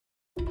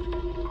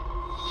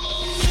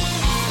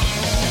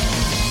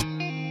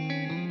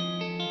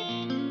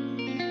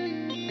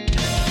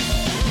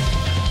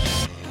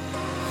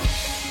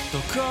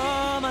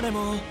で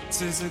も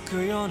続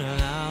くよう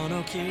なあ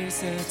の季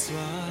節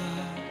は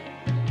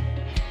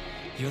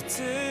4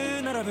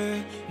つ並ぶ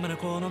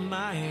眼の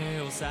前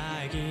を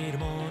遮る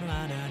もの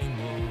は何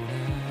も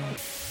ない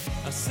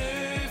アス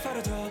ファ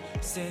ルト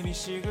セミ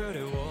シグ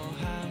ルを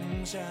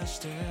反射し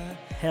て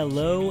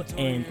Hello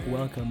and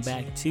welcome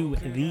back to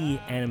the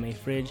Anime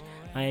Fridge.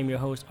 I am your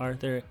host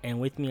Arthur, and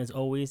with me as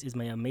always is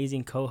my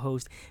amazing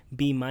co-host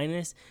B-.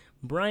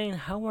 Brian,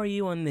 how are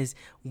you on this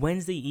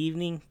Wednesday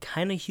evening?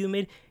 Kind of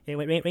humid. It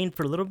rained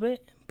for a little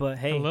bit, but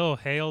hey. A little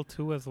hail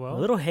too as well. A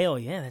little hail,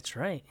 yeah, that's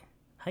right.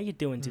 How you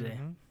doing today?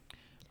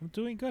 I'm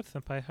doing good,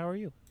 senpai. How are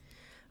you?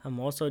 I'm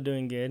also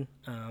doing good.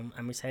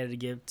 I'm excited to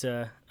get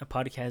a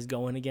podcast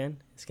going again.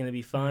 It's going to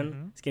be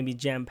fun. It's going to be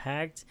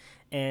jam-packed.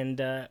 And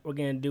we're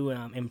going to do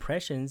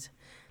impressions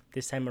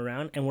this time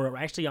around. And we're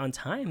actually on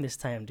time this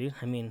time, dude.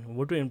 I mean,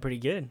 we're doing pretty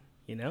good,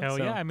 you know? Hell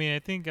yeah. I mean, I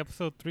think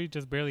episode 3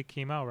 just barely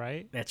came out,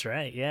 right? That's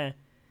right, yeah.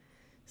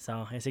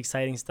 So it's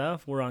exciting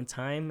stuff. We're on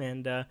time.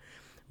 And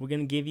we're going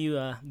to give you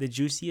the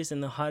juiciest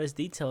and the hottest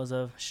details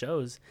of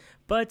shows.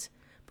 But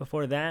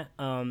before that,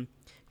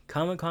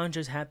 Comic-Con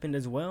just happened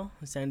as well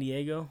in San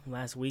Diego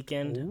last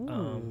weekend.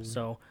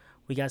 So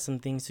we got some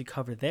things to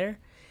cover there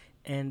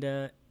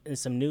and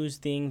some news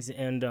things.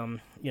 And,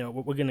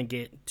 we're going to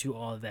get to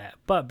all of that.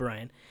 But,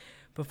 Brian,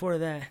 before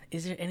that,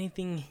 is there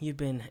anything you've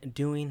been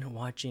doing,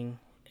 watching,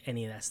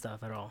 any of that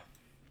stuff at all?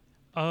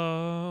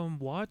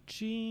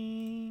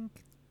 Watching,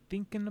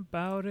 thinking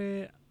about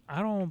it.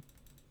 I don't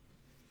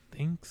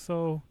think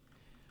so.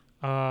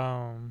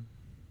 I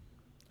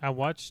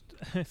watched,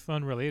 it's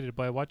unrelated,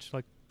 but I watched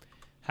like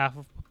half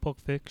of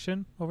Pulp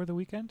Fiction over the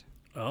weekend.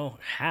 Oh,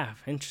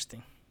 half.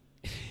 Interesting.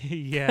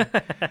 Yeah.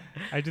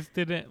 I just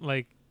didn't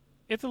like,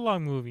 it's a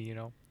long movie, you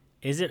know.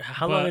 Is it?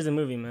 How long is the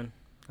movie, man?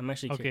 I'm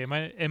actually okay.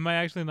 curious. It might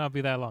actually not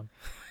be that long.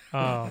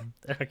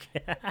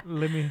 Okay.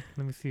 let me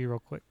see real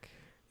quick.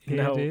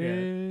 No, it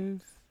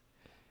is.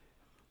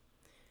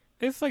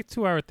 It's like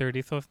 2 hours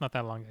 30, so it's not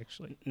that long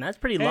actually. And that's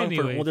pretty long for an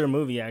Anyways. older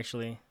movie,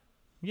 actually.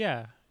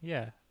 Yeah.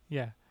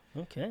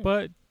 Okay.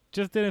 But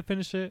just didn't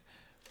finish it.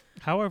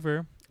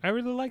 However, I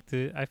really liked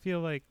it. I feel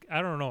like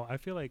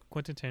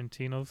Quentin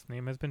Tarantino's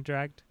name has been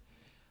dragged.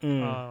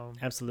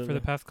 Absolutely. For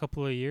the past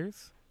couple of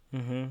years.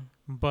 Mm-hmm.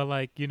 But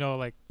like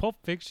Pulp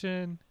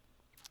Fiction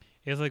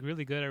is like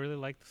really good. I really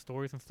like the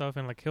stories and stuff,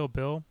 and like Kill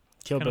Bill.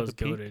 Kill kind of Bill's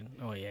the peak. goated.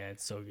 Oh yeah,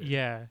 it's so good.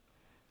 Yeah,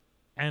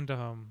 and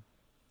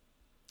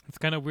it's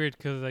kind of weird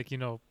because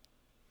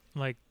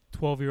like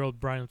 12-year-old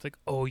Brian's like,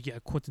 oh yeah,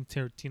 Quentin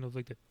Tarantino's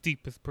like the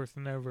deepest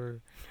person ever.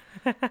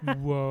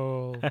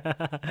 Whoa.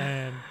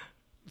 And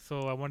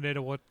so I wanted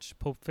to watch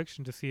Pulp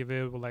Fiction to see if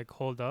it would like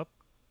hold up,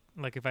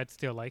 like if I'd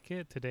still like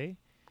it today.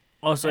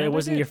 Oh, so And it I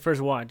wasn't did. your first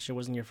watch. It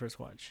wasn't your first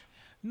watch.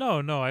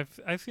 No,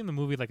 I've seen the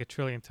movie like a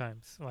trillion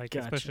times, like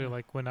Gotcha. especially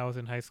like when I was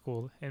in high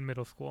school and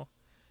middle school.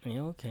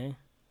 Yeah, okay.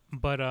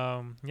 But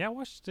I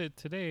watched it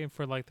today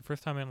for like the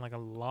first time in like a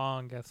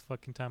long ass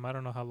fucking time. I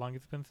don't know how long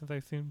it's been since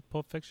I've seen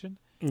Pulp Fiction,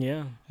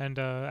 Yeah. and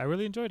I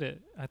really enjoyed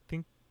it. I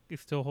think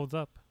it still holds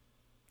up.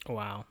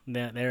 Wow.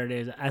 There it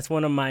is. That's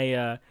one of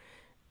my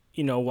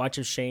watch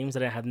of shames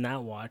that I have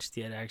not watched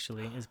yet.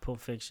 Actually, is Pulp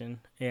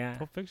Fiction. Yeah.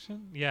 Pulp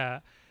Fiction,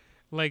 yeah.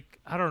 Like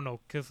I don't know,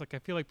 cause like I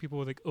feel like people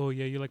were like, oh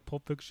yeah, you like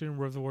Pulp Fiction,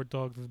 Reservoir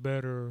Dogs is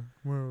better.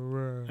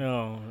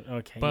 Oh,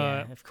 okay.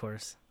 But- yeah, of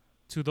course.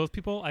 To those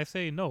people, I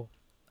say no.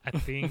 I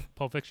think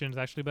Pulp Fiction is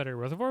actually better.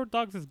 Reservoir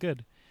Dogs is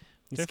good.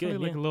 It's Definitely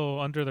good. like Yeah. a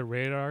little under the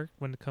radar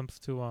when it comes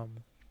to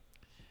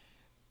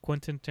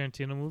Quentin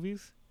Tarantino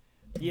movies.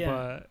 Yeah.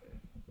 But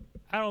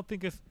I don't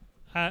think it's.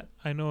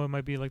 I know it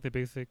might be like the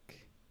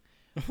basic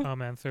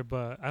answer,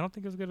 but I don't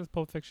think it's as good as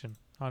Pulp Fiction,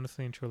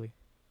 honestly and truly.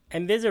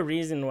 And there's a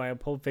reason why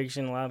Pulp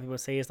Fiction, a lot of people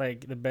say it's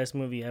like the best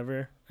movie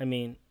ever. I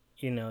mean,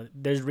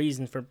 there's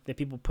reason for that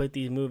people put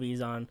these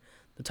movies on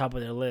the top of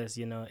their list.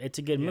 It's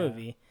a good Yeah.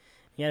 movie.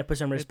 You gotta put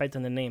some respect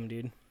on the name,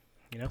 dude.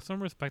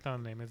 Some respect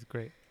on the name is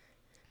great.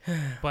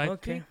 But I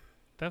think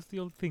that's the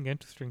only thing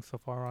interesting so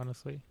far,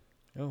 honestly.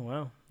 Oh,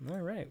 wow.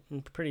 All right.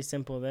 Pretty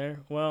simple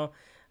there. Well,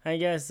 I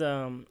guess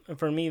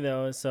for me,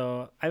 though,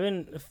 so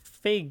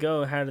Fate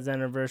Go had its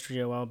anniversary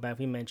a while back.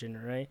 We mentioned it,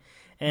 right?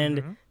 And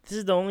Mhm. this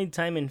is the only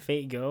time in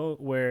Fate Go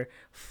where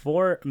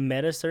 4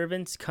 meta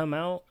servants come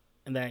out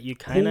that you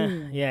kind of,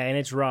 and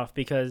it's rough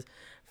because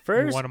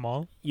first You want them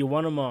all? you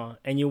want them all.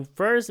 And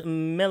first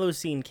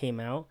Melusine came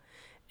out.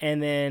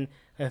 And then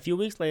a few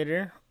weeks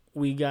later,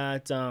 we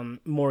got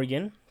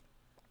Morgan.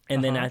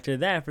 And then after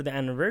that, for the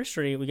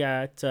anniversary, we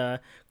got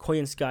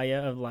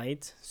Koyanskaya of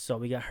Light. So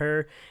we got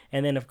her.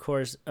 And then, of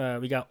course,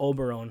 we got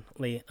Oberon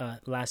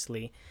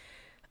lastly.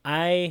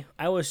 I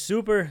was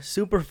super,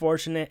 super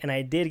fortunate, and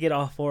I did get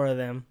all 4 of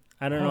them.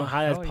 I don't know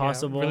how that's hell yeah.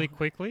 possible. Really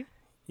quickly?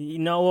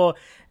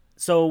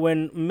 So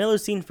when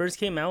Melusine first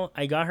came out,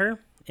 I got her,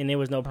 and it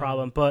was no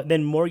problem. But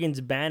then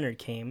Morgan's banner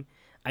came.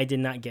 I did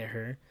not get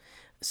her.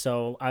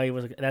 So I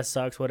was like, that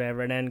sucks,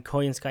 whatever. And then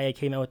Koyanskaya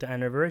came out with the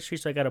anniversary,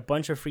 so I got a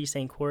bunch of free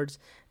Saint Cords,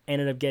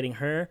 ended up getting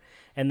her.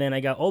 And then I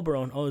got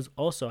Oberon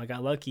also. I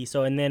got lucky.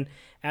 So, and then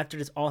after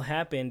this all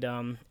happened,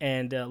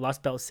 and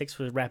Lost Belt 6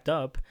 was wrapped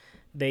up,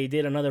 they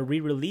did another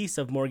re-release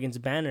of Morgan's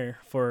banner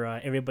for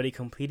everybody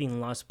completing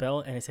Lost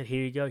Belt, and I said,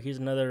 "Here you go. Here's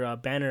another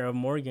banner of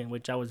Morgan,"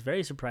 which I was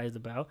very surprised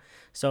about.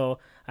 So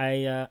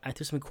I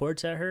threw some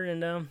quartz at her,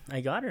 and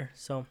I got her.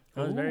 So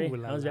I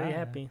was very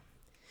happy.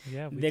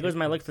 Yeah, There goes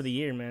my luck for the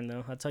year, man.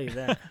 Though I'll tell you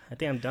that. I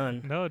think I'm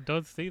done. No,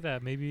 don't say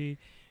that. Maybe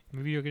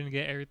you're gonna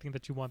get everything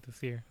that you want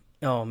this year.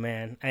 Oh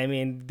man, I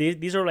mean,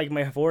 these are like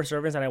my 4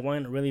 servants that I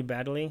want really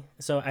badly.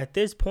 So at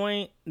this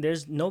point,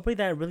 there's nobody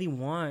that I really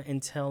want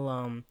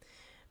until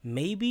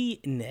maybe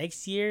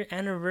next year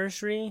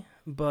anniversary.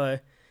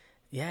 But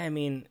yeah, I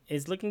mean,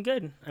 it's looking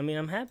good. I mean,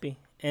 I'm happy.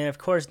 And of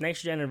course,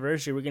 next year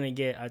anniversary, we're gonna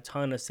get a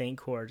ton of Saint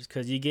Cords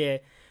because you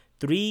get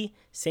 3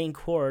 Saint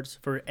Cords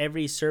for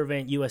every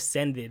servant you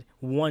ascended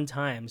one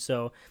time.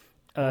 So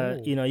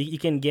you know, you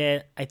can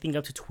get, I think,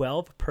 up to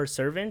 12 per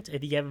servant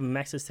if you have a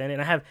max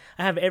ascendant. I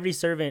have every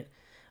servant,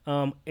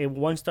 a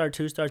 1-star,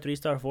 2-star,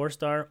 3-star,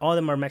 4-star. All of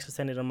them are max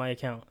ascended on my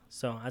account.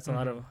 So that's a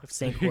lot of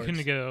Saint Cords. You're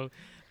gonna get a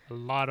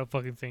lot of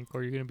fucking Saint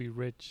Cord. You're gonna be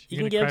rich. You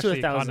can get up to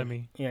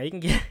 1,000. Yeah, you can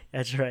get.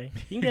 That's right.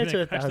 You can get up to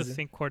 1,000. The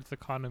Saint Cord's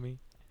economy.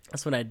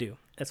 That's what I do.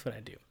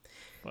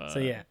 So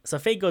yeah, so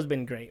Fate Go's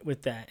been great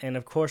with that, and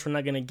of course we're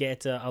not gonna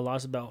get a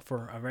Lost Belt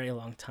for a very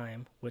long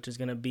time, which is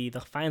gonna be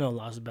the final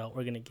Lost Belt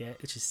we're gonna get,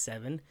 which is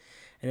 7,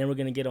 and then we're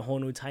gonna get a whole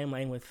new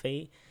timeline with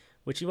Fate,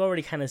 which you've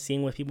already kind of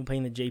seen with people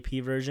playing the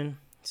JP version.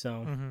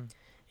 So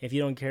if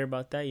you don't care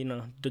about that, you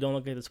know, don't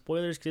look at the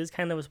spoilers because it's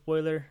kind of a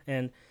spoiler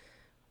and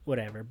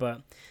whatever.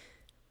 But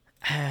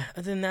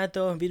other than that,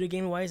 though, video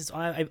game wise,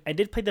 I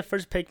did play the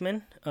first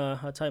Pikmin.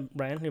 I'll tell you,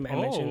 Brian. I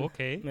mentioned.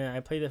 Okay. Yeah, I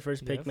played the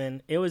first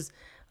Pikmin. It was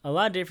a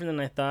lot different than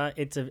I thought.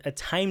 It's a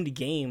timed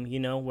game,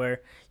 you know,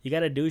 where you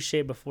gotta do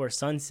shit before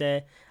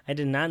sunset. I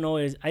did not know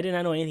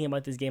anything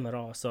about this game at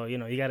all. So you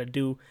know, you gotta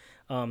do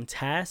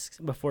tasks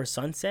before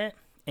sunset,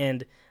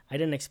 and I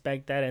didn't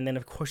expect that. And then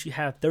of course you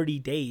have 30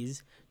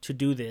 days to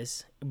do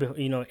this.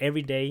 You know,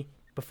 every day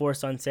before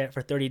sunset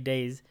for 30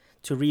 days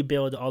to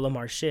rebuild all of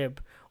our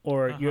ship,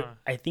 or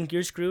I think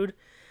you're screwed.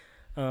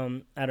 I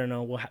don't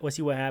know. We'll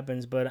see what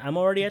happens. But I'm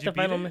already at the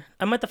final.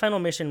 I'm at the final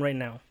mission right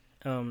now.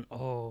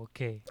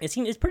 Okay.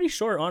 It's pretty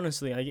short,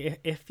 honestly. Like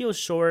it feels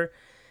short.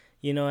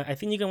 You know, I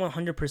think you can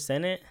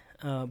 100% it,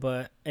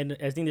 but I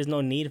think there's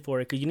no need for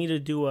it because you need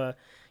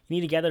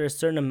to gather a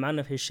certain amount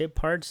of his ship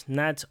parts,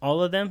 not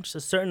all of them, just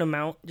a certain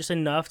amount, just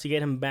enough to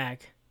get him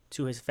back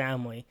to his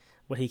family.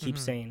 What he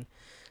keeps saying.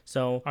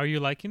 So, are you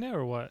liking it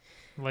or what?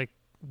 Like,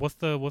 what's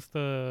the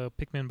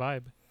Pikmin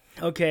vibe?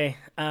 Okay.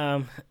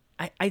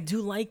 I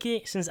do like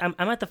it since I'm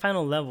at the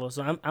final level,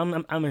 so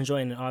I'm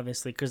enjoying it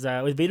obviously because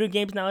with video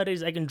games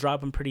nowadays I can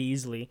drop them pretty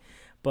easily,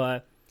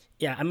 but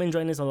yeah, I'm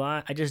enjoying this a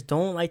lot. I just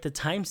don't like the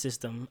time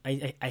system.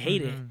 I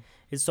hate it.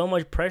 It's so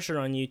much pressure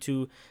on you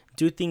to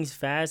do things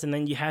fast, and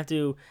then you have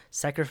to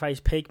sacrifice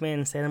Pikmin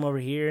and send them over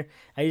here.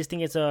 I just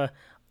think it's a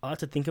lot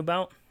to think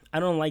about. I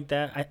don't like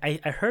that.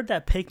 I heard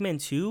that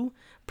Pikmin 2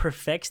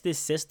 perfects this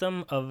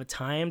system of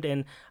timed,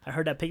 and I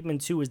heard that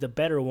Pikmin 2 is the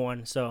better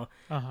one. So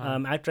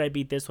after I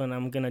beat this one,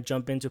 I'm going to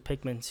jump into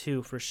Pikmin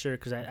 2 for sure.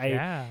 Because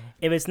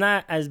if it's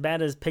not as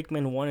bad as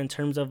Pikmin 1 in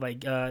terms of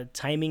like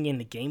timing in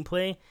the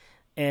gameplay,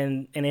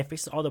 and it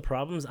fixes all the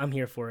problems, I'm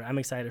here for it. I'm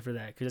excited for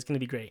that because it's going to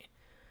be great.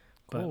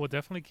 Cool. Well,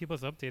 definitely keep us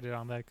updated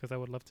on that because I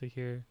would love to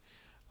hear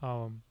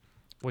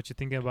what you're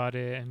thinking about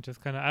it, and just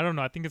kind of, I don't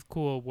know, I think it's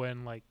cool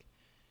when like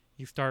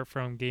you start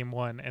from game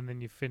 1 and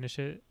then you finish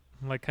it,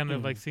 like kind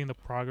of like seeing the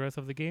progress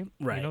of the game.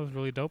 Right. You know, it's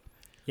really dope.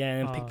 Yeah,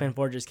 and Pikmin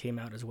 4 just came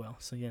out as well.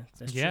 So yeah,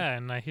 that's true.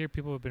 And I hear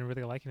people have been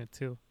really liking it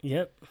too.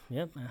 Yep.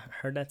 I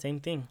heard that same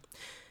thing.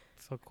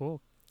 So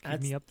cool.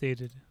 Keep me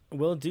updated.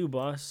 Will do,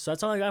 boss. So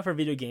that's all I got for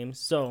video games.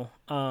 So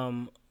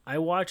I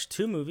watched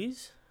 2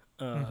 movies.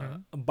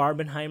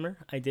 Barbenheimer.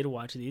 I did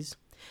watch these.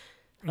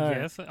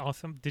 Yes,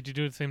 awesome. Did you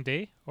do it the same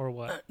day or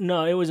what?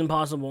 No, it was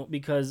impossible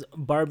because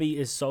Barbie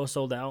is so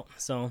sold out.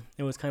 So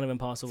it was kind of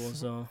impossible.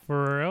 So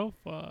for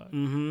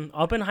real?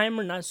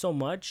 Oppenheimer, not so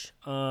much.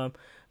 But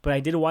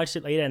I did watch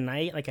it late at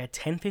night, like at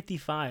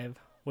 10:55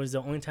 was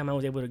the only time I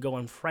was able to go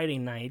on Friday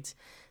night.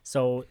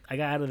 So I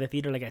got out of the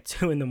theater like at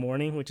 2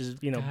 a.m, which is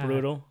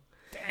brutal.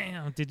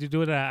 Damn. Did you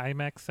do it at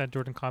IMAX at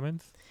Jordan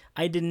Commons?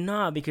 I did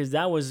not because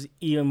that was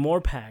even more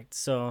packed,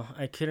 so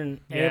I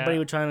couldn't. Yeah. Everybody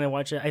was trying to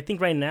watch it. I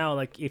think right now,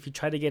 like if you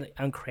try to get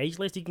on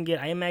Craigslist, you can get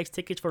IMAX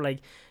tickets for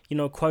like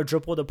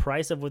quadruple the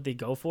price of what they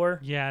go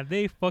for. Yeah,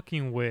 they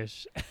fucking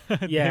wish.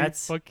 Yeah,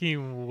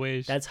 fucking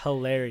wish. That's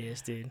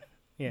hilarious, dude.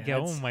 Yeah.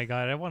 Oh my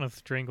god, I want to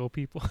strangle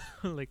people.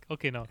 Like,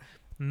 okay,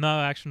 no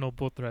actual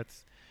bull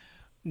threats.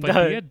 But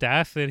the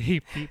audacity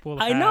people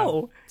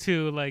have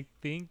to like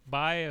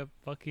buy a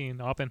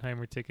fucking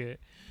Oppenheimer ticket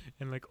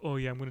and like, oh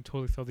yeah, I'm gonna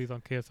totally sell these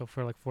on KSL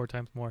for like 4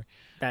 times more.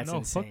 That's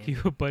insane. Fuck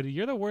you, buddy.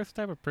 You're the worst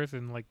type of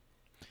person. Like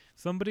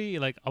somebody,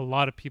 like a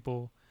lot of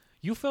people,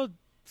 you failed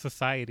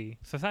society.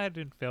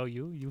 Society didn't fail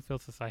you. You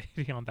failed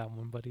society on that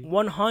one, buddy.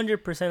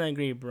 100%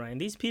 agree, Brian.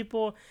 These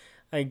people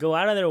like go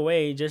out of their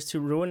way just to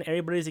ruin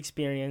everybody's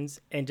experience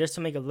and just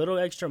to make a little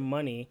extra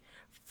money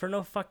for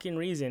no fucking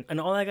reason.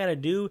 And all I gotta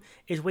do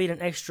is wait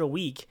an extra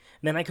week.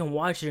 Then I can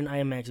watch it in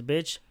IMAX,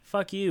 bitch.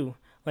 Fuck you.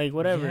 Like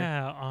whatever.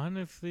 Yeah,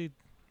 honestly,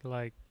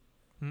 like,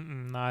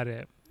 not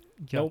it.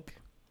 Yuck. Nope.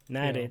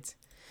 Not Yeah. it.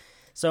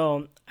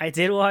 So I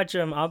did watch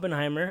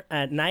Oppenheimer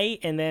at night,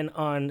 and then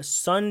on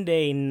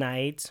Sunday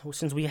night,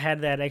 since we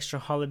had that extra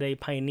holiday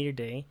Pioneer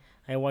Day,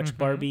 I watched Mhm.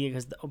 Barbie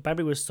because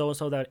Barbie was so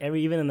sold out.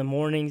 Even in the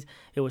mornings,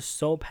 it was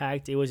so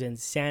packed. It was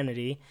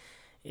insanity.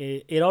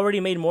 It already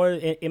made more.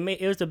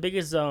 It was the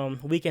biggest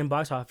weekend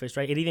box office,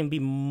 right? It even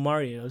beat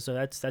Mario, so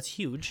that's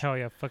huge. Hell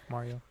yeah, fuck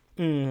Mario.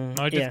 No,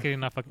 just Yeah, kidding.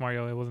 Not fuck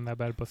Mario. It wasn't that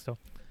bad, but still.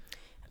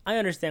 I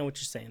understand what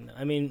you're saying. Though.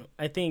 I mean,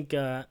 I think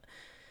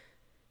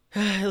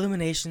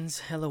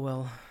Illuminations,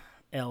 LOL,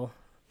 L.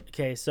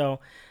 Okay, so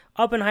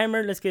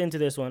Oppenheimer. Let's get into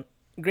this one.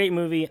 Great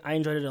movie. I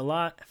enjoyed it a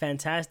lot.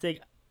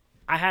 Fantastic.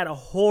 I had a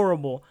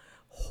horrible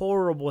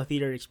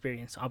theater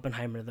experience.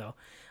 Oppenheimer, though.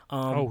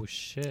 Oh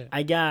shit.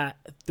 I got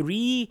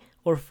 3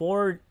 or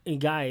 4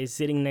 guys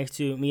sitting next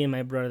to me and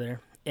my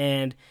brother,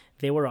 and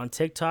they were on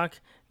TikTok,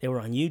 they were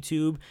on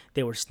YouTube,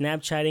 they were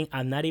Snapchatting.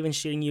 I'm not even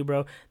shitting you,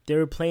 bro. They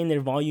were playing their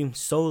volume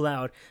so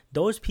loud.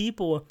 Those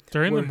people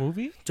During the were-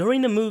 movie?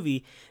 during the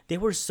movie, they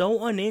were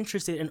so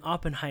uninterested in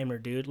Oppenheimer,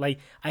 dude. Like,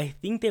 I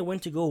think they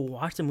went to go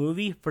watch the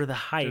movie for the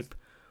hype.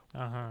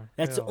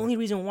 That's the only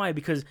reason why,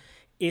 because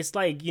it's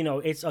like,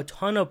 it's a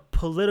ton of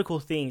political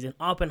things in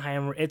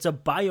Oppenheimer. It's a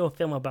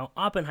biofilm about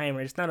Oppenheimer.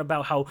 It's not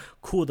about how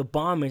cool the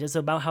bomb is. It's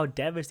about how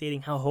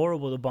devastating, how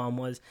horrible the bomb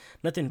was.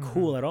 Nothing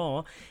cool at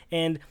all.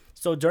 And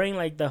so during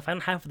like the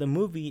final half of the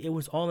movie, it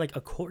was all like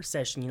a court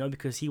session,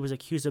 because he was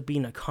accused of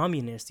being a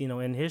communist,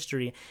 in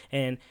history.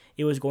 And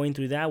it was going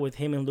through that with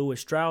him and Louis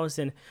Strauss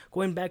and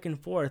going back and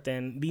forth.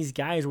 And these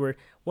guys were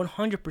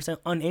 100%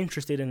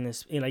 uninterested in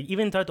this. And like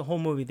even throughout the whole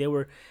movie, they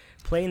were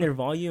playing their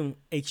volume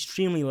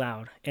extremely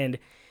loud. And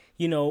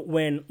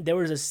when there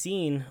was a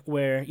scene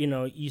where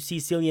you see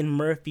Cillian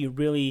Murphy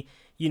really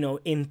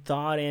in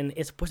thought, and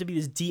it's supposed to be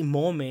this deep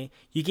moment,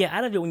 you get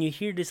out of it when you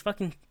hear this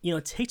fucking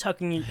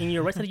TikTok in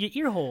your right side of your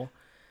ear hole.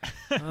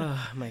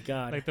 Oh my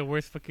god. Like the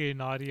worst fucking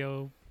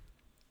audio.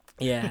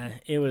 Yeah,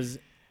 it was.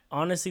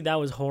 Honestly, that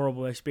was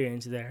horrible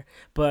experience there.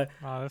 But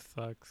Oh, that sucks.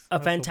 a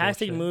That's so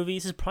fantastic bullshit. movie.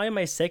 This is probably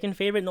my second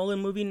favorite Nolan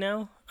movie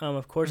now.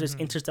 Of course, it's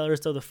Interstellar is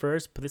still the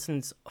first, but this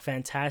one's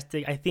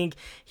fantastic. I think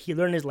he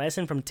learned his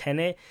lesson from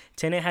Tenet.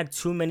 Tenet had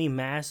too many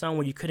masks on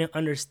where you couldn't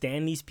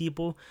understand these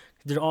people.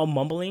 They're all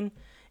mumbling.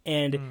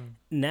 And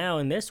now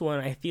in this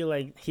one, I feel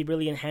like he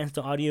really enhanced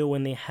the audio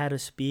when they had to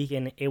speak,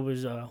 and it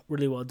was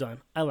really well done.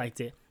 I liked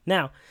it.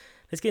 Now,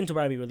 let's get into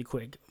Barbie really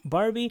quick.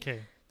 Barbie,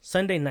 Okay.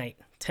 Sunday night,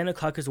 10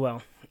 o'clock as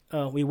well.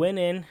 We went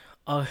in.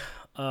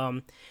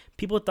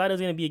 People thought it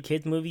was gonna be a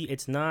kids movie.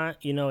 It's not.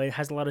 It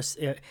has a lot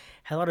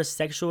of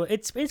sexual.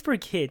 It's for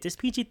kids. It's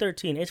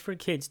PG-13. It's for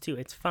kids too.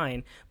 It's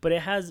fine, but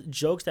it has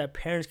jokes that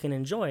parents can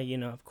enjoy.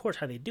 Of course,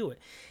 how they do it.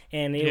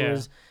 And it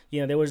was.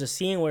 There was a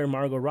scene where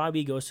Margot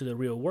Robbie goes to the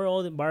real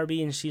world,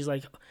 Barbie, and she's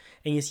like,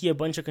 and you see a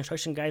bunch of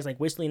construction guys like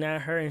whistling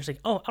at her, and she's like,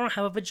 "Oh, I don't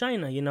have a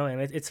vagina,"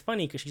 and it's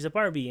funny because she's a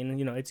Barbie, and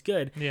it's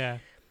good. Yeah.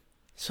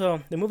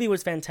 So the movie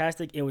was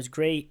fantastic. It was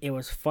great. It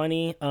was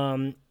funny.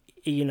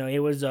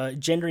 It was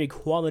gender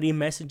equality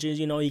messages.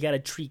 You gotta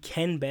treat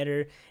Ken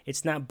better.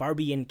 It's not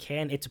Barbie and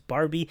Ken. It's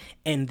Barbie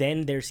and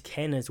then there's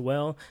Ken as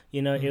well.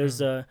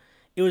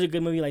 It was a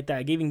good movie like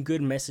that, giving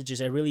good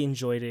messages. I really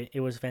enjoyed it. It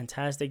was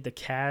fantastic. The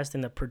cast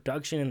and the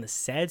production and the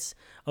sets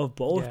of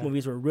both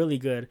movies were really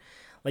good.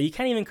 Like you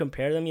can't even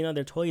compare them.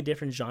 They're totally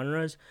different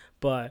genres,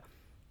 but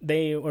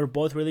they were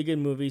both really good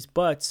movies.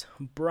 But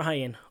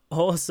Brian,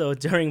 also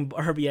during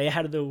Barbie, I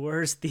had the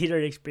worst theater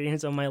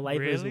experience of my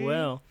life as Really?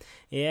 well.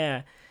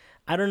 Yeah.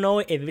 I don't know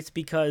if it's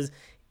because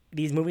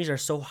these movies are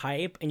so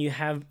hype and you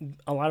have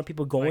a lot of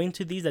people going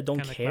to these that don't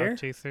Kinda care. Cloud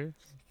Chaser.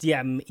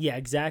 Yeah,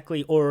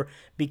 exactly. Or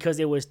because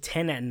it was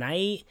 10 at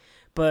night.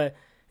 But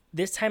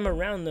this time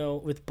around, though,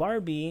 with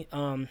Barbie,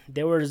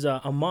 there was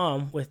a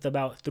mom with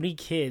about 3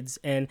 kids,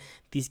 and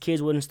these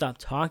kids wouldn't stop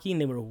talking.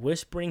 They were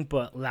whispering,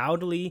 but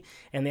loudly,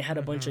 and they had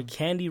a bunch of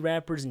candy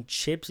wrappers and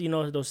chips,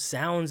 those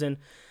sounds, and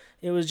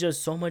it was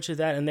just so much of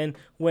that. And then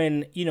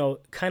when,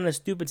 kind of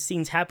stupid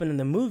scenes happen in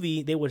the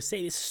movie, they would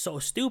say, "This is so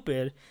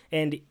stupid."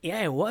 And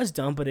yeah, it was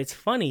dumb, but it's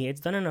funny. It's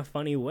done in a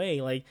funny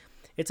way. Like,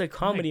 it's a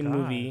comedy God.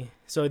 movie.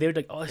 So they were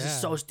like, "Oh, this is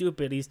so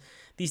stupid." These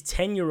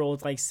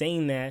 10-year-olds like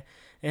saying that.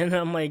 And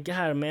I'm like,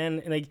 God,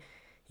 man, like,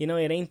 it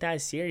ain't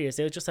that serious.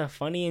 It was just a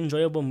funny,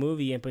 enjoyable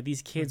movie. But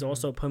these kids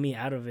also put me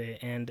out of it.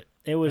 And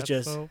it was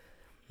That's just,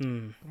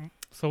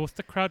 So was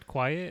the crowd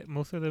quiet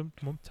most of the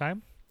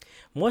time?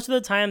 Most of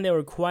the time they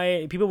were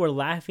quiet. People were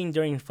laughing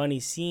during funny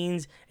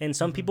scenes, and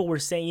some people were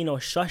saying,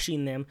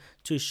 shushing them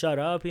to shut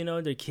up,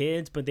 they're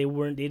kids, but they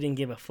didn't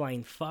give a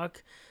flying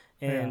fuck.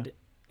 And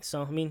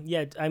so,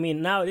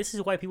 now this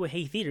is why people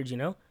hate theaters,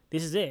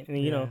 This is it. And,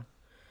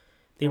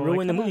 they Well,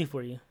 ruin the kinda- movie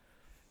for you.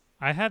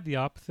 I had the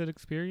opposite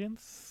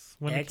experience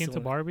when it came to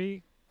Excellent.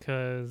 Barbie.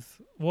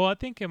 I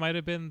think it might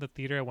have been the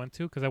theater I went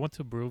to, because I went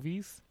to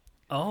Broovies.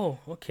 Oh,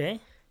 okay.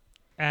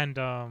 And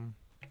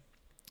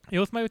it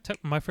was my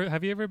first.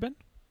 Have you ever been?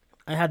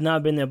 I have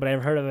not been there, but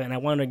I've heard of it, and I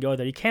wanted to go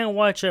there. You can't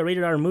watch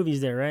rated R movies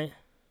there, right?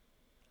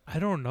 I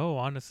don't know,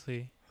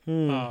 honestly.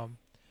 Hmm. I'm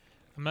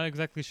I'm not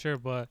exactly sure,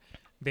 but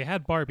they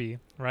had Barbie,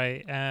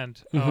 right?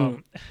 And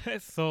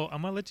so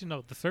I'm gonna let you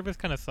know the service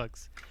kind of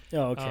sucks.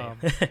 Oh,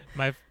 okay.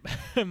 My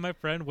my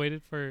friend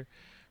waited for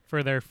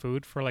their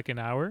food for like an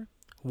hour.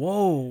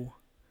 Whoa.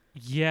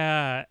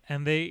 Yeah,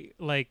 and they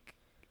like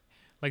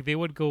they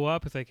would go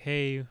up. It's like,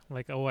 hey,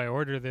 like, oh, I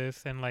ordered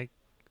this, and like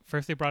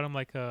first they brought him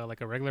like a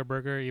regular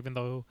burger, even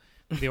though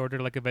they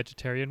ordered like a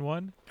vegetarian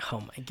one.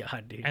 Oh my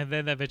god, dude. And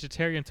then that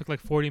vegetarian took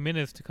like 40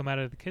 minutes to come out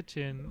of the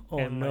kitchen. Oh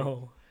and, like,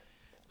 no.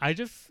 I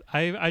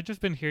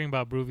just been hearing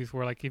about movies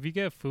where like if you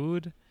get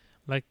food,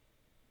 like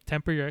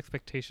temper your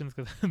expectations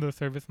because the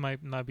service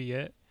might not be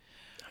it.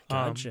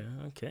 Gotcha.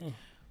 Okay.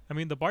 I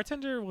mean, the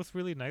bartender was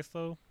really nice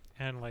though,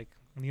 and like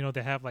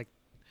they have like,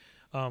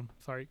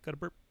 sorry, got a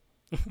burp,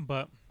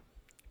 but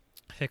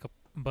hiccup,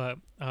 but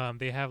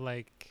they have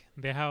like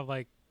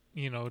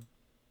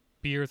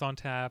beers on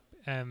tap,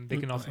 and they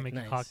can also make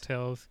nice.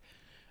 cocktails,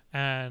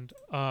 and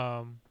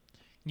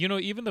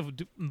even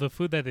the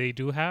food that they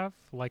do have,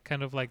 like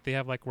kind of like they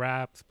have like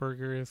wraps,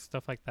 burgers,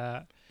 stuff like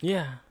that.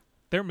 Yeah.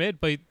 They're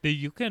mid, but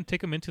you can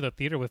take them into the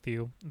theater with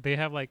you. They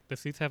have like the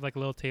seats have like a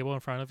little table in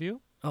front of you.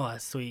 Oh,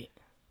 that's sweet.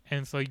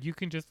 And so you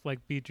can just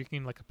like be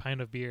drinking like a pint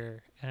of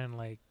beer and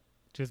like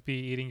just be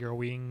eating your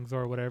wings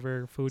or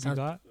whatever food you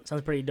got.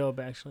 Sounds pretty dope,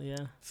 actually.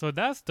 Yeah. So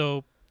that's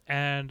dope.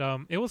 And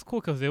it was cool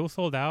because it was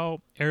sold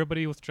out.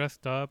 Everybody was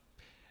dressed up,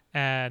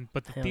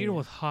 but the theater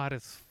was hot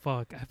as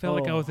fuck. I felt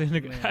like I was in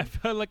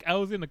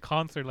a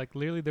concert. Like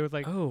literally, there was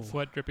like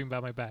sweat dripping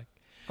down my back.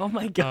 Oh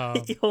my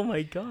god! Oh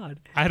my god!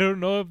 I don't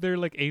know if their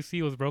like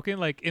AC was broken.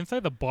 Like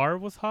inside the bar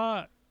was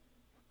hot.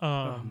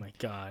 Oh my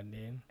god,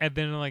 dude! And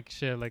then like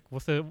shit, like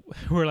what's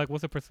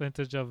the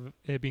percentage of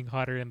it being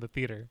hotter in the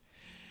theater?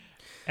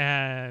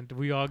 And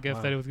we all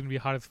guessed that it was gonna be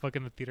hot as fuck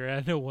in the theater,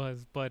 and it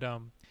was. But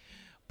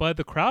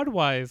the crowd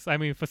wise, I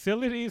mean,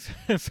 facilities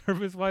and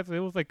service wise, it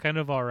was like kind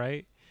of all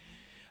right.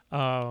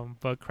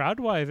 But crowd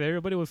wise,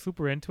 everybody was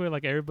super into it.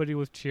 Like everybody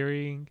was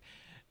cheering,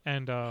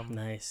 and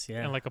nice,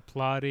 yeah, and like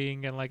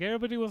applauding, and like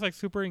everybody was like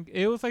super.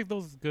 It was like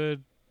those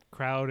good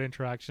crowd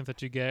interactions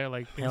that you get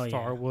like in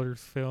Star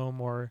Wars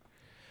film or.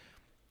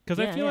 Because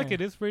I feel like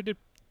it is rated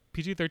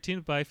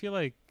PG-13, but I feel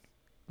like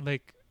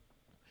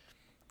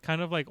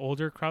kind of like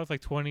older crowds,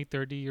 like 20,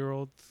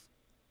 30-year-olds,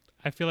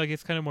 I feel like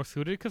it's kind of more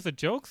suited because the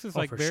jokes is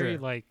like very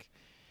like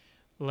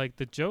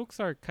the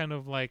jokes are kind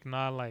of like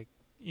not like,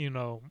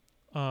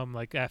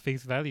 like at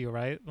face value,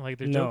 right? Like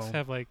their jokes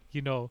have like,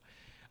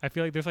 I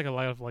feel like there's like a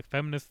lot of like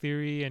feminist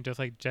theory and just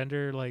like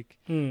gender, like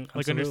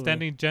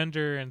understanding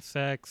gender and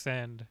sex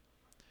and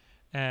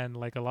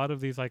like a lot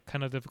of these like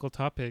kind of difficult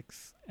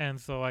topics. And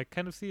so I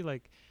kind of see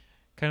like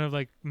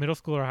middle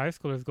school or high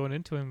schoolers going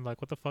into him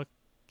like, what the fuck,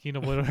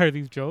 what are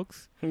these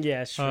jokes? Yeah,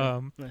 that's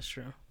true. That's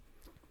true.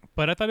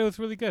 But I thought it was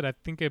really good. I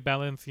think it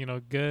balanced,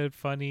 good,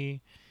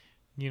 funny,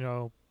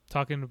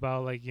 talking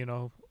about like,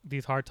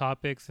 these hard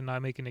topics and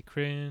not making it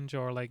cringe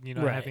or like,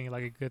 having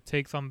like a good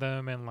takes on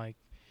them and like,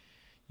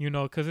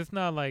 because it's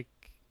not like,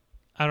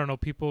 I don't know,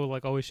 people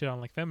like always shit on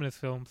like feminist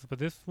films, but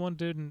this one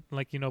didn't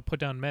like, put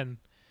down men.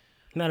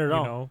 Not at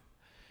all.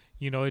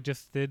 It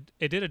just did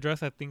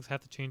address that things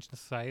have to change in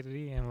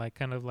society and like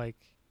kind of like,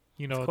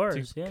 of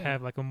course, to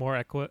have like a more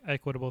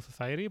equitable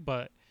society.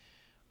 But,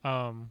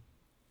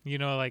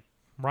 like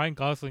Ryan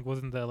Gosling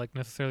wasn't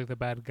necessarily the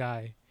bad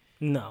guy.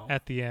 No.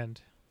 At the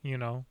end,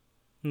 No,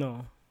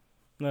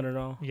 not at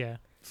all. Yeah.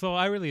 So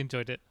I really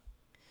enjoyed it.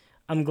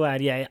 I'm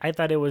glad. Yeah, I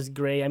thought it was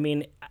great. I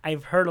mean,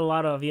 I've heard a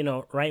lot of,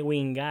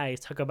 right-wing guys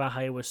talk about how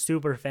it was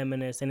super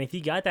feminist. And if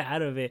you got that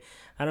out of it,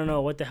 I don't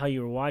know what the hell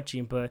you were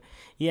watching. But,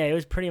 yeah, it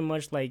was pretty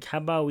much like, how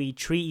about we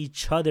treat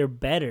each other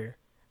better?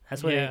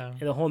 That's what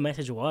the whole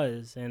message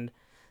was. And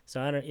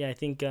so, I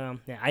think, I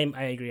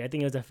agree. I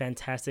think it was a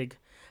fantastic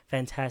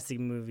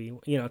movie,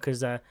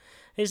 because, I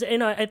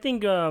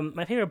think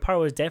my favorite part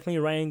was definitely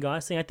Ryan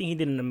Gosling. I think he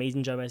did an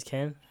amazing job as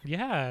Ken.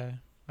 Yeah,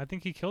 I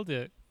think he killed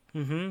it.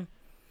 Mm-hmm.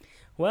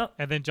 Well,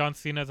 and then John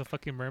Cena as a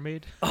fucking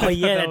mermaid. Oh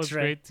yeah, that was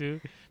great too.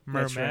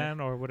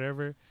 Merman or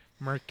whatever,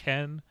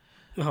 Merken.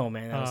 Oh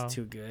man, that was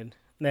too good.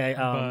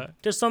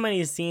 Just so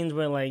many scenes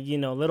where like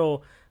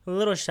little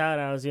shout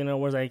outs,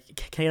 where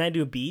like, can I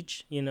do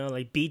beach?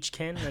 Like beach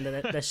Ken, and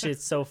that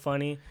shit's so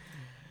funny.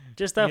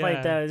 Just stuff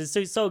like that.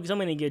 There's so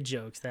many good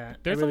jokes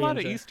that there's really a lot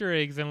of Easter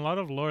eggs and a lot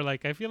of lore.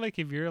 Like I feel like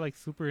if you're like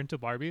super into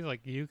Barbies,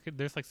 like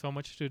there's like so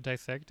much to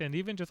dissect, and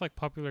even just like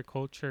popular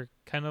culture,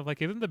 kind of like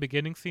isn't the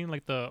beginning scene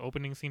like the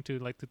opening scene to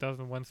like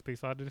 2001: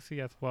 Space Odyssey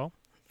as well?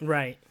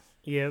 Right.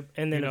 Yep.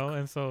 And then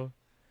and so,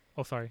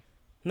 oh sorry.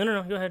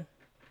 No. Go ahead.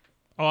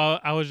 Oh,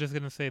 I was just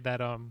gonna say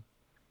that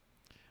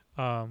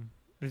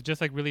it's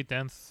just like really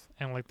dense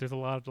and like there's a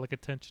lot of like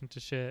attention to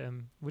shit,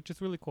 and which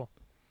is really cool.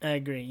 I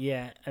agree.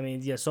 Yeah, I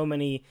mean, so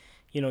many,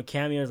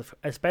 cameos,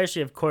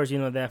 especially, of course,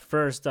 that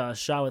first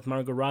shot with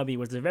Margot Robbie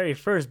was the very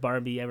first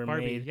Barbie ever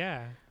made.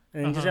 Yeah.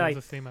 And just like,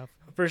 the same outfit.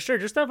 For sure,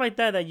 just stuff like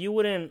that you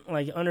wouldn't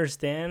like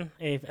understand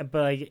but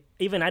like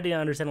even I didn't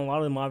understand a lot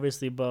of them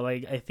obviously, but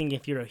like I think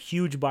if you're a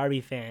huge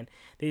Barbie fan,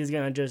 this is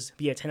gonna just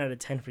be a 10 out of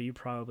 10 for you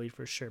probably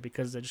for sure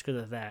because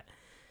of that.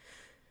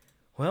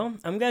 Well,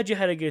 I'm glad you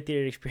had a good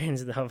theater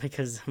experience though,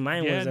 because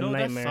mine Yeah, was a no, that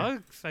nightmare.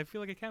 sucks. I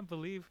feel like I can't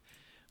believe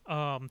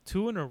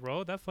 2 in a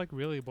row. That's like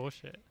really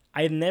bullshit.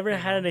 I've never You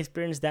had an know?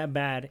 experience that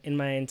bad in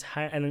my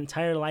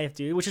entire life,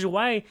 dude. Which is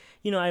why,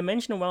 I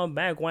mentioned a while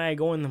back why I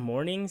go in the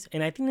mornings,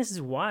 and I think this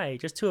is why,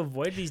 just to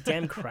avoid these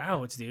damn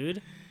crowds,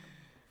 dude.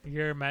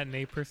 You're a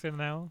matinee person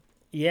now.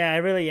 Yeah, I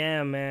really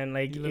am, man.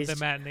 Like You live the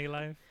it's matinee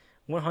life.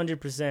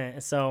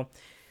 100%. So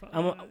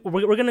Fuck.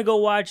 we're gonna go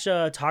watch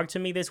Talk to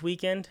Me this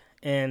weekend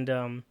and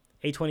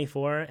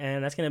A24,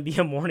 and that's gonna be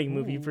a morning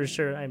movie for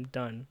sure. I'm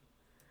done.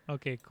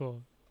 Okay,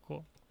 cool.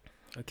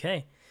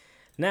 Okay,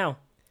 now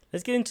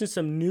let's get into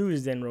some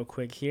news then, real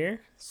quick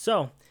here.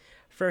 So,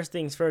 first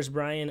things first,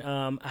 Brian.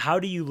 How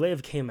Do You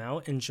Live came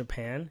out in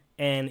Japan,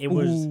 and it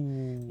was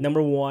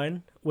number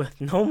one with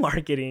no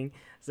marketing.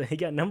 So he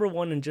got number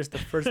one in just the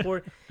first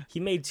four. He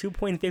made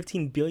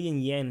 2.15 billion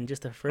yen in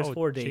just the first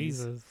 4 days,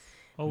 Jesus.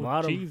 Oh,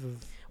 Lot of- Jesus.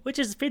 which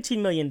is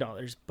 $15 million,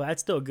 but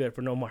that's still good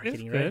for no It's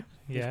marketing, good. right?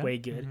 Yeah. It's way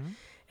good. Mhm.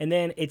 And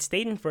then it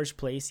stayed in first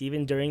place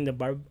even during the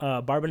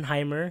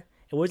Barbenheimer.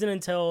 It wasn't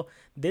until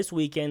this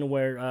weekend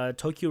where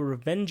Tokyo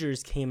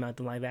Revengers came out,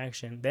 the live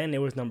action. Then it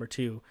was number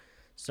 2.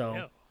 So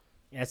Yeah.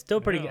 yeah, it's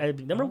still pretty Yeah.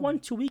 good. Number Oh. 1,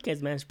 2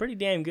 weekends, man. It's pretty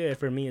damn good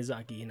for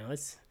Miyazaki.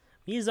 It's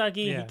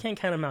Miyazaki. Yeah. You can't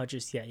count him out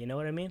just yet. You know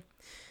what I mean?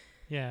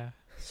 Yeah.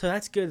 So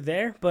that's good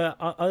there. But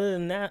other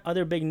than that,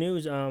 other big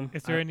news.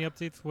 Is there any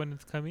updates when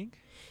it's coming?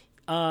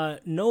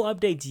 No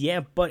updates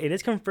yet, but it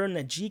is confirmed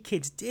that G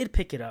Kids did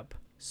pick it up.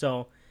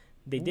 So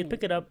they did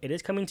pick it up. It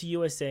is coming to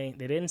USA.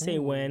 They didn't say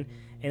when,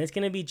 and it's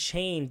gonna be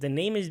changed. The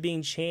name is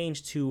being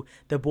changed to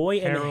The Boy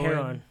and the Heroine.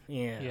 Heron.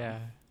 Yeah. Yeah.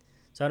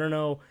 So I don't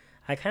know.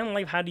 I kind of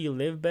like How Do You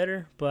Live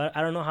better, but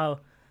I don't know how.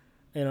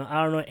 I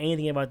don't know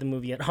anything about the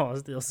movie at all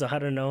still, so I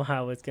don't know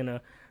how it's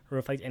gonna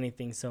reflect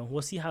anything. So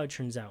we'll see how it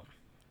turns out.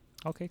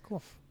 Okay,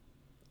 cool.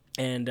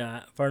 And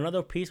for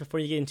another piece, before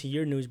you get into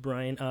your news,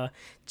 Brian,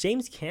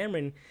 James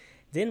Cameron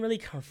didn't really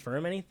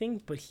confirm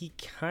anything, but he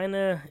kind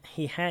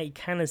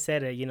of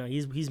said it.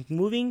 He's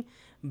moving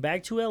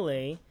back to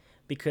LA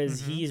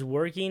because he's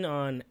working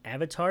on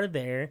Avatar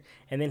there,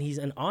 and then he's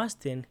in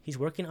Austin. He's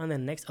working on the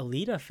next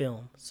Alita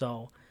film.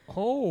 So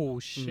Oh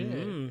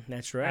shit!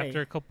 that's right.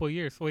 After a couple of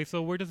years. Wait,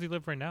 so where does he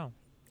live right now?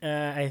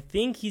 I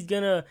think he's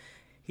gonna.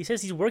 He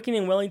says he's working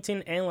in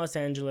Wellington and Los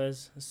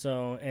Angeles.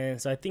 So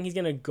I think he's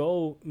gonna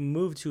go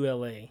move to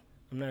LA.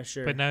 I'm not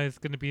sure. But now it's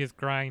gonna be his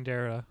grind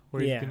era,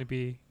 where Yeah. he's gonna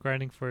be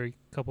grinding for a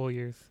couple of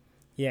years.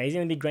 Yeah, he's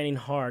gonna be grinding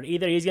hard.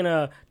 Either he's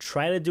gonna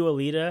try to do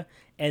Alita,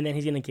 and then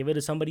he's gonna give it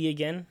to somebody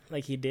again,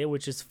 like he did,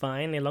 which is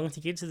fine. As long as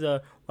he gets to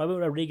the Robert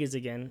Rodriguez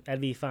again, that'd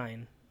be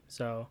fine.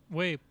 So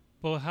Wait,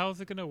 well,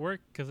 how's it gonna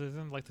work? Because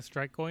isn't like the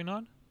strike going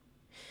on?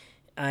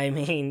 I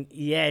mean,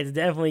 yeah, it's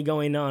definitely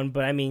going on,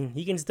 but I mean,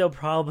 he can still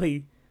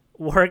probably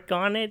work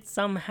on it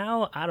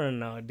somehow. I don't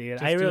know, dude.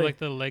 Just I do really like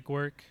the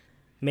legwork,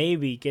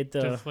 maybe get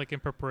the. just like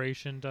in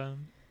preparation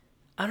done.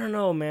 I don't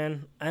know,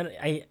 man.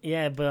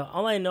 Yeah, but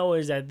all I know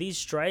is that these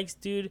strikes,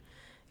 dude,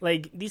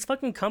 like these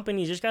fucking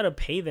companies just gotta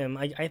pay them.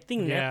 I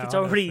think Yeah, Netflix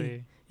already.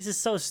 honestly. This is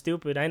so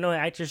stupid. I know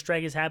actor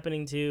strike is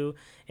happening too,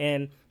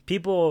 and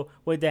people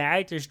with the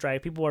actor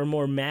strike, people are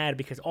more mad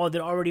because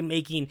they're already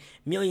making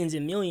millions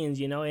and millions,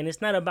 and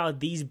it's not about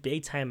these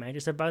big time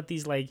actors. It's about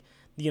these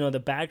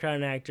the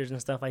background actors and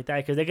stuff like that,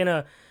 because they're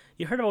gonna.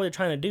 You heard about what they're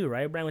trying to do,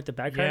 right, Brian, with the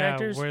background Yeah,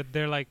 actors? where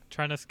they're like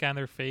trying to scan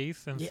their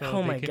face, and Yeah, so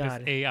oh they my can God.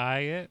 just AI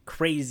it,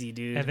 Crazy,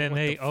 dude. and then What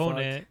they the own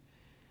fuck? it.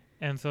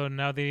 And so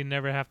now they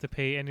never have to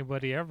pay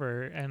anybody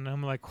ever. And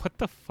I'm like, what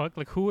the fuck?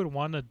 Like, who would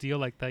want a deal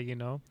like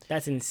that,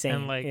 That's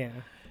insane. like, yeah.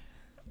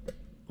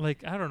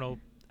 Like, I don't know.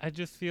 I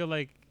just feel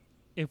like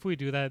if we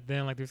do that,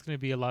 then, like, there's going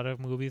to be a lot of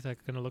movies that are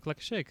going to look like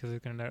shit because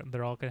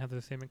they're all going to have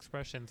the same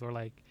expressions. Or,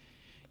 like,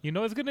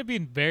 it's going to be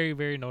very,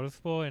 very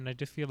noticeable. And I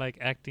just feel like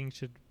acting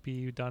should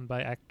be done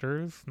by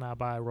actors, not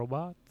by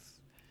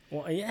robots.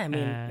 Well, yeah. I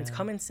mean, it's And-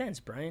 common sense,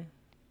 Brian.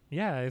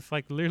 Yeah, it's,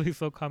 like, literally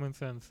so common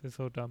sense. It's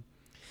so dumb.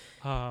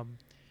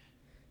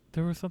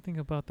 There was something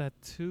about that,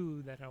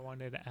 too, that I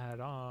wanted to add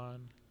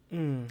on.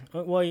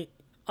 Well,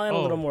 I'll add a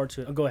little Oh. more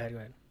to it. Go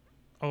ahead.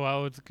 Oh, I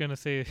was gonna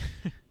say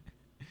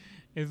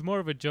it's more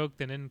of a joke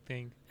than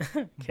anything.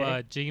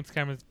 But James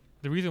Cameron's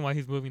the reason why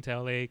he's moving to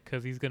LA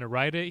because he's gonna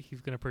write it,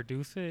 he's gonna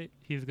produce it,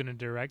 he's gonna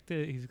direct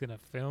it, he's gonna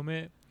film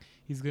it,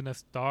 he's gonna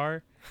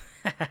star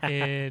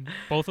in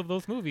both of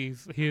those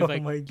movies. He's Oh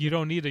like, my you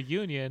don't need a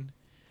union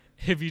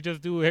if you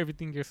just do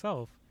everything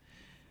yourself.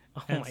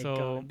 Oh and my so-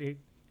 god, dude.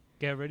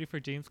 Get ready for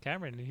James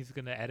Cameron. He's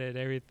gonna edit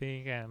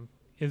everything, and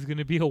it's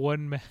gonna be a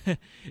one man.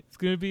 It's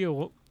gonna be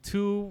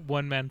two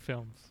 1-man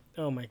films.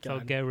 Oh my So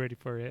god. get ready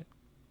for it.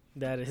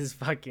 That is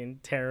fucking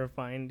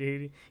terrifying,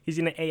 dude. He's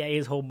gonna AI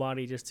his whole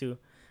body just to.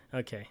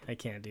 Okay, I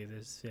can't do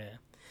this.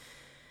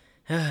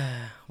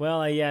 Yeah.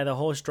 Well, yeah, the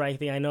whole strike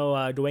thing. I know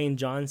Dwayne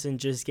Johnson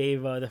just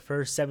gave the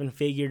first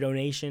 7-figure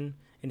donation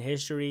in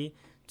history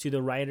to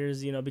the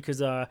writers. Because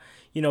Bob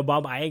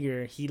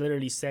Iger, he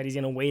literally said he's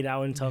gonna wait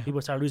out until Yeah.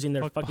 people start losing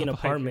their Fuck fucking Bob Iger.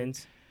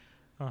 apartments.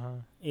 Uh huh.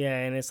 Yeah,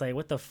 and it's like,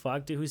 what the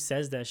fuck, dude? Who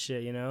says that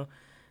shit?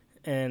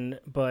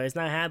 but it's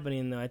not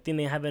happening though. I think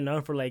they have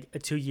enough for like a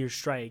 2-year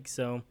strike.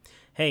 So,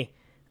 hey,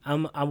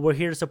 we're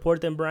here to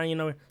support them, Brian. You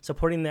know,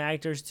 supporting the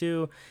actors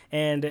too,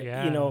 and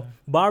Yeah. you know,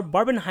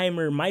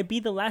 Barbenheimer might be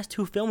the last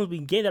 2 films we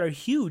get that are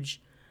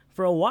huge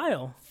for a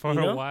while. For you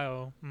a know?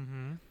 while.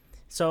 Mm-hmm.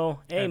 So,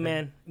 hey, Evan.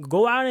 man,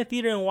 go out in the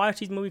theater and watch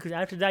these movies because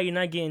after that, you're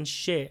not getting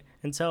shit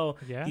until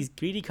Yeah. these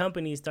greedy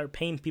companies start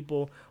paying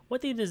people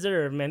what they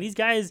deserve, man. These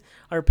guys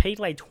are paid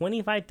like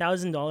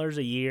 $25,000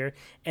 a year,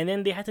 and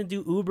then they have to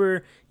do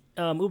Uber,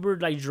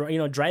 like,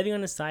 driving on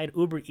the side,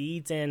 Uber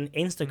Eats and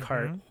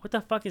Instacart. Mhm. What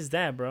the fuck is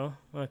that, bro?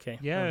 Okay.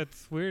 Yeah, Oh.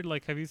 it's weird.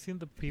 Like, have you seen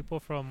the people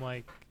from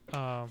like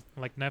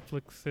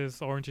Netflix's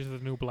Orange is the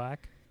New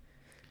Black?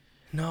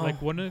 No.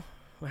 Like one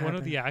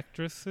of the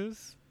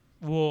actresses.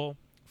 Well,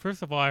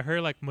 first of all, I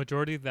heard like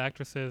majority of the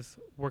actresses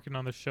working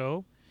on the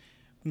show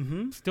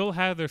Mm-hmm. still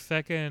have their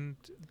second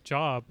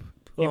job,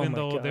 Oh even my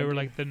though God, they were dude.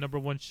 like the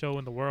 #1 show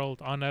in the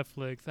world on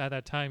Netflix at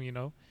that time. You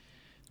know,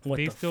 What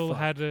they the still fuck?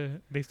 had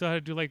to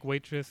do like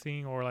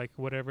waitressing or like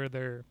whatever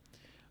their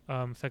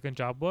second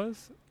job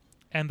was,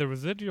 and the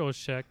residual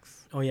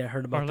checks Oh yeah, I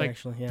heard about are that like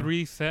actually. Yeah.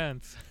 3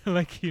 cents.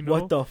 Like, you know,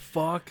 What the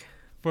fuck?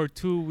 for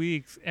 2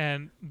 weeks.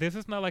 And this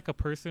is not like a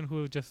person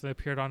who just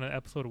appeared on an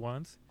episode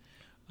once.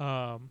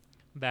 The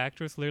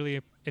actress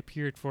literally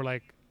appeared for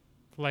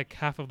like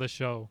half of the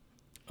show,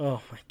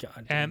 Oh my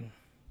God. And- dude.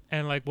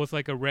 and like was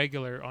like a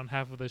regular on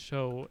half of the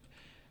show,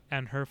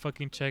 and her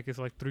fucking check is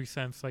like 3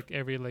 cents like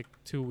every like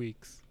 2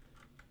 weeks.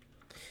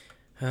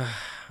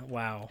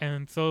 Wow.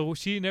 And so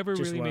she never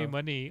Just really wow. made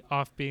money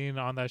off being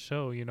on that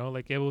show, you know?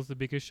 Like, it was the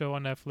biggest show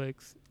on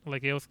Netflix.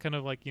 Like, it was kind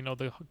of like, you know,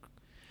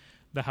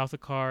 the House of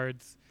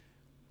Cards,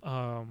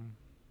 Orange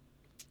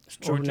is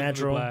the New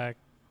Supernatural. Black,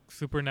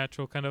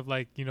 Supernatural, kind of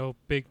like, you know,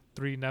 big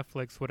 3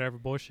 Netflix, whatever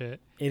bullshit.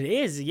 It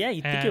is, yeah.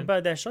 You think And-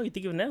 about that show, you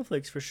think of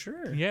Netflix for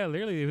sure. Yeah,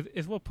 literally,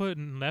 it's what put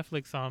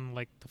Netflix on,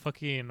 like, the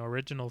fucking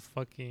originals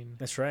fucking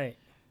That's right.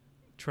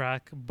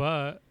 track.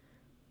 But,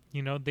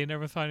 you know, they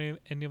never saw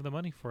any of the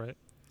money for it.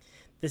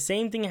 The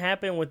same thing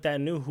happened with that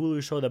new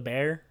Hulu show, The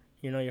Bear.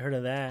 You know, you heard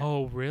of that?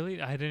 Oh,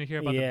 really? I didn't hear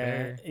about yeah, the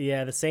bear.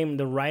 yeah.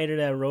 The writer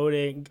that wrote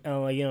it,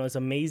 you know, it's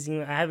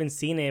amazing. I haven't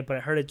seen it, but I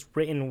heard it's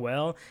written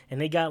well, and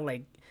they got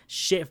like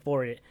shit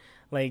for it.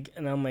 Like,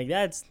 and I'm like,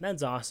 that's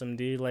awesome,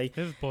 dude. Like,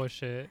 This is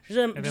bullshit. just,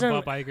 And then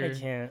Bob Iger. I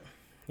can't.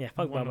 Yeah,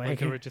 fuck One Bob of like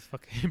the Iger. richest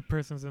fucking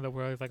persons in the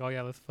world. He's like, oh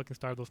yeah, let's fucking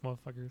starve those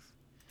motherfuckers.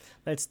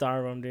 Let's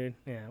starve them, dude.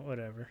 Yeah,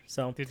 whatever.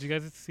 So Did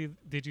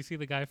you see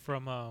the guy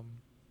from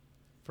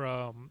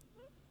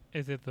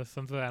is it the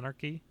Sons of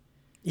Anarchy?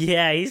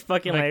 yeah, he's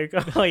fucking like,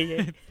 oh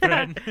yeah.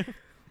 Fred.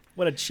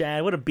 What a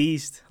Chad, what a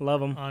beast.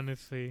 Love him.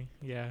 Honestly,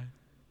 yeah.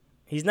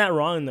 He's not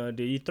wrong though,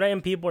 dude. You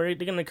threaten people, they're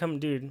gonna come,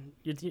 dude.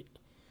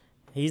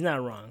 He's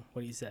not wrong.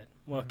 What he said.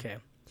 Well, okay.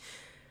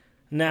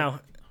 Now,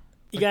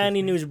 you got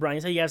any news, Brian?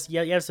 You said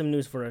you have some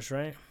news for us,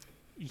 right?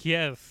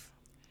 Yes,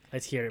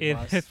 Let's hear it, it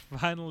boss. has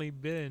finally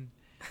been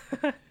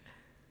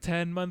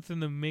 10 months in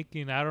the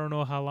making. I don't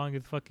know how long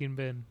it's fucking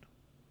been.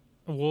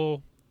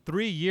 Well,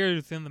 3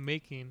 years in the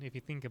making, if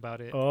you think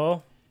about it.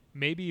 Oh,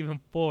 Maybe even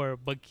 4.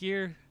 But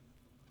Gear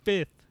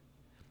 5th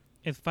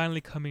is finally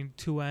coming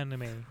to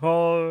anime.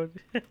 oh,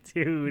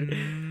 dude.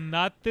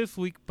 Not this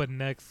week, but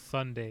next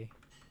Sunday.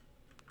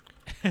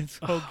 And so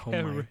Oh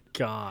get my re-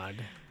 god.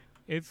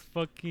 it's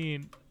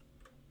fucking.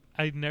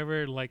 I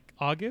never like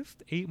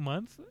August, 8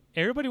 months.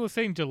 Everybody was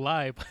saying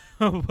July,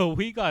 but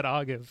we got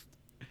August.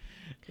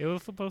 It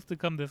was supposed to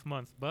come this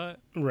month, but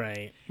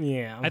Right.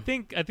 Yeah. I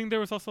think there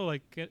was also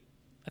like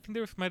I think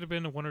there might have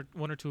been one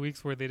or 2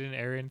 weeks where they didn't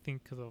air anything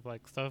because of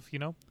like stuff, you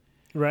know.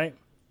 Right.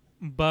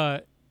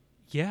 But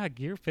yeah,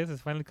 Gear 5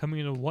 is finally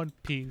coming in one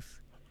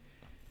piece.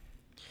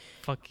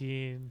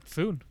 Fucking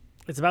soon.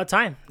 It's about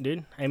time,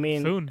 dude. I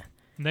mean, Soon.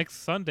 Next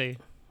Sunday.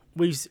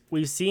 we've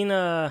seen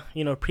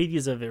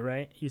previews of it,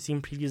 right? You've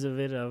seen previews of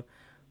it of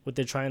what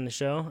they're trying to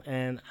show,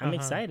 and I'm Uh-huh.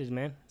 excited,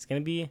 man.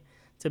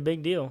 It's a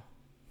big deal.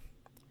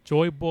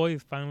 Joy Boy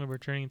is finally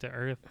returning to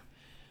Earth.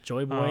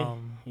 Joy Boy,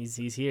 Um, he's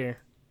here.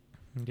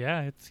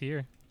 Yeah, it's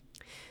here.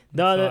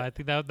 No, So that- I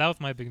think that was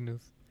my big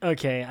news.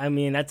 Okay, I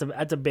mean that's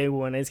a big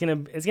one. It's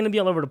gonna be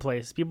all over the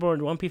place.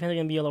 One Piece fans are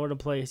gonna be all over the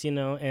place, you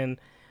know. And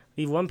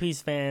the One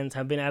Piece fans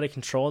have been out of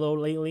control though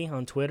lately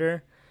on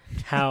Twitter.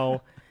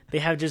 How they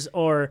have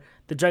or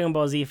the Dragon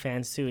Ball Z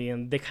fans too,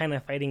 and they're kind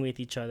of fighting with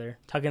each other,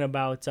 talking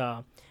about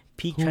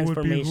peak Who would be who?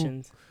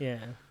 transformations. Yeah,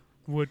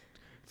 Would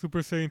Super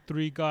Saiyan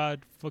 3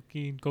 God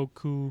fucking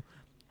Goku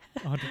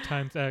 100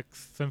 times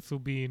X, Sensu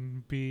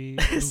Bean B,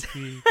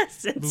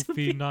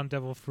 Luffy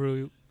non-devil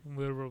fruit,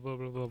 blah, blah, blah,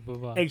 blah, blah,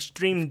 blah.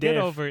 extreme Get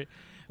diff, over it.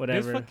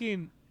 whatever. This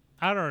fucking,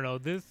 I don't know,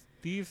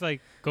 these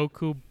like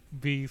Goku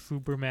v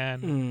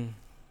Superman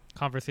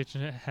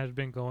conversation has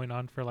been going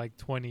on for like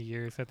 20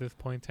 years at this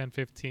point, 10,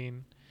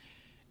 15.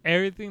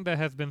 Everything that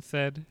has been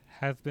said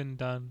has been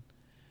done.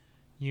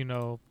 You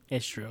know,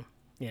 It's true.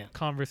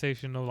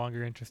 conversation no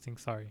longer interesting.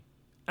 Sorry.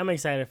 I'm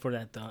excited for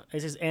that though.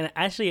 It's just, and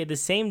actually, the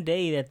same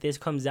day that this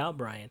comes out,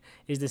 Brian,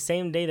 is the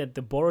same day that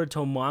the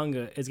Boruto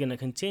manga is gonna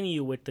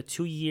continue with the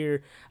 2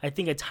 year. I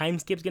think a time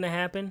skip's gonna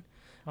happen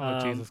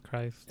Oh, Jesus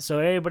Christ. So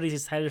everybody's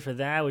excited for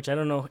that, which I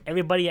don't know.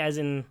 Everybody, as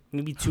in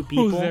maybe 2 Who's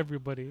people.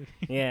 everybody?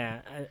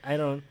 Yeah, I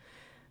don't.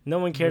 No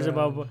one cares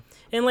about.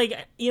 And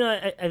like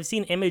I've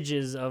seen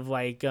images of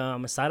like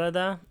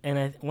Sarada,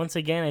 and once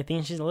again I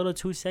think she's a little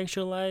too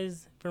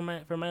sexualized for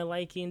my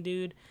liking,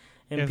 dude.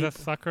 And Is that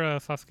Sakura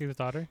Sasuke's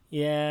daughter?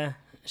 Yeah,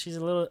 she's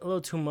a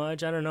little too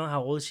much. I don't know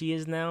how old she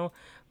is now,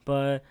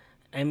 but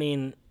I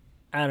mean,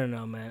 I don't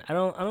know, man. I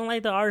don't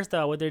like the art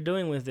style, what they're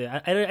doing with it.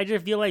 I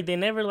just feel like they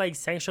never like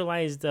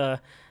sexualized the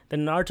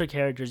Naruto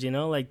characters,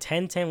 like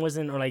Tenten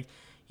wasn't, or like,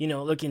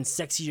 looking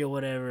sexy or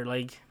whatever.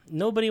 Like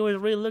nobody was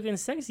really looking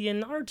sexy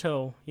in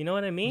Naruto. You know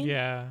what I mean?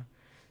 Yeah.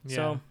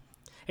 So,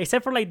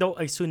 except for like the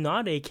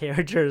Tsunade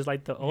characters,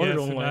 like the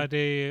older one.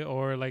 Tsunade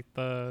or like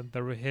the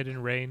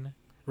Hidden Rain.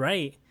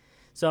 Right.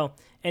 So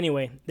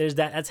anyway, there's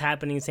that. That's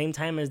happening same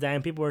time as that,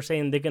 and people were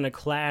saying they're gonna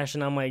clash,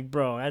 and I'm like,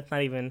 bro, that's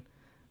not even.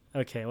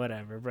 Okay,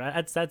 whatever, bro.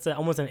 That's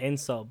almost an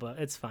insult, but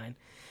it's fine.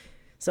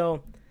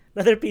 So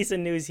another piece of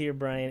news here,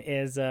 Brian,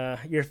 is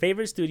your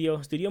favorite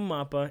Studio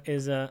Mappa,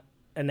 is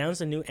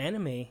announced a new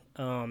anime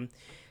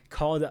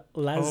called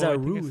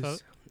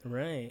Lazarus.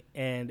 Right,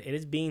 and it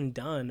is being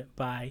done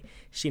by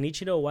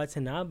Shinichiro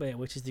Watanabe,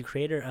 which is the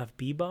creator of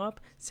Bebop,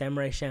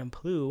 Samurai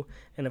Champloo,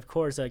 and of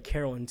course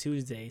Carol and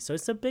Tuesday. So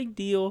it's a big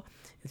deal.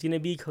 It's going to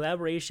be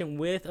collaboration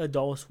with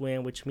Adult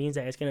Swim, which means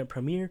that it's going to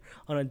premiere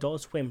on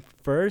Adult Swim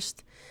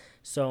first.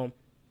 So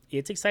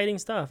it's exciting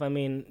stuff. I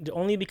mean,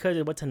 only because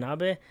of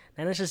Watanabe,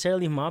 not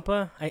necessarily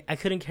Mappa. I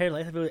couldn't care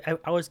less.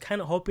 I was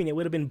kind of hoping it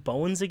would have been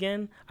Bones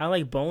again. I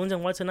like Bones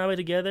and Watanabe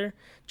together,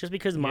 just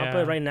because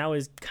Mappa right now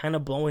is kind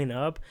of blowing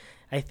up.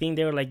 I think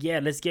they were like, yeah,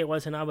 let's get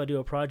Watanabe to do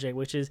a project,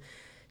 which is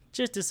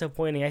just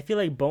disappointing. I feel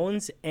like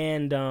Bones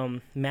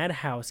and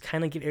Madhouse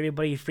kind of give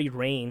everybody free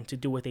reign to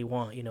do what they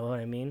want. You know what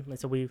I mean?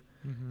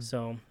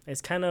 So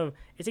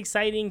it's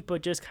exciting,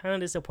 but just kind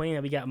of disappointing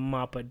that we got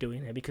Mappa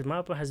doing it, because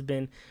Mappa has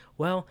been,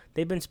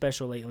 they've been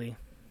special lately.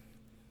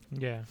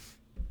 Yeah.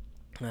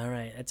 All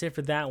right, that's it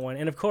for that one.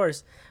 And of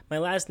course, my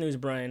last news,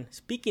 Brian,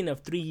 speaking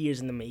of 3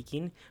 years in the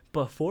making,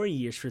 but 4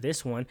 years for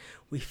this one,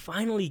 we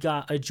finally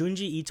got a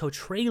Junji Ito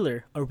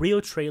trailer, a real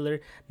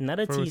trailer, not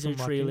a teaser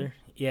Uzumaki? trailer.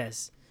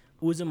 Yes,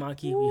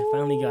 Uzumaki, we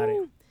finally got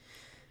it.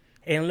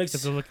 And it looks...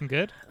 Is it looking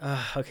good?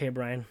 Okay,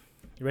 Brian,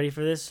 you ready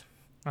for this?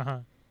 Uh-huh.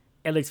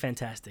 It looks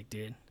fantastic,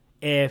 dude.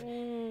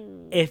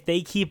 If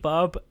they keep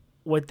up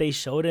what they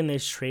showed in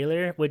this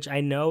trailer, which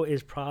I know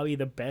is probably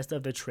the best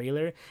of the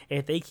trailer,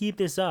 if they keep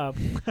this up,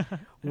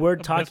 we're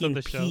talking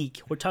peak.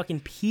 Show. We're talking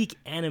peak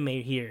anime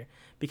here,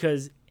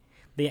 because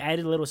they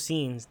added little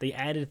scenes. They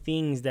added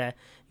things that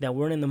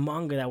weren't in the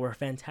manga that were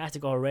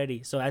fantastic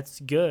already. So that's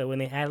good when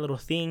they add little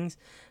things.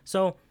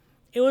 So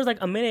it was like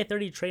a minute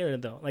 30 trailer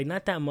though, like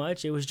not that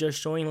much. It was just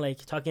showing,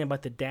 like, talking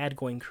about the dad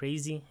going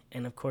crazy,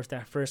 and of course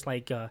that first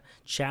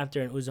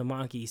chapter in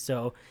Uzumaki.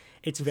 So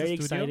it's very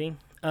exciting.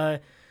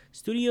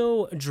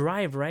 Studio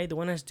Drive, right? The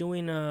one that's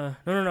doing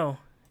no.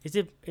 Is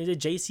it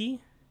JC?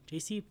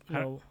 JC?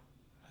 No.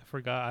 I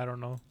forgot. I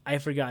don't know. I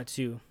forgot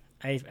too.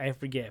 I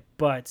forget.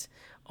 But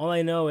all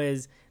I know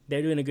is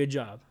they're doing a good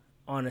job,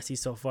 honestly,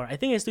 so far. I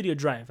think it's Studio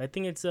Drive. I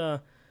think it's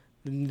the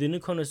new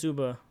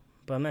Konosuba,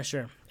 but I'm not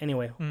sure.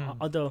 Anyway,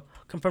 I'll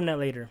confirm that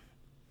later.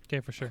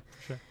 Okay, for sure.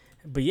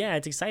 But yeah,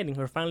 it's exciting.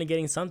 We're finally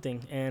getting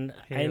something, and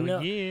I don't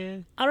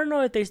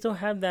know if they still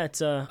have that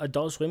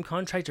Adult Swim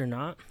contract or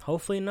not.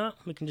 Hopefully not.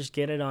 We can just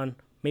get it on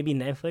maybe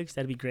Netflix.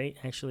 That'd be great,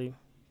 actually.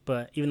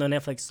 But even though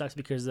Netflix sucks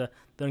because they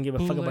don't give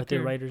a fuck about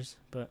their writers.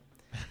 But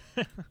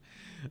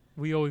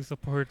we always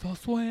support Adult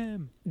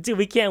Swim. Dude,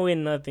 we can't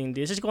win nothing,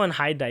 dude. Let's just go on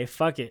High Dive.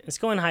 Fuck it. Let's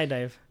go on High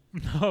Dive.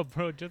 No,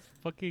 bro, just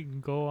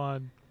fucking go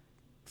on.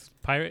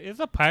 It's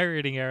a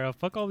pirating era.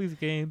 Fuck all these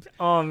games.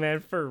 Oh man,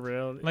 for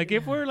real. Like,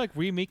 if we're like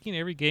remaking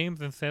every games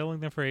and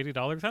selling them for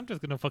 $80, I'm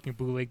just gonna fucking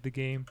bootleg the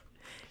game.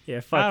 Yeah,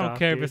 fuck I don't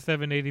care dude. if it's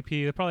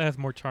 780p. It probably has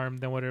more charm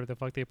than whatever the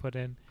fuck they put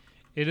in.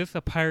 It is a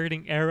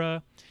pirating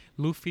era.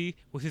 Luffy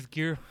with his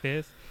gear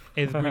fist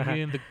is bringing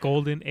in the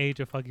golden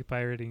age of fucking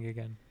pirating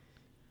again.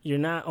 You're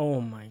not.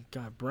 Oh my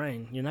god,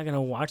 Brian, you're not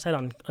gonna watch that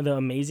on the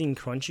amazing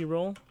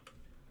Crunchyroll?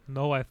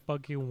 No, I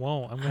fucking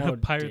won't. I'm gonna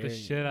pirate the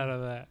shit out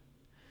of that.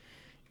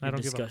 I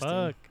don't give a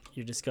fuck.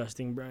 You're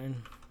disgusting,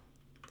 Brian.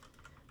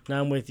 Now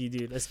I'm with you,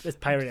 dude. Let's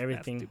pirate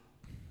everything.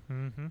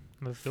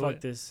 Let's do it.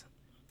 Fuck this.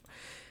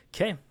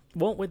 Okay.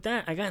 Well, with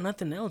that, I got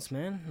nothing else,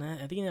 man.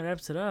 I think that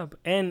wraps it up.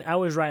 And I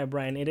was right,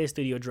 Brian. It is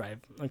Studio Drive.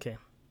 Okay.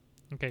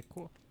 Okay,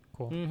 cool.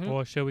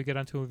 Well, shall we get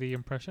onto the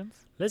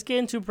impressions? Let's get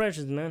into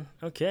impressions, man.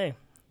 Okay.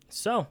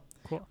 So,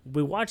 cool.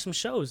 We watched some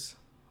shows.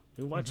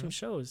 Some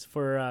shows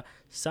for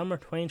summer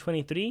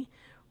 2023.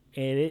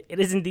 It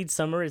is indeed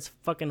summer. It's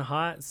fucking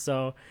hot.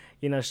 So,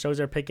 shows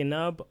are picking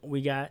up.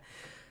 We got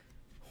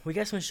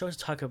some shows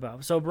to talk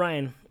about. So,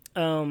 Brian,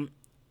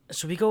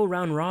 should we go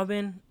round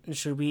robin?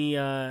 Should we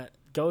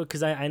go?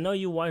 Because I know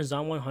you watched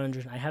Zom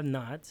 100. I have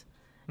not.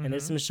 And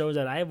there's some shows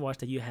that I've watched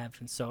that you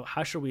haven't. So,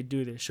 how should we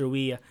do this? Should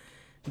we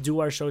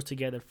do our shows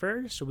together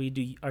first? Should we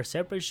do our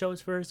separate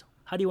shows first?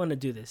 How do you want to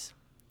do this?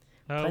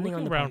 We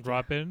can round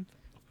robin.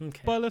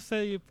 Okay. But let's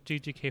say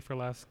GGK for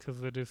last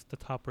because it is the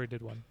top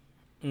rated one.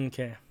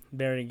 Okay.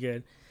 Very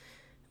good.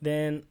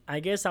 Then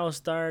I guess I'll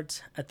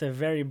start at the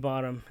very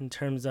bottom in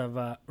terms of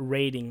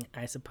rating,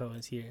 I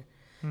suppose, here.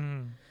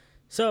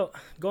 So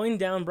going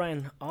down,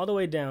 Brian, all the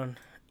way down,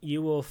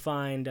 you will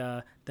find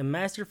the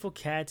masterful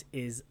cat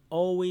is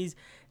always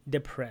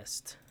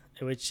depressed,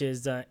 which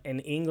is in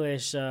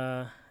English.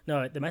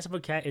 No, the masterful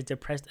cat is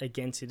depressed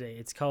again today.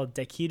 It's called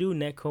Dekiru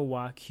Neko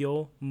wa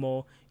Kyo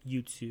mo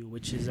Yutsu,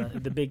 which is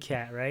the big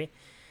cat, right?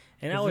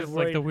 And Is I was this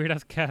worried. like the weird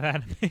ass cat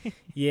anime?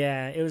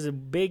 Yeah, it was a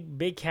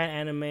big cat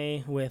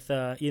anime with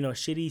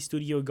shitty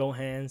Studio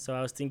Gohan. So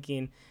I was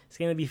thinking it's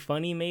gonna be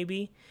funny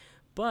maybe,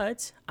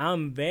 but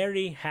I'm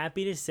very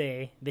happy to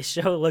say the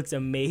show looks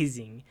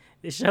amazing.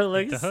 The show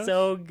looks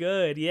so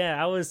good.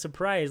 Yeah, I was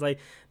surprised. Like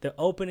the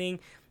opening,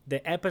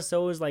 the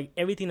episodes, like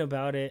everything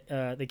about it,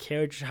 the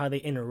characters, how they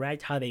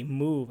interact, how they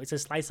move. It's a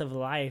slice of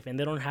life, and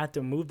they don't have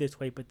to move this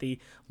way, but they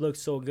look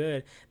so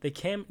good. The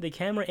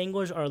camera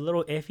angles are a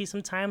little iffy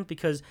sometimes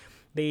because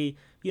they,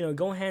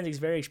 Gohan is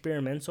very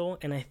experimental,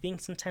 and I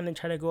think sometimes they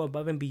try to go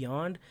above and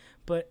beyond,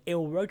 but it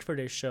worked for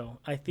this show.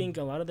 I think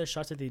a lot of the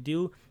shots that they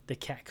do, the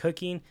cat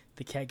cooking,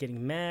 the cat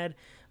getting mad,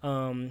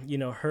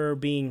 her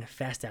being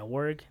fast at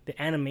work,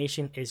 the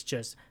animation is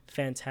just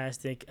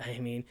fantastic. I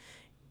mean,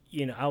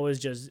 I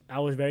was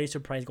very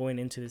surprised going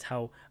into this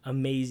how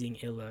amazing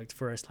it looked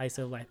for a slice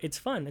of life. It's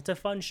fun. It's a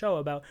fun show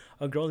about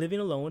a girl living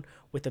alone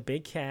with a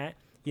big cat.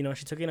 She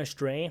took in a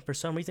stray. For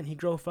some reason, he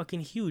grew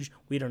fucking huge.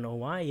 We don't know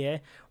why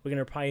yet. We're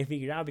going to probably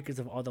figure it out because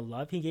of all the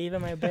love he gave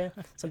him, I bet.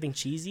 Something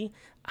cheesy.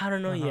 I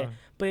don't know yet.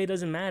 But it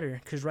doesn't matter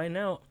because right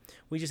now,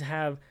 we just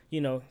have,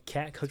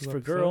 cat cooks for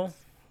girl.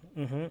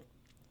 Mm-hmm.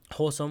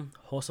 Wholesome,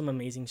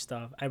 amazing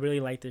stuff. I really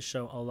like this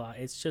show a lot.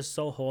 It's just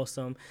so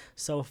wholesome,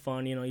 so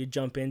fun. You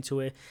jump into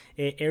it.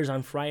 It airs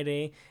on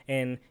Friday,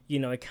 and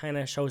it kind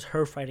of shows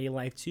her Friday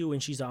life too. When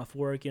she's off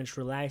work, she's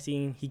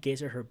relaxing. He gets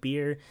her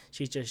beer.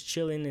 She's just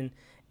chilling, and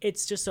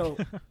it's just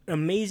an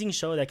amazing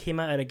show that came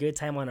out at a good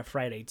time on a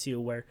Friday too,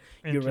 where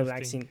you're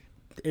relaxing.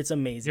 It's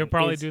amazing. You're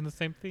probably doing the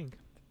same thing.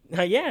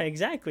 Yeah,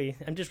 exactly.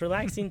 I'm just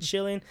relaxing,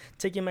 chilling,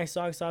 taking my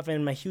socks off,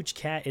 and my huge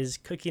cat is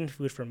cooking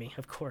food for me.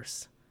 Of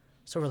course,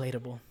 so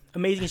relatable.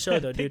 Amazing show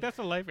though, I dude. think that's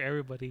the life of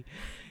everybody,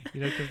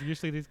 because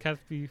usually these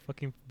cats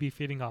be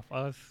feeding off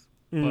us,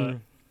 but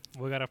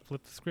we gotta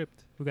flip the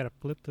script.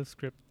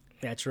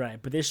 That's right.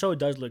 But this show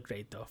does look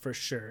great though, for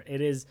sure.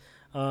 It is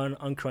on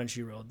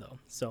Crunchyroll though,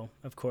 so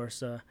of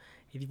course,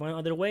 if you want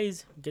other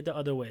ways, get the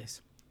other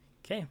ways.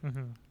 Okay.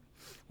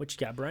 What you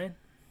got, Brian?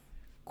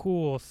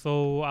 Cool.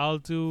 So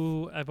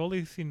I've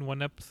only seen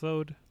one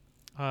episode,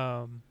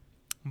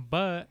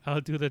 but I'll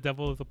do The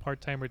Devil is a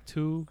Part-Timer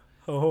 2.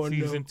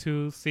 Season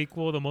 2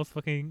 sequel, the most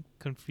fucking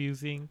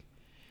confusing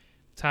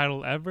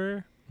title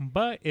ever,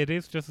 but it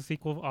is just a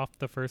sequel off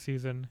the first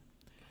season.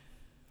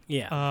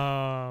 Yeah.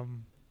 I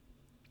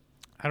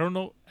don't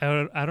know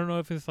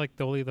if it's like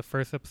only the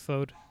first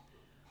episode,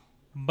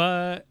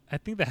 but I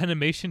think the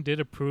animation did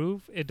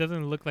approve. It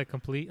doesn't look like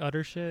complete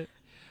utter shit.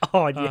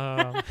 Oh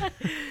yeah.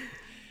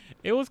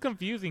 It was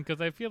confusing because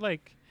I feel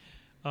like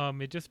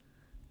it just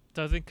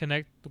doesn't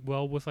connect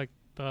well with like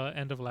the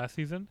end of last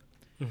season.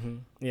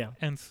 Yeah.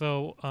 And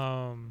so,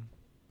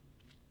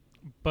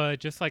 but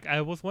just like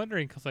I was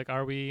wondering, because like,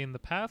 are we in the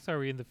past? Are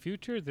we in the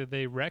future? Did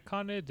they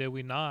retcon it? Did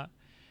we not?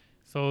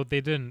 So they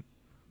didn't.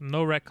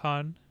 No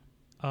retcon.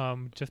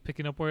 Just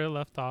picking up where it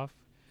left off.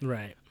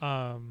 Right.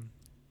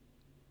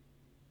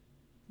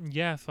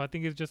 Yeah. So I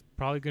think it's just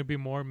probably gonna be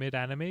more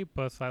mid-anime,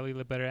 but slightly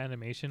better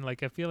animation.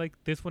 Like I feel like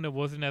this one it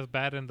wasn't as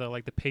bad, and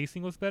the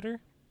pacing was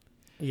better.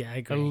 Yeah, I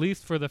agree. At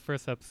least for the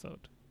first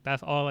episode.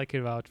 That's all I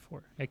can vouch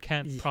for. I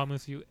can't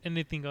promise you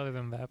anything other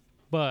than that.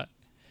 But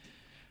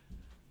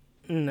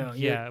no,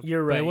 yeah,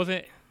 you're right. But it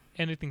wasn't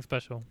anything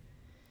special.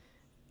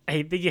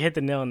 I think you hit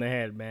the nail on the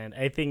head, man.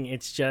 I think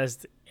it's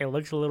just it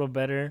looks a little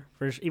better.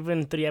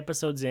 Even 3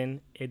 episodes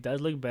in, it does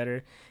look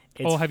better.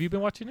 Have you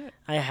been watching it?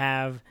 I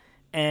have,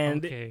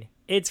 and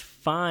it's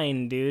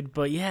fine, dude.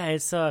 But yeah,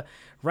 it's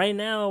right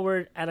now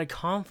we're at a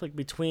conflict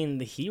between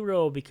the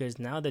hero because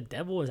now the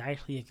devil is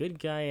actually a good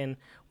guy, and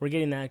we're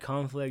getting that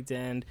conflict,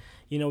 and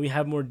we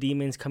have more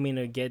demons coming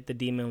to get the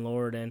demon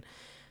lord, and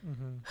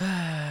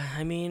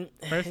I mean,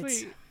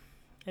 personally,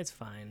 it's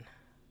fine.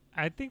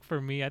 I think for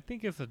me,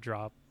 it's a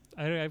drop.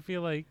 I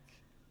feel like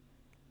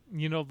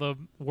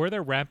where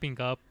they're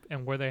ramping up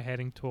and where they're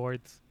heading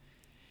towards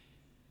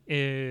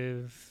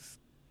is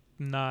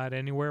not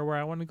anywhere where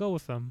I want to go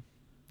with them.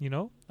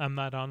 I'm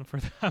not on for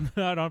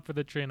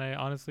the train.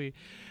 I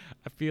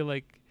feel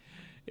like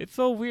it's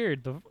so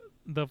weird.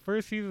 The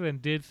first season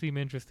did seem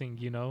interesting,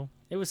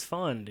 It was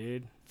fun,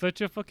 dude.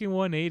 Such a fucking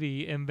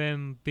 180, and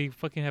then they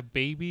fucking have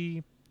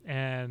baby,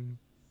 and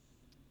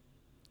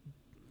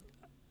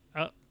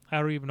I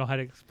don't even know how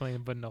to explain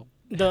it, but no.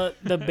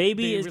 The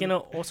baby is gonna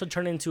also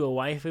turn into a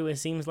waifu. It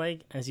seems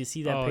like, as you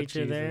see that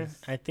picture there.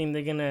 I think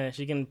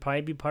she can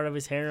probably be part of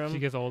his harem. She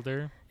gets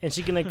older, and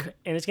and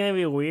it's gonna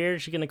be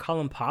weird. She's gonna call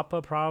him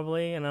Papa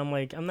probably, and I'm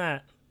like, I don't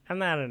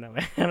know,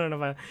 man. I don't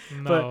know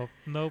if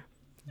nope.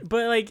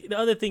 But like the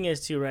other thing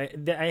is too, right?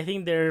 I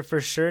think they're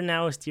for sure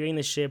now steering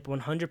the ship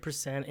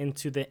 100%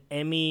 into the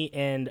Emmy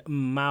and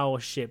Mao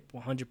ship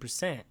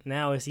 100%.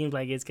 Now it seems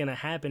like it's gonna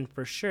happen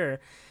for sure,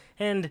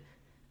 and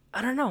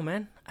I don't know,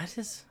 man. I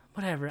just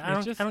whatever.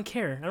 I don't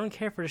care. I don't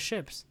care for the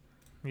ships.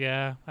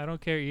 Yeah, I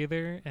don't care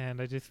either,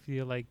 and I just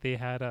feel like they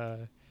had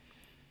a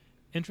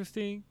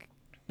interesting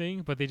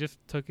thing, but they just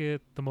took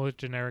it the most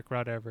generic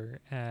route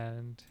ever,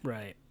 and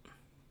Right.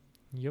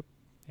 yep.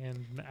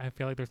 And I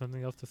feel like there's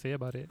nothing else to say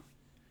about it.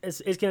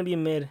 It's gonna be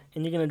mid,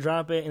 and you're gonna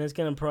drop it, and it's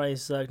gonna probably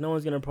suck. No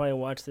one's gonna probably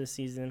watch this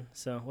season,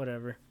 so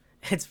whatever.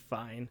 It's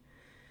fine.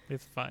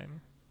 It's fine.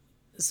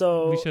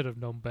 So We should have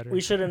known better. we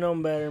should have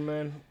known better,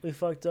 man. We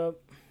fucked up.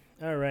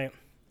 All right.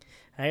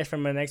 I guess for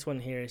my next one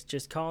here, it's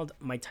just called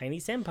My Tiny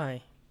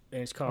Senpai.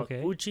 And it's called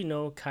Okay. Uchi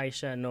no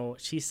Kaisha no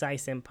Shisai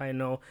Senpai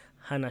no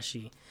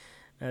Hanashi.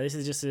 This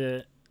is just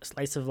a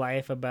slice of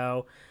life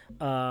about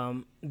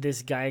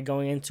this guy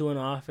going into an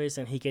office,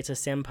 and he gets a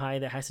senpai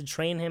that has to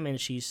train him, and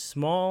she's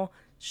small,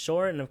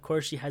 short, and of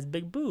course she has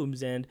big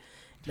boobs, and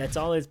that's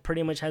all it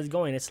pretty much has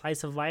going. It's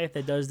slice of life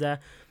that does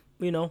that.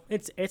 You know,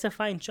 it's a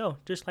fine show,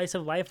 just slice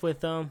of life with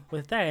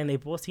that, and they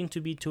both seem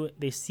to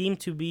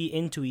be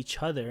into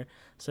each other.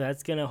 So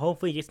that's gonna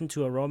hopefully get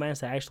into a romance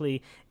that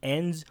actually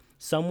ends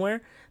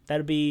somewhere.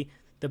 That'd be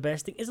the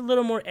best thing. It's a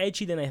little more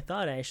edgy than I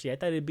thought. Actually, I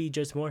thought it'd be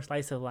just more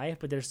slice of life,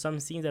 but there's some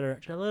scenes that are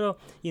a little,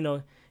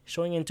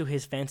 showing into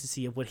his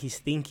fantasy of what he's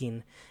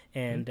thinking,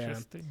 and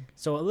Interesting.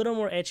 so a little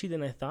more edgy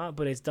than I thought.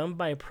 But it's done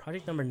by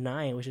Project Number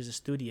 9, which is a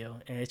studio,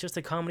 and it's just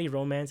a comedy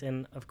romance,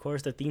 and of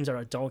course the themes are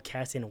adult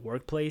cast in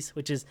workplace,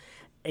 which is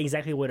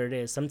exactly what it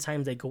is.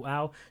 Sometimes they go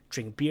out,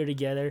 drink beer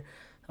together,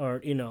 or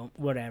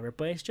whatever,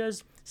 but it's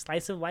just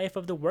slice of life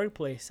of the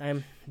workplace.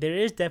 There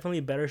is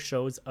definitely better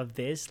shows of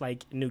this,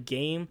 like New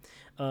Game,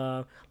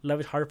 Love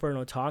is Hard for an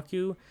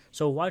Otaku,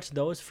 so watch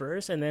those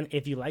first, and then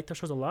if you like those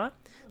shows a lot,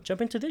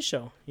 jump into this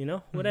show,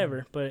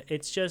 whatever. But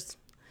it's just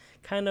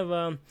kind of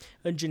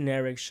a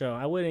generic show.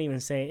 I wouldn't even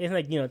say it's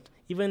like,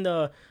 even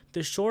the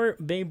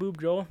short big boob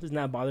girl does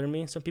not bother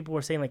me. Some people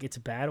were saying like it's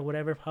bad or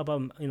whatever, how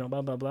about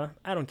blah blah blah.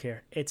 I don't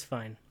care, it's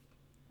fine.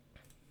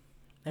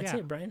 That's Yeah.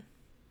 it, Brian.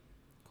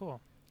 Cool.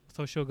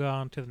 So she'll go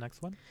on to the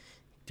next one.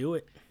 Do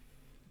it.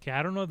 Okay,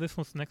 I don't know if this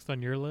one's next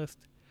on your list,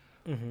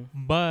 Mm-hmm.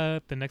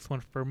 but the next one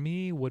for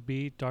me would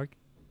be Dark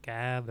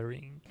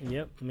Gathering.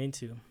 Yep, me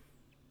too.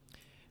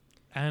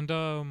 And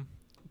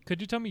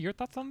could you tell me your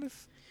thoughts on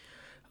this?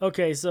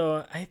 Okay,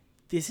 so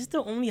this is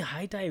the only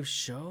High Dive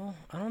show.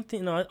 I don't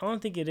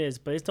think it is,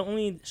 but it's the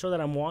only show that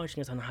I'm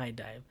watching is on High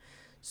Dive.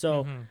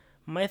 So Mhm.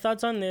 my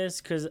thoughts on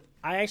this, because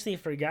I actually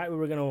forgot we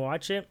were gonna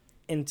watch it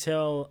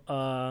until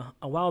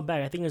a while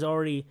back. I think it was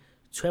already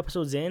 2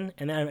 episodes in,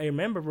 and I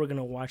remember we were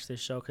gonna watch this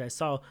show because I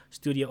saw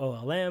Studio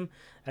OLM.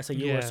 I saw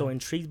you were Yeah. so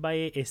intrigued by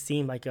it. It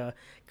seemed like a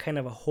kind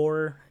of a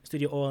horror,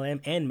 Studio OLM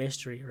and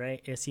mystery,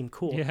 right? It seemed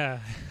cool. Yeah.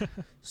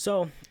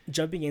 So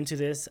jumping into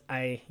this,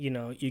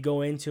 you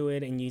go into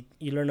it and you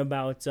learn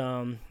about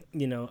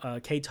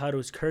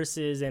Keitaru's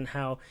curses and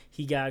how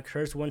he got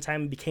cursed one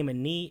time and became a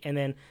NEET, and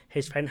then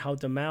his friend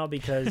helped him out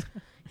because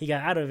he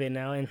got out of it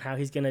now, and how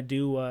he's gonna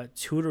do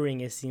tutoring,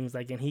 it seems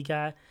like, and he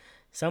got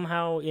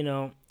somehow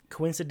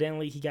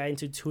coincidentally he got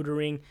into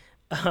tutoring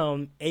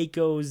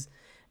Aiko's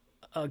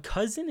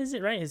cousin, is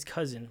it right? His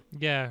cousin.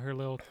 Yeah, her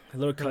little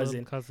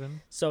cousin.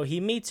 So he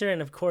meets her,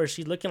 and of course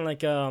she's looking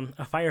like a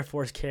Fire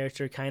Force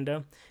character, kind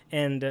of.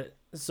 And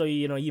so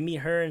you meet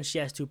her, and she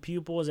has 2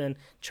 pupils, and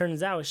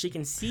turns out she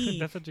can see.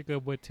 That's such a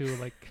good way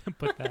to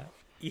put that.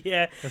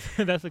 Yeah,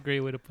 That's a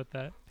great way to put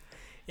that.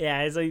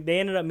 yeah. It's like they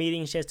ended up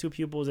meeting. She has 2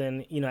 pupils,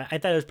 and I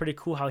thought it was pretty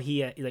cool how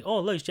he's like, oh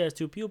look, she has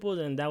 2 pupils,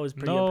 and that was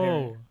pretty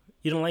apparent.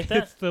 You don't like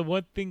that? It's the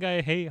one thing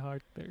I hate,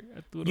 Arthur.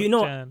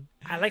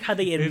 I like how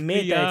they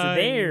admit that it's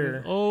there.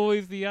 It's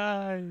always the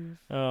eyes.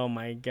 Oh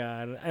my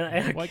god.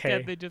 Why Okay.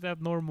 can't they just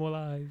have normal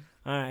eyes?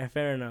 All right,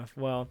 fair enough.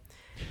 Well,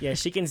 yeah,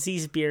 she can see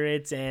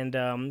spirits, and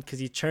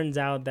because it turns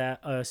out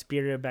that a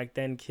spirit back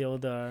then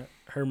killed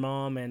her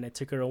mom, and it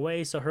took her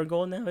away. So her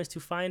goal now is to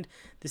find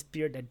the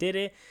spirit that did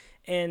it,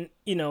 and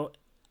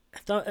I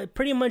thought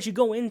pretty much you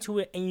go into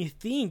it and you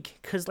think,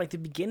 because like the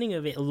beginning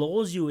of it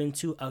lulls you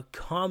into a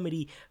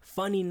comedy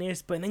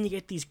funniness, but then you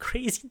get these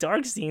crazy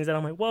dark scenes, and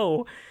I'm like,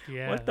 whoa,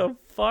 Yeah. what the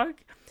fuck?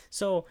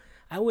 So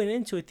I went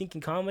into it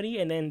thinking comedy,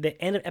 and then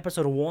the end of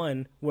episode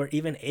 1, where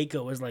even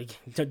Aiko was like,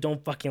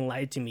 don't fucking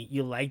lie to me.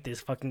 You like this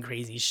fucking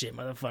crazy shit,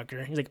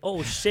 motherfucker. He's like,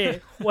 oh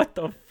shit, what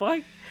the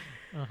fuck?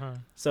 Uh-huh.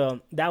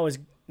 So that was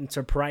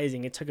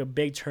surprising. It took a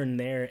big turn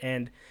there,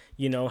 and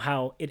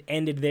how it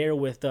ended there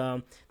with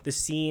the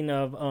scene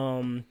of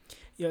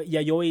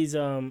Yayoi's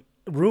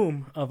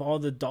room of all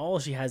the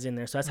dolls she has in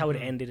there. So that's how it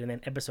ended. And then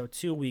episode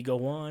 2, we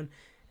go on,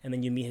 and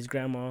then you meet his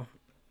grandma.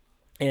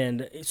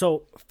 And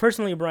so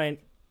personally, Brian,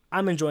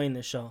 I'm enjoying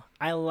this show.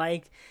 I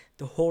like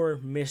the horror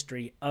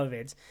mystery of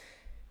it.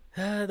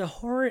 The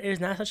horror is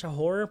not such a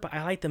horror, but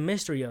I like the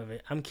mystery of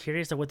it. I'm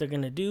curious of what they're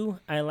gonna do.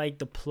 I like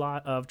the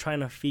plot of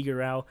trying to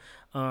figure out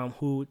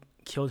who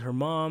killed her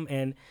mom,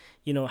 and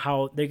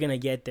how they're gonna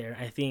get there.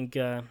 I think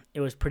it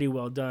was pretty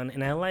well done,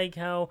 and I like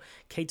how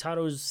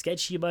Keitaro's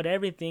sketchy about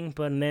everything,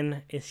 but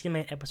then it's him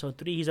at episode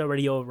 3. He's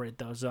already over it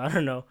though, so I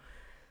don't know.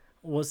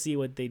 We'll see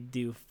what they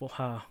do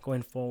for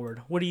going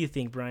forward. What do you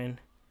think, Brian?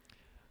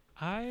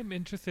 I'm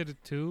interested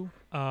too.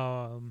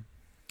 I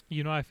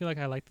feel like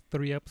I liked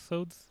 3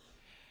 episodes.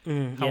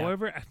 Yeah.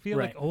 However, I feel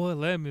Right. like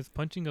OLM is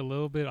punching a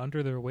little bit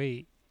under their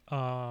weight.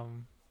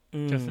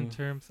 Just in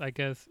terms, I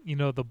guess,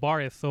 the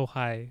bar is so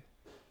high.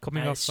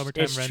 Coming off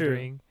summertime it's true.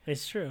 rendering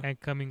It's true. and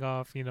coming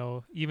off,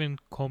 even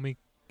Comey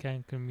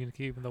Can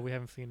Communicate, even though we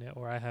haven't seen it,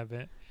 or I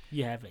haven't.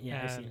 You haven't,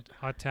 yeah. I see And it.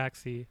 Hot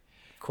Taxi.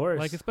 Of course.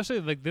 Like,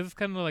 especially, like, this is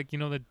kind of like,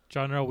 the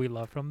genre we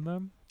love from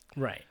them.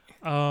 right.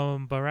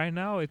 But right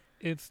now,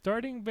 it's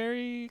starting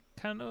very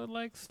kind of,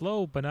 like,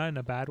 slow, but not in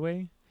a bad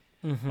way.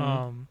 Mm-hmm.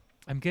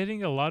 I'm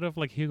getting a lot of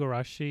like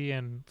Higurashi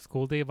and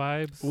School Day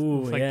vibes. Ooh,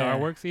 with, like the yeah.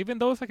 artworks, even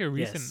though it's like a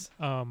recent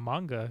Yes.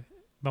 manga.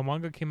 The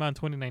manga came out in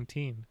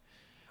 2019.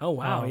 Oh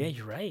wow, yeah, um,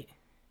 you're right.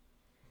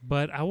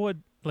 But I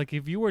would like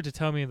if you were to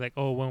tell me like,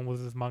 oh, when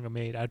was this manga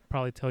made? I'd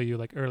probably tell you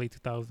like early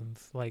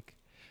 2000s. Like,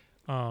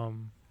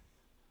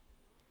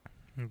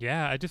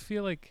 yeah, I just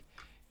feel like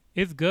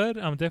it's good.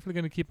 I'm definitely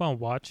gonna keep on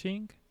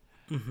watching.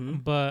 Mm-hmm.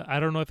 But I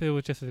don't know if it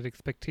was just an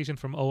expectation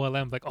from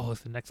OLM, like, oh,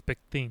 it's the next big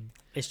thing,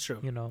 It's true.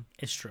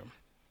 It's true.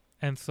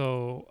 And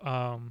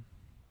so,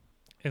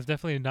 it's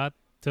definitely not,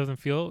 doesn't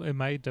feel it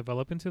might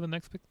develop into the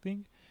next big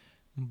thing.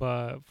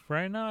 But for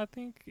right now, I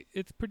think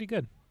it's pretty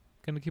good.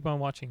 Gonna keep on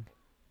watching.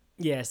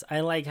 Yes,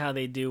 I like how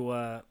they do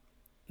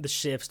the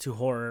shifts to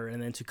horror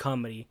and then to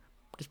comedy.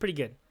 It's pretty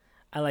good.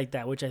 I like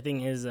that, which I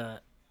think is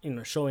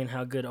showing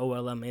how good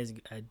OLM is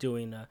at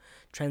doing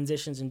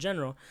transitions in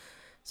general.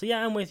 So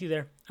yeah, I'm with you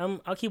there.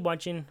 I'll keep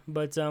watching,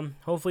 but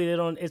hopefully they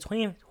don't. It's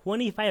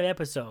 25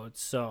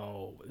 episodes,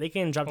 so they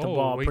can drop the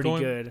ball pretty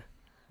good.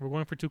 We're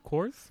going for 2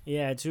 cores?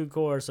 Yeah, 2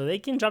 cores, so they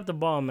can drop the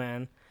ball,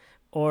 man.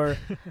 Or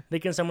they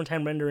can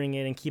summertime rendering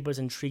it and keep us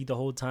intrigued the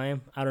whole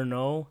time. I don't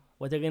know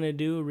what they're gonna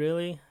do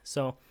really.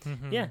 So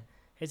yeah,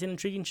 it's an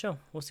intriguing show.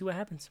 We'll see what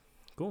happens.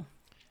 Cool.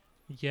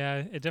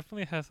 Yeah, it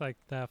definitely has like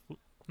that,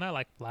 not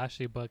like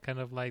flashy, but kind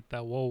of like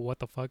that whoa, what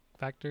the fuck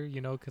factor,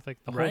 because like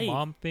the Right. whole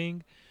mom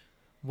thing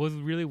was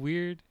really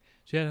weird.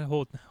 She had a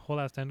whole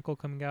ass tentacle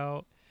coming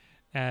out,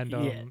 and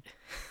Yeah.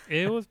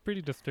 it was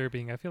pretty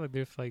disturbing. I feel like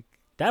there's like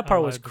That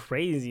part Oh, was I-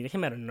 crazy. They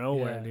came out of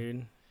nowhere, Yeah.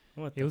 dude.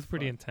 What it was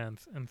pretty fuck?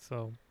 intense, and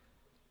so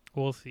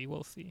we'll see.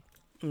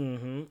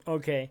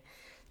 Okay.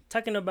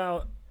 Talking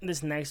about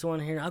this next one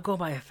here, I'll go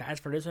by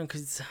fast for this one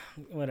because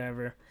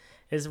whatever.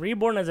 It's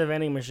reborn as a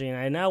vending machine.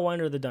 I now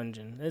wander the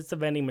dungeon. It's the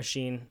vending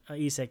machine,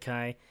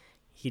 isekai.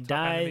 He Top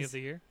anime dies. of the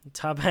year.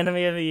 Top anime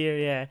of the year,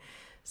 yeah.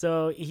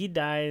 So he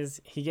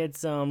dies. He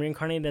gets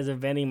reincarnated as a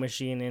vending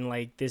machine in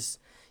like this,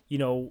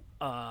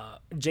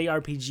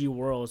 JRPG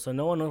world. So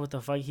no one knows what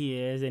the fuck he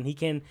is, and he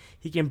can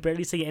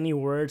barely say any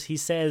words. He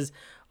says,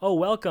 "Oh,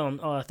 welcome.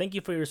 Thank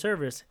you for your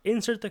service.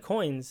 Insert the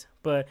coins."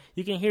 But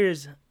you can hear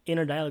his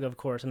inner dialogue, of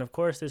course, and of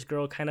course this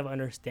girl kind of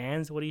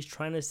understands what he's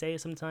trying to say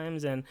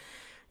sometimes, and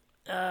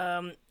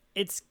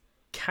it's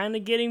kind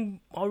of getting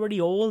already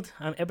old.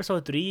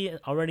 Episode 3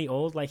 already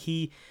old. Like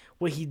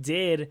what he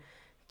did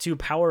to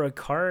power a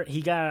cart,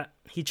 he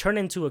turned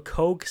into a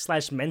Coke /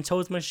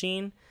 Mentos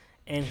machine,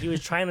 and he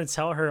was trying to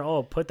tell her,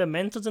 "Oh, put the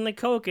Mentos in the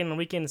Coke, and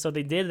we can." So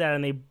they did that,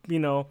 and they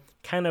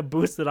kind of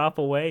boosted off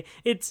away.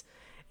 It's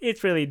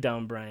really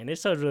dumb, Brian. I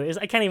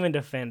can't even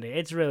defend it.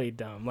 It's really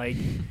dumb. Like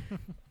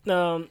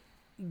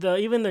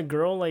even the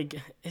girl,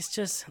 like, it's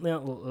just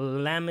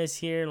Lamis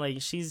here,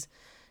 like she's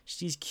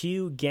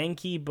cute,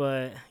 Genki,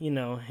 but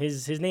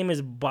his name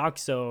is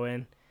Boxo,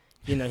 and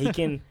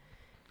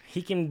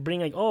he can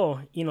bring like, oh,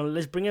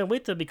 let's bring him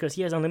with us because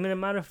he has unlimited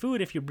amount of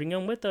food. If you bring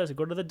him with us,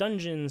 go to the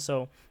dungeon.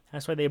 So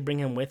that's why they bring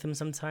him with him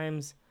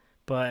sometimes.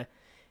 But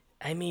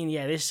I mean,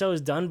 yeah, this show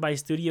is done by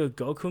Studio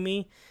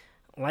Gokumi.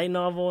 Light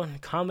novel,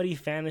 comedy,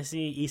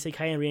 fantasy,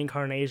 isekai, and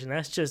reincarnation.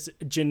 That's just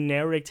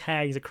generic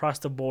tags across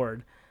the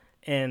board.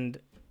 And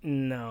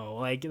no,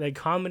 like the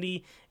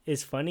comedy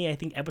is funny. I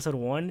think episode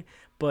 1,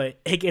 but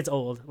it gets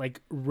old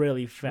like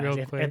really fast. Real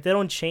If quick. they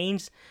don't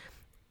change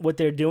what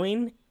they're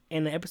doing,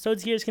 and the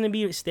episodes here, it's gonna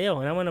be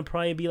stale. And I'm gonna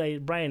probably be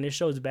like, Brian, this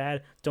show's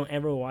bad. Don't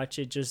ever watch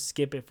it. Just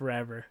skip it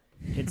forever.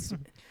 It's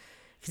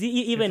cause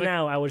even It's like-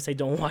 now I would say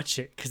don't watch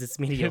it because it's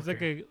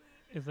mediocre.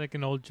 It's like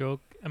an old joke.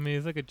 I mean,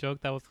 it's like a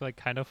joke that was like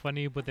kind of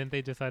funny, but then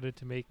they decided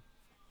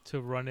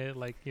to run it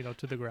like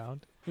to the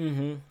ground.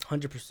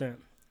 100%.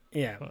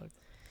 Yeah. Fuck.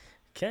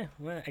 Okay.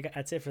 Well,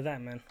 that's it for that,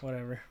 man.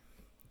 Whatever.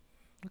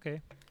 Okay,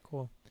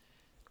 cool.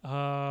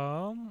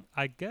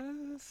 I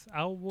guess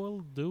I will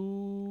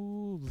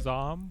do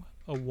Zom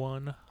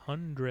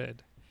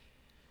 100.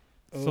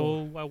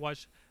 So I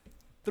watched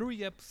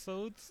 3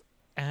 episodes,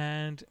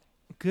 and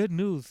good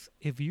news: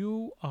 if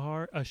you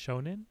are a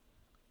shonen,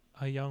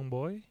 a young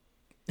boy,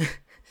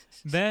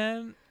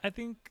 then I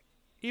think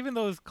even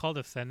though it's called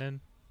a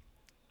seinen,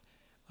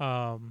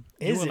 you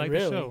Is will it like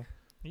really? the show.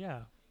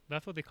 Yeah,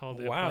 that's what they called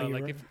it. Wow, But, you're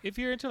like right. if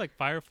you're into like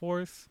Fire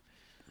Force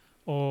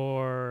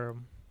or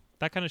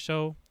that kind of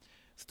show.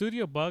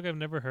 Studio Bug, I've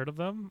never heard of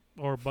them,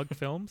 or Bug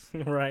Films,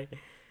 Right.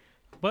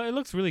 but it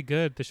looks really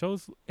good. The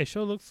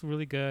show looks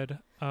really good.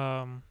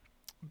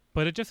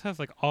 But it just has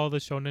like all the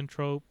shonen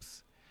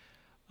tropes.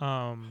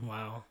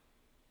 Wow.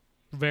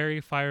 Very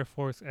Fire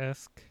Force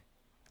esque,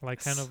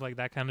 like kind of like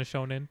that kind of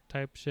shonen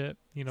type shit.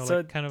 You know, So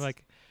like kind of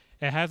like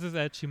it has its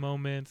ecchi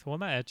moments. Well,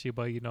 not ecchi,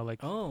 but you know, like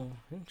Oh,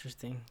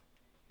 interesting.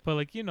 but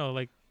like you know,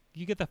 like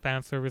you get the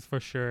fan service for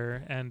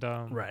sure. And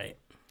Right.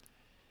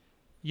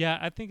 yeah,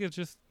 I think it's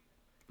just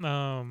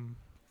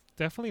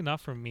definitely not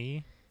for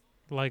me.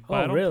 Like, but Oh,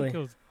 I don't really? think it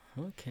was.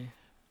 Okay.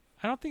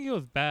 I don't think it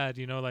was bad.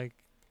 You know, like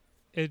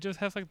it just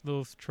has like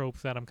those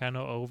tropes that I'm kind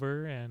of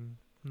over and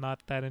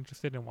not that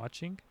interested in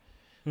watching.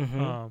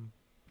 Mm-hmm.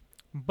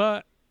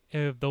 But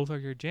if those are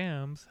your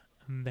jams,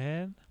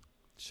 then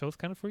show's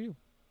kind of for you.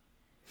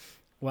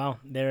 Wow,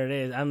 there it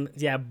is.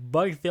 Yeah,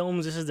 Bug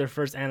Films. This is their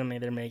first anime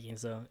they're making,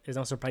 so it's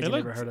not surprising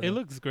you've never heard of It them.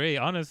 looks great,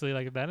 honestly.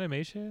 Like the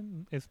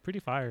animation is pretty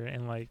fire,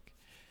 and like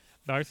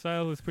the art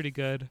style is pretty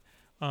good.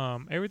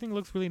 Everything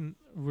looks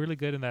really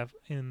good in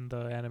the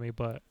anime,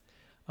 but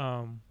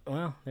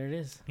Wow, there it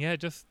is. yeah,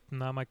 just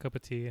not my cup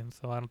of tea, and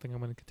so I don't think I'm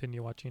gonna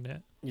continue watching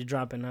it. You're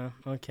dropping, huh?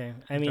 Okay.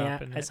 I I'm mean,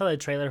 dropping I it. saw the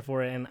trailer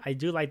for it, and I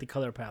do like the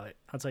color palette.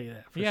 I'll tell you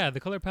that. For Yeah, the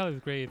color palette is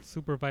great. It's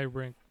super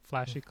vibrant,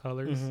 flashy sure.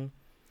 colors.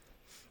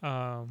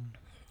 Mhm.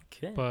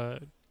 Okay.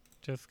 But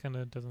just kind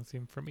of doesn't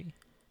seem for me.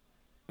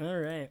 All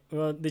right.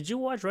 Well, did you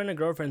watch Rent a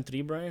Girlfriend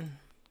 3, Brian?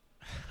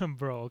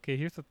 Bro, okay,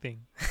 here's the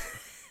thing.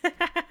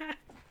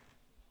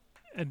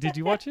 Did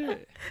you watch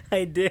it?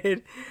 I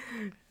did.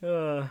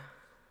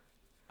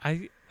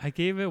 I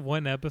gave it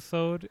one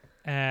episode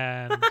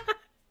and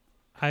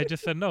I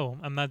just said no,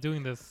 I'm not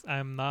doing this.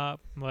 I'm not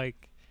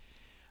like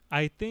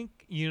I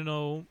think, you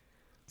know,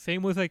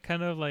 same with like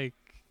kind of like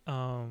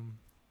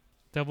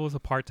Devil's a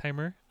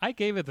Part-Timer. I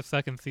gave it the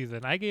second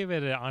season. I gave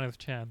it an honest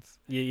chance.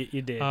 You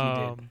did. You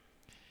did.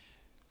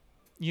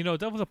 You know,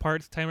 Devil's a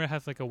Part-Timer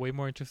has like a way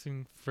more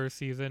interesting first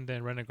season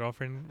than Rent a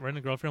Girlfriend. Rent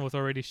a Girlfriend was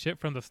already shit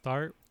from the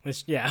start.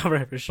 Yeah,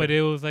 right, for sure. But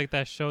it was like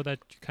that show that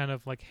you kind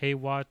of like hey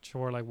watch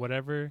or like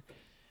whatever.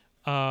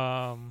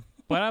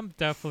 But I'm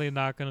definitely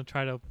not gonna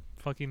try to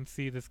fucking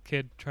see this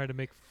kid try to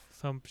make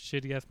some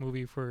shitty ass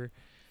movie for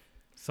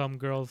some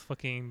girl's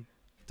fucking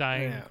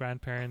dying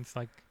grandparents.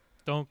 Like,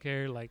 don't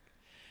care. Like,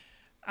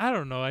 I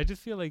don't know. I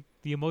just feel like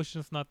the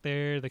emotion's not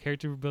there. The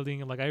character building,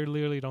 like, I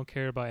literally don't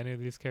care about any of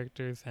these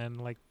characters. And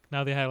like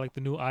now they have like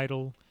the new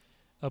idol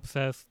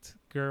obsessed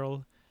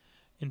girl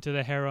into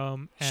the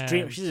harem. And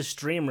She's a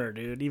streamer,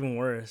 dude. Even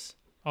worse.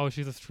 oh,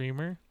 she's a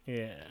streamer.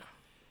 Yeah.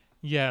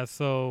 Yeah.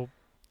 So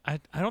I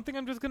don't think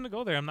I'm just gonna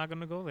go there. I'm not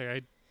gonna go there.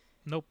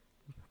 Nope.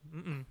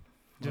 Mm-mm.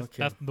 Just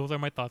Okay. those are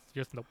my thoughts.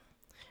 Just nope.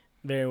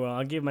 Very well.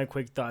 I'll give my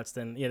quick thoughts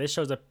then. Yeah, this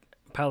show's a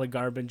pile of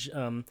garbage.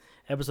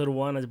 Episode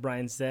 1, as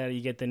Brian said,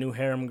 you get the new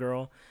harem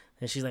girl,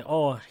 and she's like,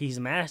 "Oh, he's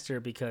master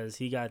because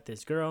he got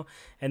this girl."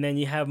 And then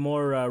you have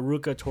more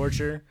Ruka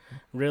torture,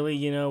 really,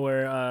 you know,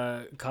 where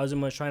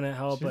Kazuma's trying to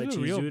help She's a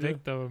real Chizuru.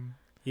 victim.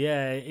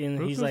 Yeah,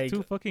 and he's Ruka's like,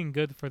 too fucking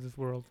good for this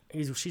world.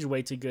 she's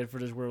way too good for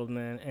this world,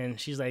 man. And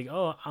she's like,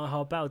 "Oh, I'll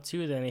help out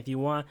too. Then if you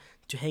want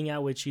to hang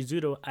out with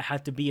Chizuru, I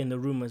have to be in the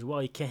room as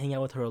well. You can't hang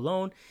out with her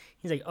alone."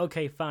 He's like,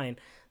 "Okay, fine."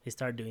 They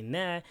start doing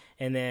that,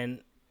 and then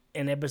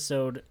an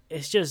episode,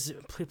 it's just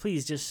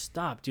please just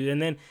stop, dude.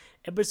 And then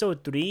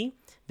episode 3,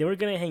 they were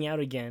gonna hang out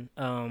again.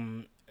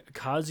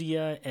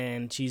 Kazuya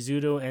and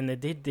Chizuru, and they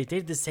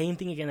did the same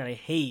thing again that I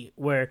hate,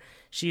 where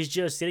she's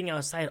just sitting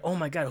outside. Oh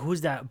my god,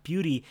 who's that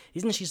beauty?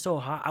 Isn't she so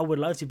hot? I would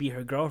love to be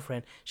her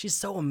girlfriend. She's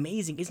so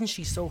amazing. Isn't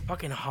she so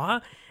fucking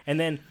hot? And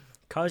then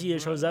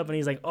Kazuya shows up and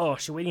he's like, "Oh,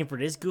 she's waiting for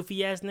this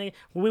goofy ass nigga.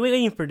 We're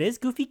waiting for this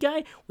goofy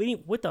guy.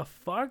 Waiting, what the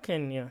fuck?"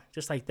 And you know,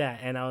 just like that.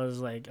 And I was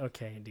like,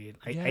 "Okay, dude,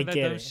 I that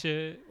get dumb it."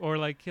 shit. Or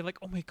like you're like,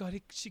 oh my god,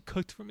 she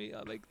cooked for me.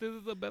 I'm like, this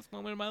is the best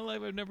moment of my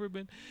life. I've never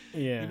been.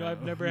 Yeah, You know,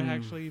 I've never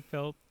actually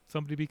felt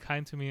somebody be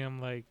kind to me. I'm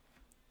like,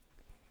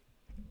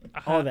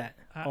 all that.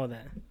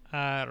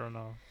 I don't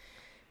know.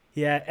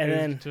 Yeah, and It's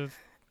then just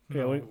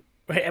yeah,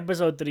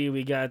 episode 3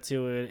 we got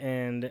to it,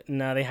 and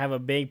now they have a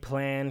big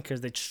plan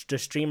because the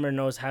streamer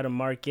knows how to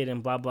market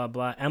and blah blah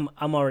blah. I'm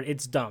already,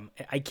 it's dumb.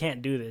 I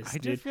can't do this, I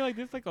dude. just feel like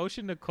this is like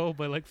Ocean Nicole,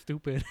 but like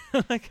stupid.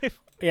 Like if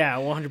Yeah,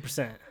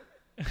 100%.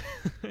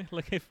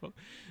 like if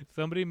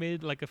somebody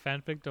made like a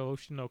fanfic to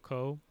Ocean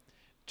Nicole,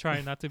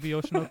 trying not to be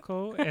Ocean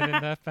Nicole, and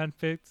then that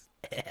fanfic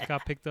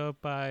got picked up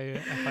by a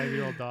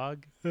 5-year-old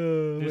dog.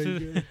 Oh This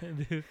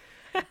is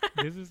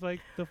this is like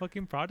the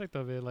fucking product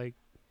of it. Like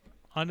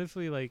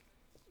honestly, like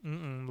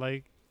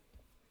like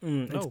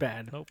it's no,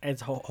 bad. nope.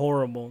 It's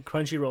horrible.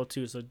 Crunchyroll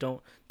too, so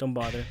don't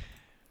bother.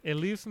 it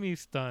leaves me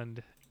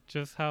stunned.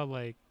 Just how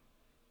like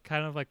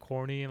kind of like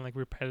corny and like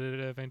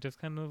repetitive and just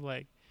kind of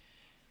like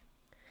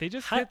they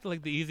just hit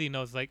like the easy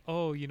notes. Like,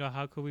 oh, you know,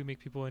 how could we make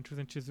people interested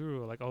in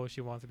Chizuru? Like, oh,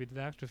 she wants to be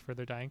the actress for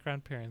their dying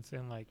grandparents,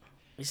 and like,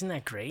 Isn't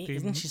that great? Dude,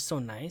 Isn't she so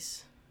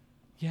nice?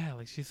 yeah,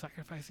 like she's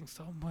sacrificing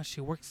so much.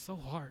 She works so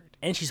hard.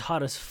 And she's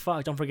hot as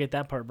fuck. Don't forget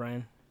that part,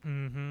 Brian.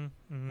 Yeah,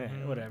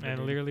 whatever, And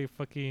dude. literally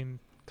fucking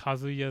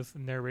Kazuya's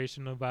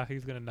narration about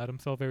he's gonna nut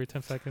himself every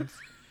 10 seconds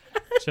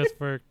just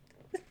for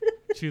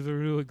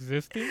Chizuru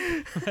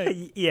existing.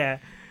 Like, Yeah.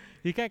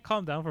 you can't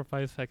calm down for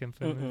 5 seconds,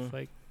 and Mm-mm. it's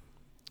like,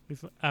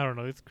 I don't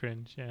know, it's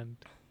cringe, and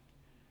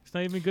it's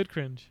not even good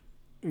cringe.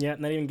 Yeah,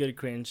 not even good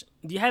cringe.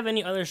 Do you have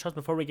any other shows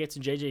before we get to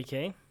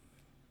JJK?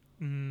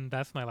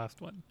 That's my last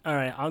one. All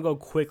right, I'll go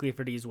quickly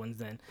for these ones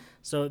then.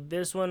 So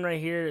this one right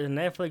here is a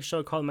Netflix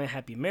show called My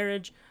Happy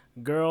Marriage.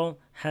 Girl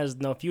has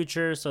no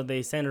future, so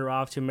they send her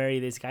off to marry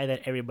this guy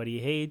that everybody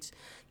hates.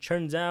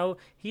 Turns out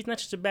he's not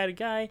just a bad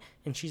guy,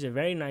 and she's a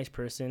very nice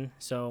person.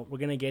 So we're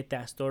gonna get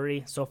that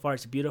story. So far,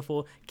 it's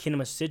beautiful.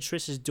 Kinema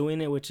Citrus is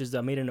doing it, which is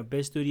the Made in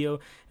Abyss studio,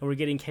 and we're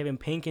getting Kevin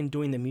Pinkin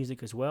doing the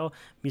music as well.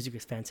 Music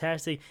is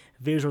fantastic.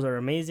 Visuals are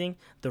amazing.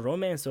 The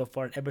romance so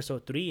far in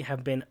episode 3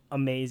 have been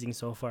amazing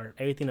so far.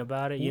 Everything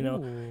about it, you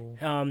know.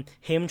 Ooh.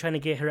 Him trying to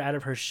get her out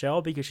of her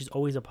shell because she's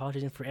always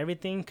apologizing for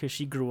everything because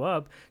she grew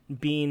up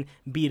being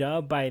beat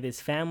up by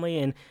this family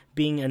and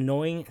being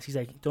annoying. She's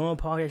like, don't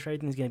apologize for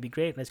everything. It's going to be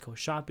great. Let's go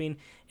shopping.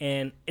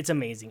 And it's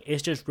amazing.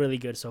 It's just really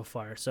good so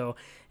far. So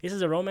this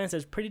is a romance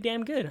that's pretty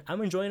damn good.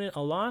 I'm enjoying it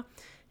a lot.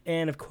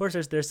 And of course,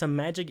 there's some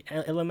magic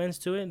elements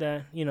to it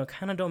that, you know,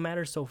 kind of don't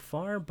matter so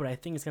far, but I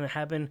think it's going to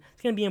happen.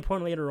 It's going to be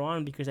important later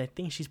on because I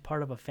think she's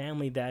part of a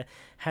family that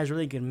has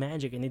really good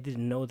magic and they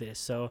didn't know this.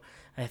 So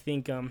I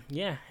think,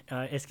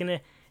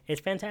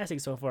 it's fantastic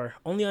so far.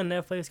 Only on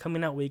Netflix,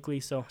 coming out weekly,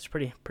 so it's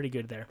pretty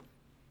good there.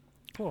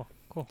 Cool.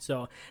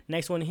 So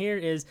next one here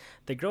is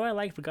The Girl I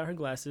Like Forgot Her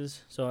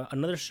Glasses. So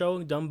another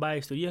show done by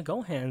Studio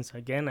Gohans.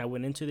 Again, I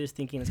went into this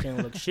thinking it's going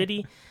to look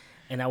shitty,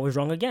 and I was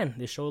wrong again.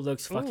 This show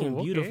looks fucking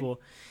okay. beautiful.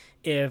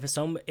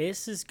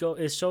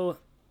 This show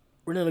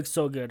really looks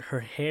so good. Her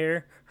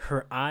hair,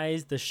 her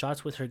eyes, the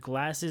shots with her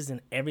glasses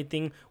and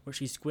everything where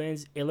she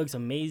squints, it looks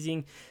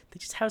amazing. They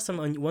just have some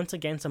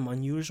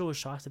unusual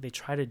shots that they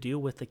try to do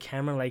with the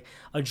camera, like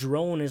a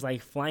drone is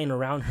like flying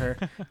around her,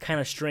 kind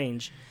of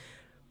strange.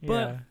 But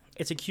Yeah.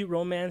 it's a cute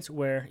romance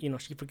where, you know,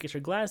 she forgets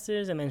her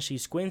glasses and then she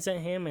squints at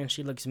him and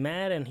she looks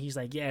mad and he's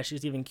like, yeah,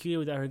 she's even cute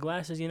without her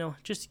glasses, you know,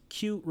 just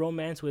cute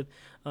romance with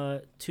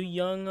two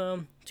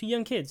young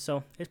kids.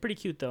 So it's pretty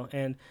cute though.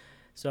 And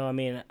so, I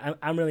mean,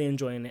 I'm really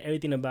enjoying it.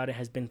 Everything about it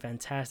has been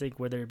fantastic,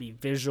 whether it be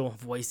visual,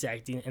 voice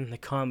acting, and the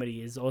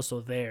comedy is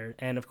also there.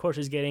 And of course,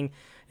 it's getting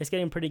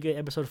pretty good.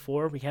 Episode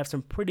 4, we have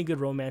some pretty good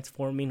romance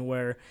forming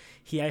where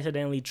he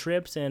accidentally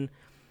trips and,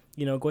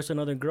 you know, goes to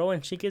another girl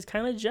and she gets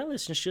kind of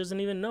jealous and she doesn't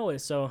even know it.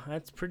 So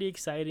that's pretty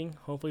exciting.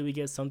 Hopefully we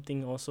get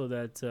something also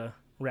that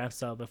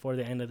wraps up before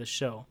the end of the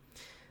show.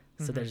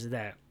 So there's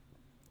that.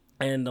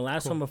 And the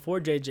last one before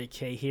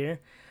JJK here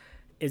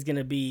is going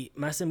to be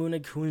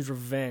Masamune Kun's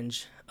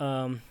Revenge.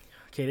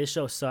 Okay, this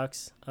show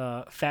sucks.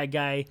 Fat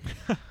guy,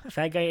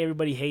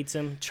 everybody hates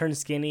him. Turns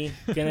skinny,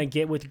 gonna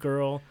get with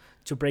girl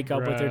to break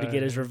up with her to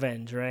get his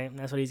revenge, right?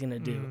 That's what he's gonna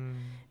do.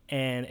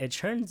 And it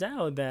turns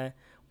out that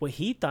what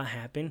he thought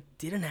happened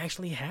didn't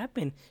actually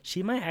happen.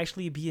 She might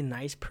actually be a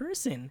nice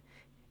person.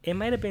 It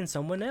might have been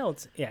someone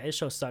else. Yeah, this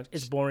show sucks.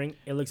 It's boring.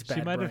 It looks bad.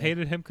 She might have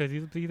hated him because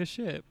he's a piece of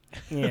shit.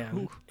 Yeah.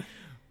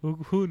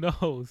 Who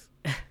knows?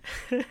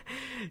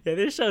 Yeah,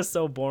 this show's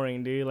so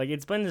boring, dude. Like,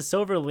 it's been the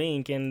Silver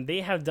Link, and they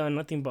have done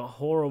nothing but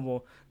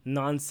horrible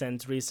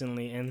nonsense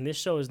recently, and this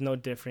show is no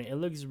different. It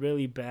looks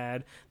really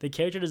bad. The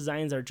character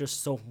designs are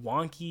just so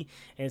wonky,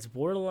 and it's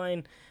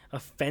borderline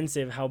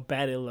offensive how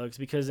bad it looks.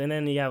 And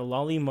then you have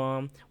Lolly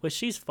Mom, which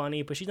she's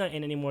funny, but she's not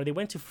in anymore. They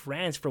went to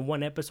France for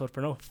one episode for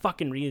no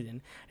fucking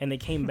reason, and they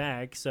came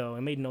back, so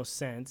it made no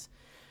sense.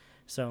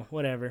 So,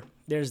 whatever.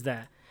 There's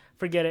that.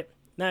 Forget it.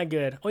 Not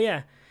good. Oh,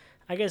 yeah.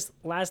 I guess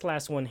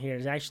last one here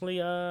is actually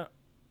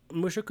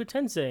Mushoku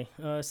Tensei,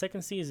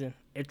 second season.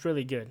 It's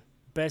really good.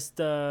 Best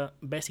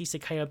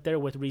isekai up there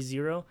with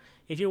ReZero.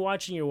 If you're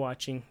watching, you're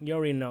watching. You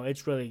already know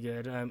it's really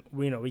good.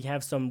 We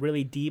have some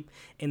really deep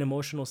and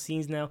emotional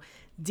scenes now.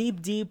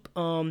 Deep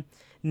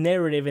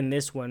narrative in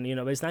this one. You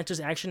know, it's not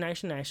just action.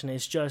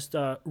 It's just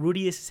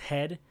Rudius'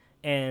 head,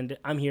 and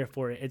I'm here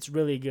for it. It's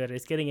really good.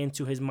 It's getting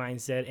into his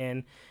mindset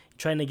and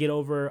trying to get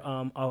over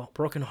a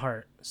broken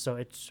heart. So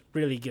it's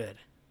really good.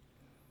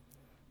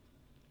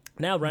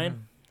 Now,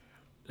 Ryan,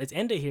 let's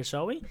end it here,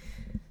 shall we?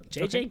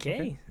 JJK,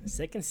 Okay.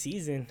 second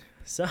season.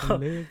 So,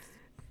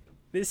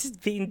 this is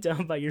being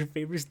done by your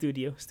favorite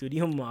studio,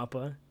 Studio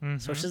Mappa.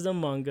 Sources of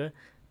manga,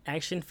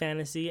 action,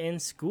 fantasy,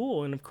 and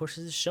school. And, of course,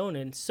 this is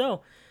shonen.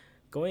 So,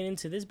 going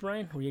into this,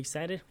 Brian, were you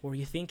excited? What were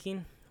you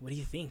thinking? What do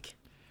you think?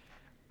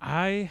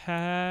 I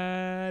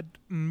had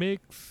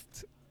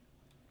mixed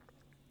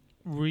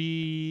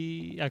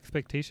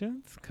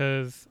expectations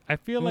because I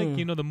feel like,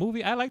 the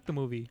movie, I like the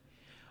movie.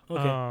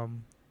 Okay.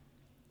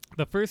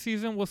 The first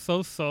season was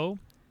so,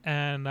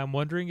 and I'm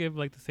wondering if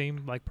like the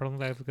same like problem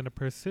that is going to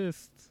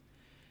persist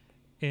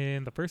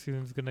in the first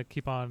season is going to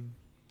keep on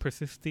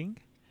persisting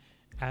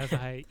as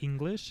I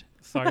English.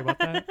 Sorry about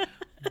that.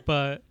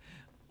 But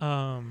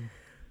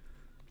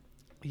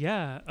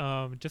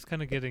just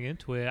kind of getting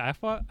into it. I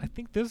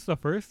think this is the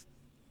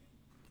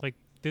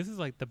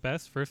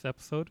best first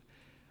episode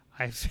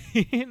I've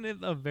seen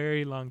in a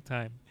very long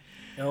time.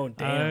 Oh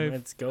damn,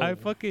 let's go. I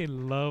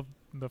fucking loved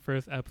the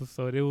first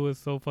episode. It was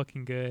so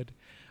fucking good.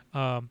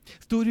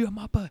 Studio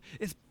Mappa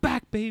is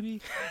back,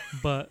 baby.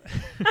 But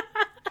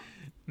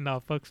no,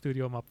 fuck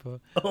Studio Mappa.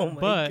 Oh my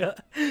But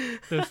god.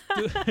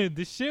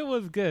 the shit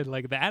was good.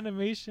 Like the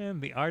animation,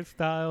 the art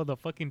style, the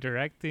fucking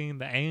directing,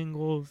 the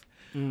angles,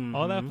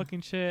 all that Mhm.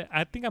 fucking shit.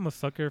 I think I'm a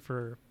sucker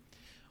for.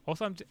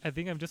 Also, I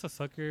think I'm just a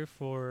sucker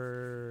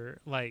for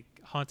like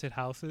haunted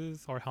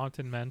houses or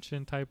haunted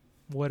mansion type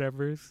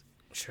whatevers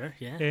Sure,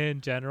 yeah. in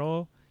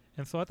general.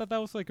 And so I thought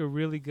that was like a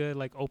really good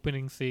like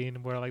opening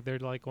scene where like they're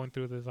like going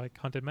through this like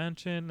haunted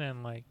mansion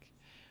and like,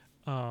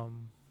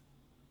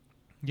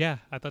 yeah,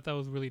 I thought that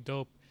was really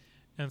dope.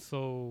 And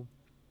so,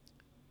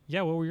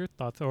 yeah, what were your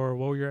thoughts or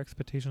what were your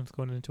expectations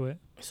going into it?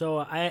 So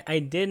I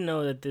did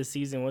know that this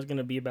season was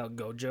gonna be about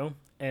Gojo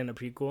and a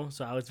prequel,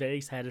 so I was very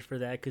excited for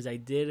that because I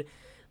did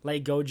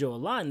like Gojo a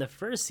lot in the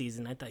first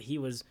season. I thought he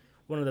was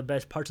one of the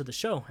best parts of the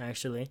show,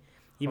 actually.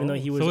 Even though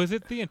he was, So is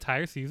it the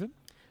entire season?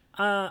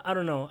 I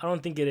don't know. I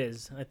don't think it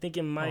is. I think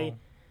it might.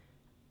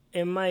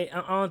 It might.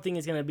 I don't think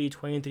it's gonna be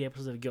 23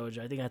 episodes of Gojo.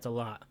 I think that's a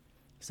lot.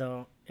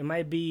 So it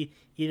might be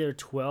either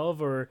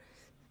 12 or,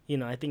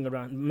 I think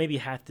around maybe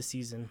half the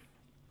season.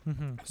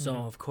 So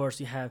of course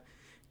you have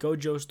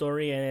Gojo's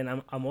story, and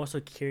then I'm also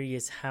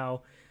curious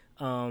how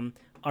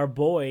our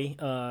boy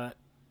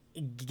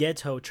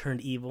Geto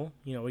turned evil.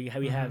 We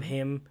have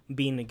him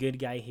being a good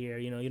guy here.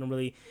 You don't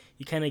really,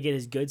 you kind of get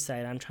his good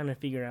side. I'm trying to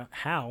figure out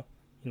how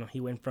he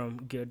went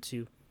from good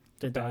to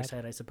the dark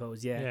side, I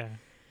suppose. Yeah.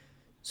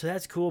 So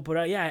that's cool.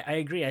 But yeah, I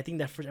agree. I think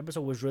that first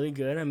episode was really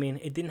good. I mean,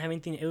 it didn't have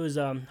anything. It was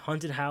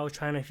haunted house,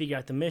 trying to figure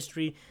out the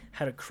mystery,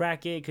 how to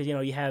crack it, because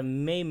you have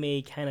Mei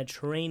Mei kind of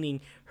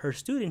training her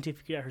student to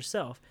figure it out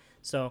herself.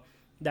 So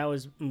that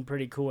was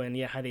pretty cool. And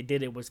yeah, how they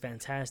did it was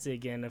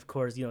fantastic. And of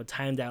course,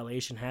 time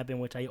dilation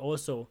happened, which I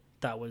also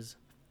thought was,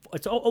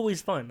 it's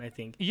always fun, I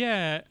think.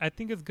 Yeah, I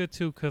think it's good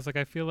too because like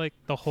I feel like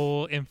the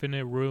whole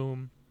infinite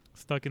room,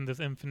 stuck in this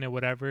infinite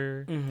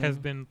whatever, has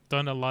been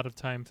done a lot of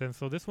times, and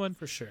so this one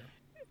For sure.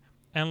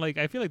 and like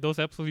I feel like those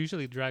episodes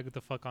usually drag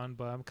the fuck on,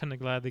 but I'm kind of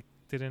glad they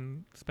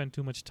didn't spend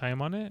too much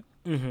time on it.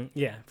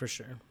 Yeah, for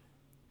sure.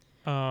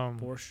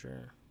 For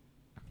sure.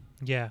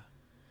 Yeah.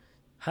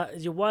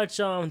 Did you watch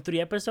 3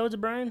 episodes,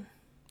 Brian?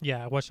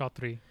 Yeah, I watched all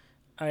 3.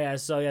 Oh yeah,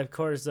 so yeah, of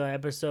course,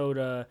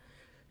 episode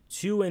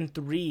 2 and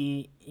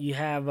 3, you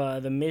have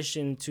the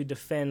mission to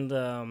defend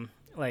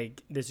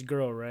like this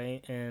girl,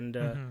 right?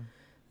 And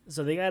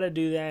so they gotta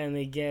do that, and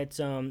they get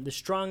the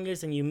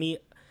strongest, and you meet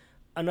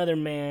another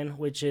man,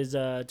 which is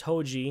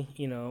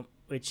Toji,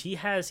 which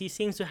he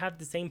seems to have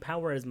the same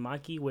power as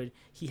Maki, which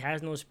he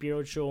has no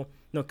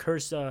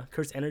curse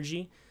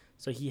energy,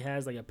 so he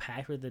has like a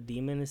pact with the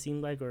demon, it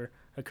seemed like, or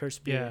a cursed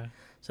spirit. Yeah.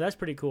 So that's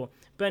pretty cool.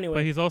 But anyway,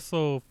 But he's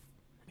also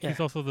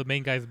the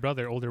main guy's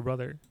older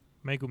brother,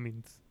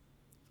 Megumin's.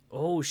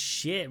 Oh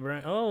shit,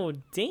 bro! Oh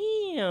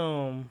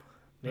damn!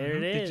 There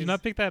it is. Did you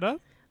not pick that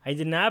up? I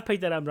did not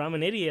pick that up, bro. I'm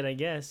an idiot, I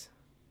guess.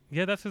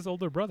 Yeah, that's his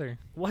older brother.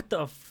 What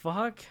the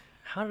fuck?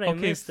 How did I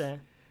miss that?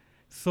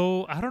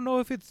 So I don't know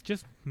if it's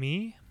just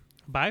me,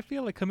 but I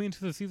feel like coming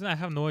into the season, I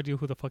have no idea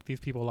who the fuck these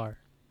people are.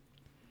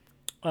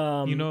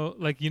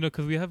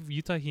 Because we have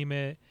Yuta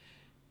Hime,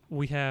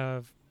 we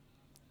have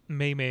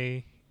Mei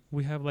Mei,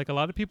 we have like a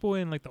lot of people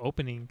in like the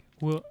opening.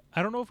 Well,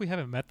 I don't know if we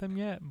haven't met them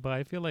yet, but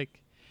I feel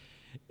like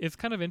it's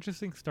kind of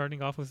interesting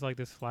starting off with like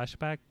this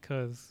flashback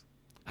because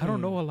I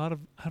don't know a lot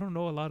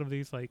of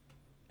these like,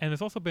 and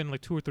it's also been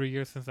like 2 or 3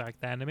 years since like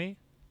the anime.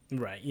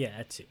 Right. Yeah,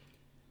 that too.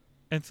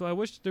 And so I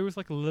wish there was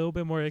like a little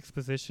bit more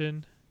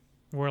exposition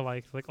where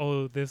like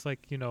oh this like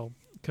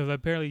because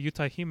apparently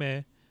Yuta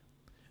Hime,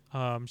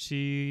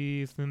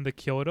 she's in the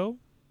Kyoto,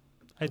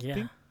 I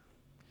think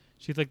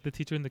she's like the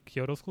teacher in the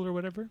Kyoto school or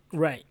whatever.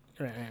 Right.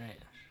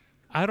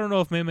 I don't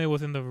know if Mei Mei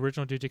was in the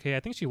original JJK. I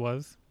think she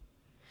was.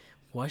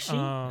 Was she?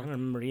 I don't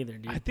remember either,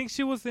 dude. I think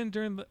she was in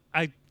during the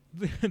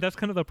that's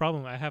kind of the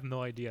problem. I have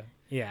no idea.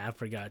 Yeah, I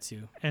forgot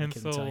to. And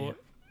so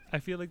I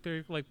feel like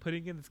they're like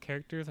putting in these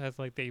characters as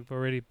like they've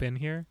already been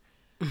here.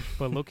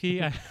 But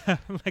low-key, I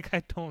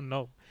don't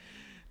know.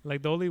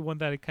 Like the only one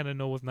that I kind of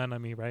know was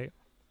Nanami, right?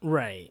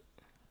 Right.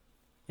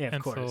 Yeah,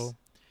 of course. So,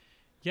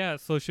 yeah.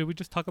 So should we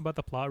just talk about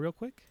the plot real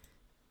quick?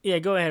 Yeah,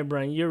 go ahead,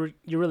 Brian. You're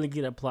really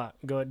good at plot.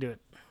 Go ahead, do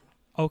it.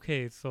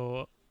 Okay,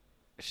 so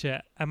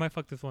shit, I might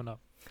fuck this one up.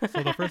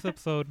 So the first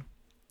episode,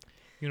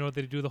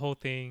 they do the whole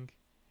thing.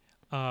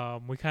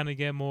 We kind of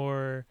get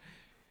more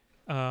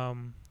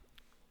Geto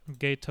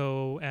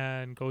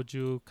and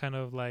Goju kind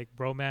of like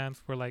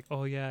bromance. We're like,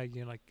 oh yeah,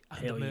 like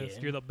I'm the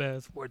best, you're the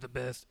best, we're the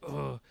best.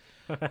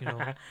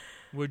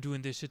 We're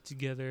doing this shit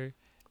together.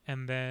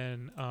 And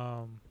then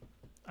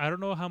I don't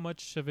know how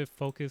much of it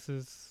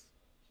focuses.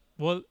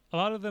 Well, a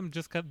lot of them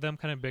just got them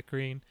kind of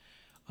bickering.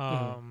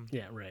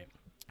 Yeah, right.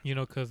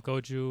 Because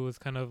Goju is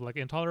kind of like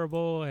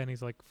intolerable and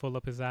he's like full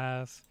up his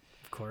ass.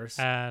 Of course.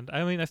 And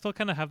I mean, I still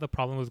kind of have the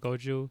problem with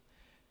Goju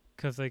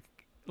because like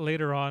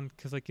later on,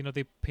 because like,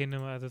 they paint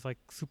him as this like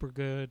super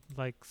good,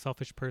 like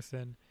selfish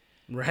person.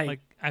 Right. Like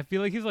I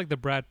feel like he's like the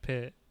Brad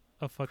Pitt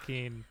of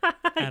fucking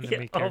anime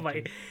characters. Oh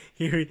my!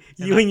 You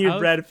And and your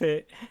Brad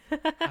Pitt.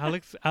 I'll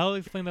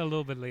explain that a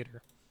little bit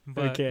later.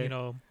 But Okay.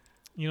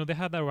 they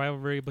had that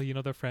rivalry, but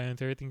they're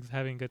friends. Everything's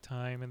having a good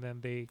time, and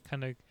then they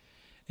kind of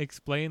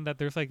explain that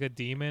there's like a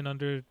demon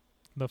under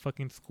the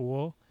fucking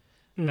school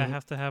that Mhm.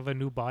 has to have a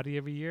new body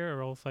every year,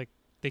 or else like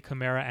they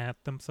Chimera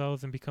ant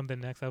themselves and become the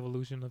next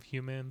evolution of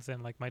humans,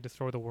 and like might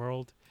destroy the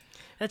world.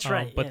 That's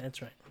right. but- Yeah,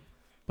 that's right.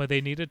 But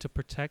they needed to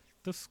protect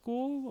the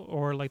school,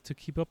 or like to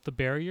keep up the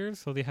barriers,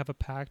 so they have a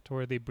pact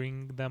where they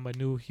bring them a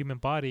new human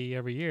body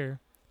every year.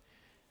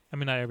 I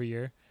mean, not every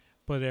year,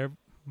 but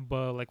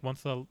like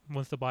once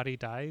the body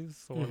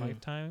dies or Mhm.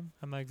 lifetime.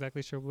 I'm not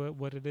exactly sure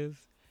what it is.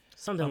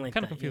 Something I'm like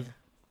kinda that. confused.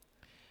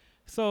 Yeah.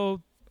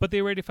 So, but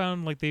they already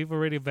found, like, they've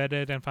already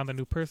vetted and found a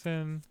new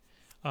person.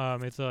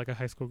 It's like a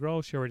high school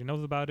girl. She already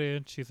knows about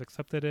it. She's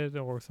accepted it,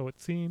 or so it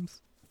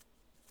seems.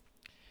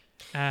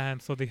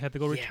 And so they had to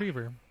go Yeah. retrieve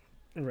her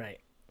Right.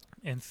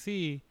 and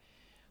see.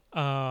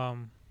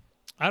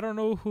 I don't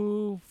know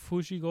who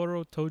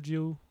Fujigoro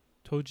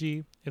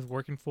Toji is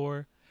working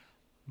for,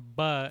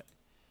 but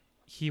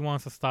he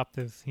wants to stop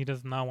this. He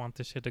does not want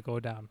this shit to go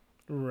down.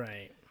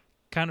 Right.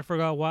 Kind of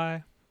forgot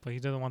why, but he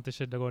doesn't want this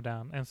shit to go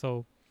down. And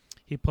so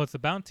he puts a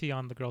bounty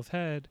on the girl's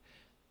head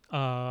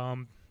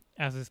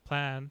as his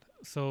plan,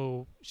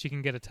 so she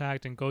can get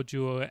attacked and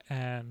Goju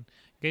and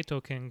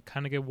Geto can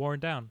kind of get worn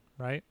down,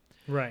 right?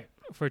 Right.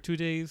 For 2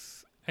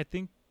 days, I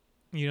think,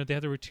 they had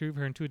to retrieve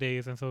her in 2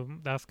 days, and so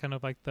that's kind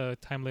of like the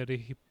time limit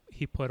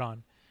he put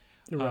on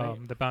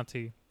Right. the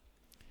bounty.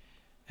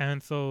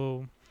 And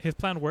so his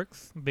plan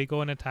works. They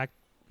go and attack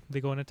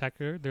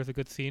her. There's a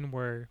good scene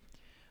where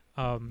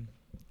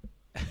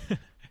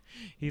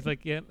he's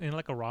like in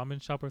like a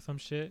ramen shop or some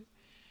shit,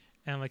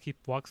 and like he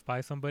walks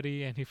by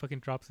somebody and he fucking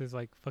drops his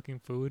like fucking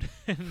food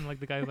and like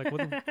the guy's like,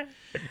 what the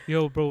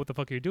yo bro, what the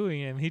fuck are you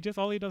doing? And he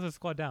all he does is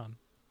squat down,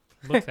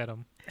 looks at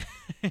him.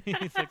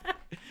 He's like,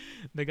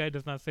 the guy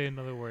does not say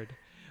another word.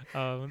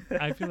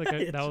 I feel like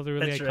that was a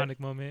really That's iconic right.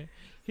 moment.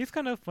 He's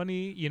kind of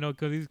funny,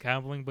 because he's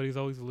gambling, but he's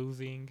always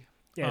losing.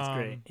 Yeah, it's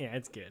great. Yeah,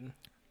 it's good.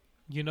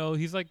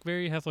 He's like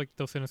has like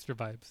those sinister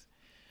vibes.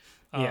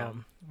 Yeah.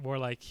 Where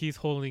like he's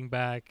holding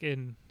back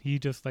and he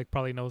just like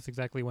probably knows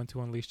exactly when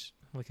to unleash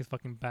like his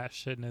fucking bat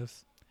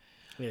shitness.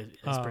 Yeah,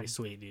 it's pretty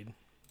sweet, dude.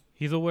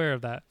 He's aware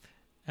of that.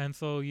 And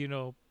so,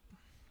 Goju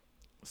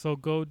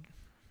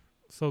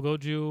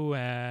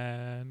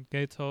and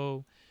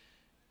Geto,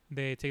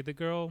 they take the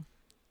girl.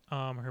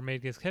 Her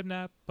maid gets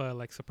kidnapped, but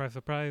like surprise,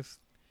 surprise,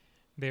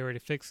 they already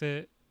fix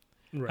it.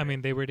 Right. I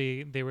mean, they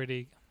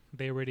already.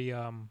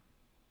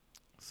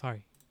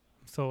 Sorry,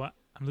 so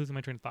I'm losing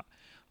my train of thought.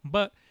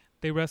 But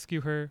they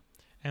rescue her,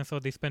 and so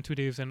they spend 2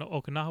 days in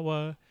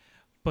Okinawa.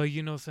 But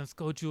since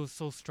Goju is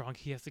so strong,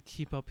 he has to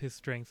keep up his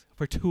strength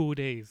for 2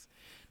 days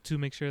to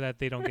make sure that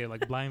they don't get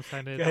like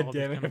blindsided, God all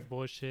damn this kind it. of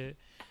bullshit.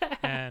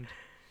 And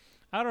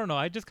I don't know,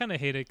 I just kind of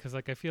hate it because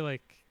like I feel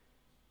like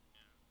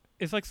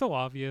it's like so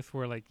obvious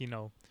where like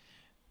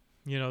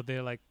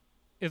they're like,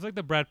 it's like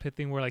the Brad Pitt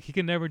thing where like he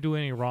can never do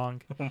any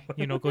wrong.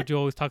 Gojo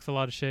always talks a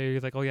lot of shit.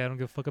 He's like, oh yeah, I don't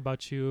give a fuck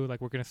about you.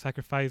 Like we're gonna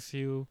sacrifice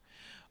you.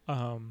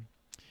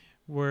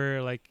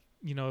 We're like,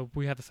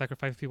 we have to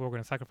sacrifice people. We're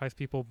gonna sacrifice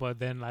people. But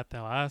then at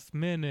the last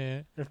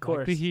minute, Of like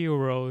course. the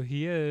hero,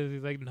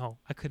 he's like, no,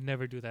 I could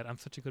never do that. I'm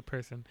such a good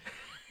person.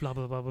 Blah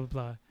blah blah blah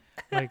blah.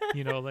 Like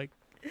like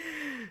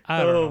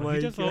I don't Oh know. my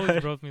He just God.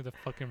 always rubs me the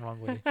fucking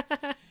wrong way.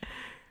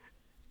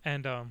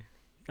 And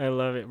I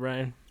love it,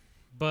 Brian.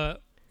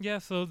 but yeah,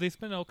 so they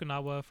spend in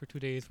Okinawa for 2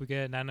 days. We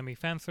get an anime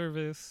fan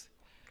service.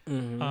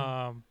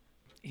 Mm-hmm.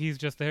 He's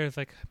just there. It's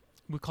like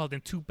we called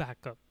in 2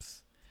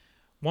 backups.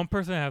 One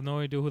person, I have no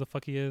idea who the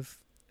fuck he is.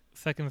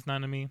 Second is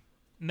Nanami.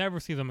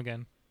 Never see them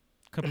again.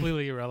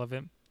 Completely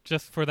irrelevant.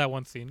 Just for that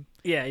one scene.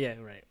 Yeah,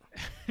 right.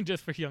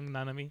 Just for young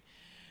Nanami.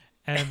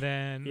 And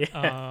then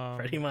Yeah,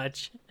 pretty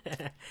much.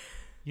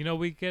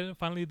 we get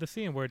finally the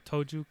scene where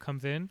Toju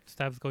comes in,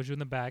 stabs Goju in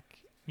the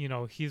back.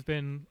 He's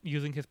been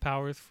using his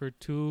powers for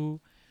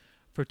 2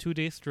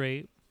 days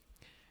straight.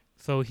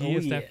 So he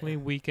is definitely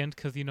weakened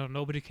because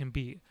nobody can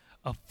beat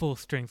a full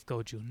strength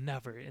Goju.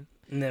 Never.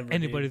 Never.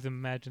 Anybody's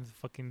imagines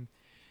fucking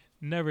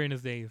never in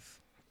his days.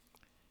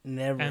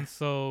 Never. And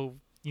so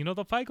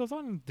the fight goes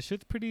on. The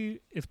shit's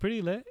it's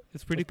pretty lit.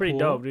 It's pretty pretty cool.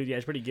 dope, dude. Yeah,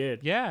 it's pretty good.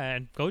 Yeah,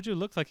 and Goju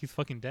looks like he's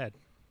fucking dead.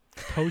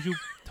 Toji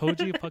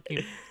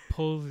fucking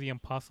pulls the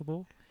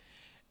impossible,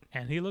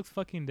 and he looks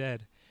fucking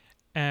dead.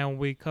 And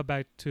we cut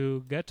back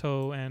to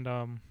Geto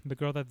and the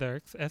girl that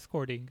they're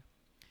escorting.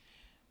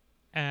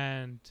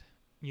 And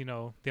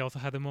they also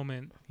had the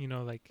moment,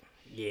 like,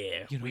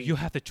 Yeah. you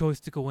have the choice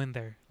to go in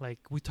there. Like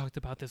we talked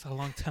about this a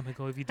long time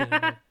ago. If you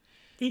didn't know.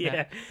 Yeah.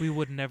 that we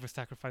would never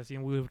sacrifice you,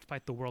 and we would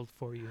fight the world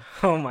for you.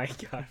 Oh my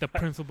God. The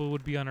principal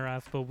would be on our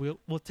ass, but we'll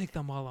take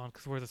them all on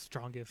because we're the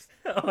strongest.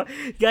 God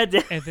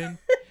damn. And then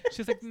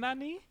she's like,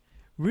 Nani?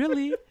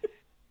 Really?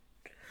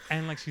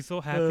 And like she's so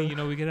happy,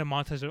 we get a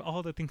montage of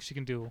all the things she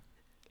can do.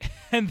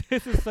 And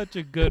this is such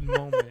a good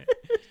moment.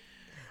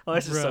 Oh,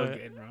 this is so Bruh,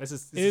 good, bro. This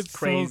is It's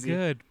crazy. so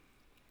good.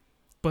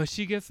 but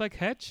she gets like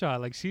headshot.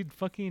 Like she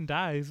fucking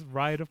dies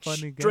right up on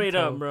the Straight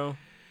Gento. up, bro.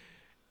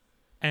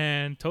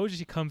 And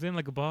Toji comes in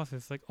like a boss.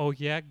 It's like, oh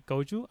yeah,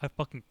 Goju, I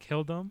fucking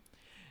killed him,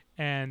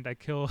 and I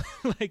kill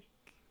like,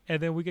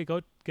 and then we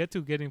get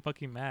to getting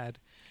fucking mad.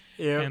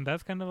 Yeah. And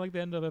that's kind of like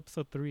the end of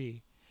episode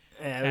 3.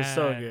 Yeah, it was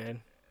so And,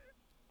 good.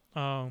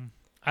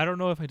 I don't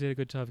know if I did a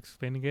good job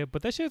explaining it,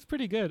 but that shit's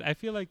pretty good. I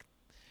feel like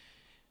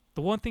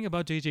the one thing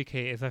about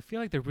JJK is I feel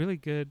like they're really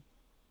good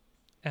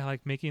at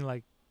like making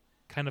like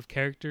kind of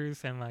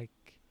characters and like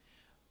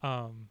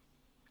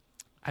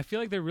I feel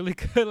like they're really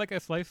good like a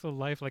slice of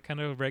life, like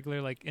kind of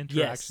regular like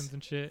interactions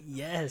and shit.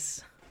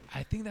 Yes.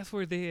 I think that's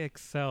where they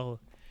excel,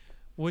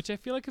 which I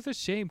feel like is a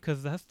shame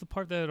because that's the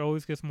part that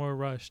always gets more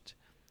rushed.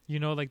 You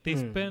know, like they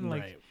spend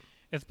like, right.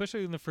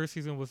 especially in the first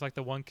season was like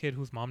the one kid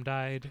whose mom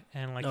died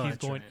and like Oh, he's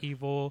that's going right.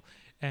 evil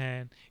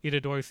and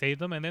Itadori saved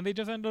them and then they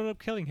just ended up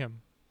killing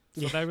him.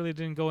 So Yeah. that really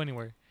didn't go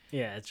anywhere.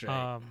 Yeah, that's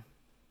right.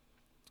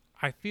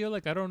 I feel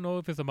like I don't know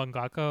if it's the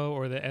mangaka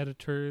or the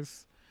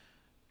editors,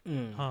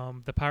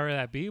 the power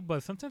that be,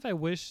 but sometimes I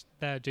wish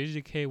that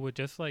JJK would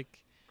just like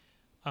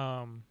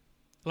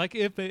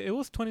if it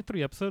was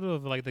 23 episodes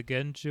of like the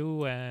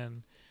Genju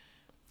and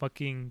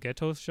fucking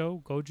Geto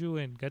show,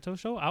 Goju and Geto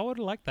show, I would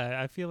like that.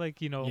 I feel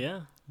like, you know,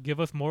 Yeah. give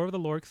us more of the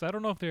lore because I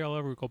don't know if they'll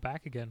ever go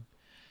back again.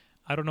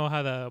 I don't know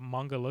how the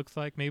manga looks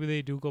like. Maybe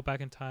they do go back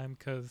in time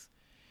because,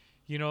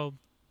 you know,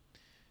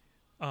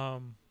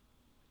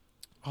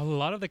 a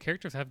lot of the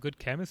characters have good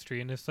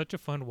chemistry and it's such a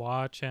fun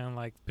watch. And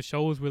like the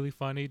show was really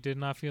funny. Did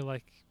not feel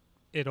like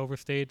it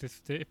overstayed.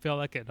 It felt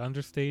like it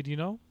understayed, you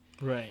know?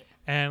 Right.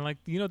 And like,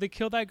 you know, they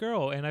killed that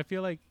girl. And I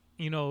feel like,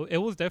 you know, it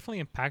was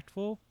definitely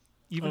impactful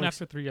even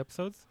after 3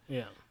 episodes.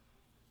 Yeah.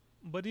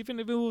 But even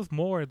if it was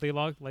more, they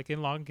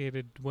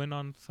elongated, went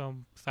on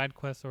some side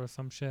quest or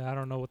some shit. I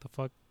don't know what the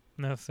fuck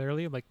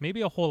necessarily. Like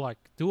maybe a whole arc,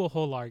 do a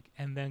whole arc,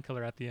 and then kill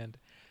her at the end.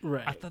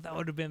 Right. I thought that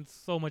would have been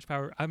so much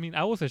power. I mean,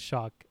 I was a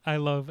shock. I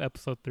love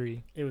episode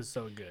 3. It was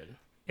so good.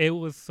 It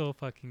was so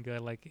fucking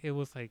good. It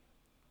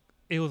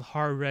was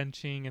heart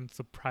wrenching and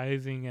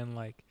surprising and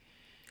like.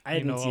 I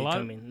didn't see it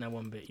coming, not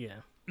one bit.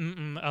 Yeah.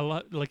 A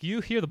lot. Like you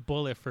hear the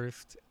bullet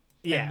first.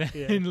 Yeah. And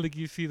then like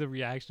you see the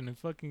reaction and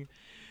fucking.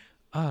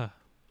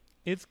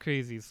 It's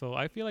crazy. So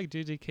I feel like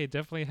JJK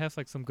definitely has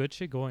like some good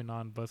shit going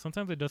on, but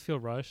sometimes it does feel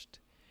rushed.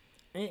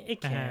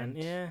 It can. And-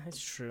 Yeah, it's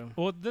true.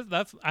 Well,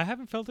 that's I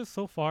haven't felt it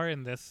so far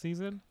in this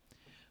season,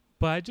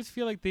 but I just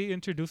feel like they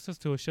introduced us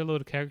to a shitload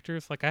of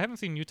characters. Like I haven't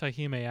seen Yuta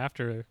Hime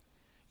after,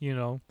 you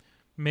know,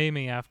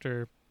 Mei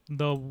after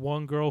the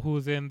one girl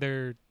who's in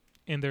the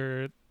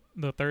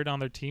third on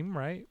their team,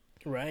 right?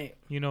 Right.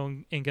 You know,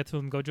 and Geto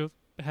and Gojo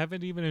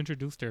haven't even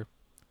introduced her.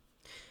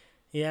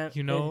 Yeah.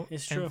 You know,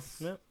 it's and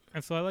true. Yep.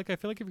 And so I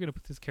feel like if you're gonna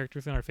put these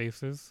characters in our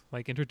faces,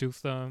 like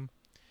introduce them,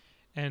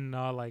 and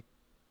not like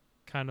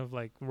kind of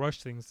like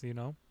rush things, you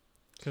know,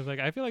 because like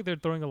I feel like they're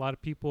throwing a lot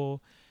of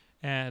people,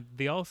 and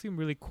they all seem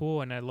really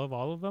cool, and I love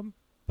all of them,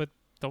 but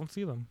don't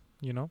see them,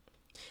 you know.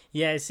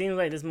 Yeah, it seems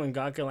like this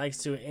mangaka likes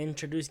to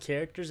introduce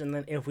characters, and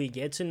then if we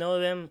get to know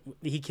them,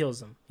 he kills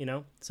them. You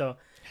know, so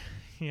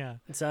Yeah.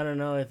 I don't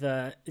know if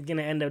it's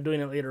gonna end up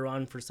doing it later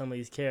on for some of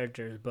these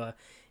characters, but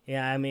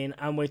yeah, I mean,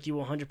 I'm with you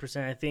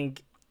 100%. I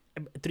think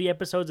 3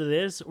 episodes of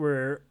this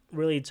were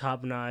really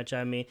top notch.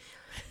 I mean,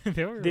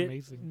 they were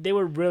amazing. They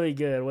were really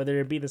good, whether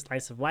it be the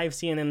slice of life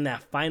scene and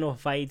that final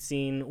fight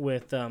scene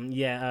with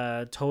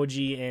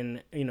Toji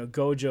and, you know,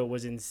 Gojo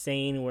was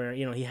insane, where,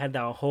 you know, he had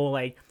that whole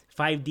like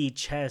 5D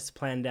chess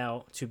planned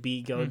out to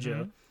beat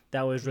Gojo.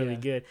 That was really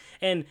good.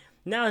 And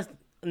now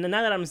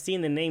that I'm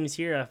seeing the names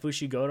here,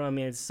 Fushiguro, I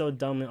mean, it's so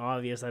dumb and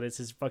obvious that it's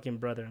his fucking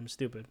brother. I'm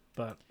stupid,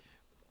 but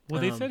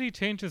they said he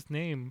changed his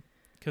name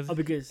because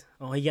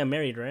he got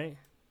married, right?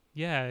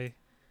 Yeah,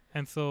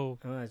 and so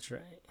that's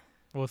right.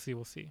 We'll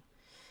see.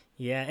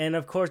 Yeah, and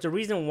of course the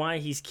reason why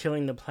he's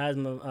killing the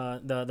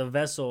plasma, the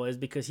vessel, is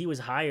because he was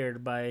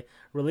hired by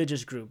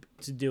religious group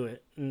to do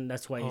it, and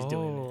that's why he's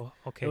doing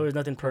it. Okay. It was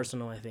nothing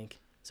personal, I think.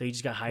 So he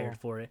just got hired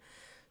for it.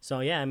 So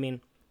yeah, I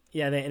mean,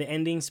 yeah, the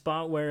ending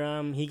spot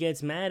where he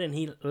gets mad and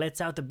he lets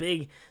out the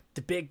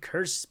big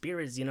cursed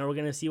spirits. You know, we're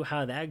gonna see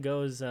how that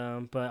goes.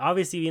 But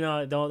obviously, you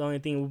know, the only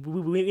thing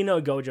we know,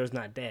 Gojo's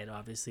not dead,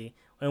 obviously,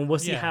 and we'll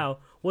see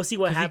we'll see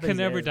what happens. He can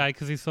never die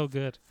because he's so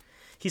good.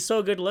 He's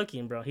so good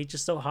looking, bro. He's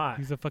just so hot.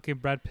 He's a fucking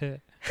Brad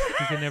Pitt.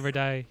 He can never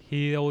die.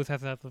 He always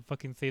has to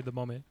fucking save the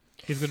moment.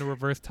 He's gonna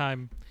reverse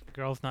time.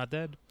 Girl's not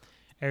dead.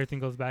 Everything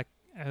goes back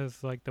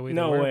as like the way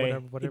they were. No way.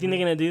 Whatever. You think they're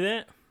gonna do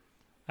that?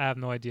 I have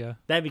no idea.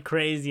 That'd be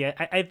crazy.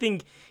 I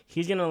think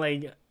he's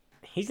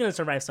gonna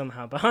survive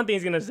somehow, but I don't think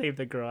he's gonna save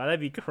the girl. That'd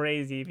be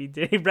crazy if he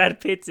did. Brad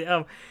Pitt.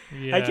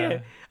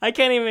 Yeah. I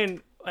can't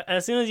even.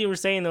 As soon as you were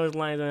saying those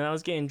lines, man, I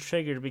was getting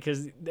triggered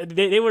because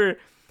they were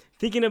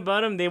thinking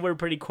about them. They were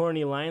pretty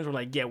corny lines. We're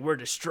like, yeah, we're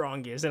the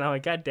strongest, and I'm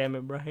like, God damn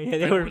it, bro.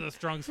 Yeah, we're the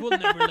strongest. We'll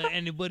never let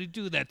anybody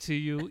do that to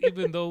you,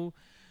 even though,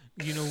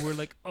 you know, we're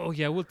like, oh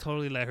yeah, we'll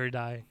totally let her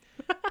die.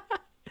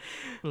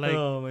 Like,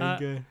 oh my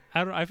god.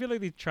 I feel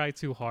like they try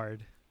too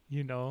hard,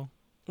 you know,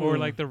 or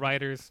like the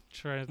writers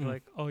try to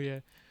like, oh yeah,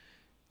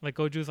 Like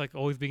Gojo's like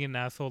always being an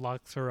asshole,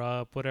 locks her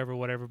up, whatever.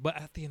 But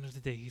at the end of the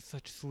day, he's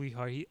such a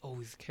sweetheart. He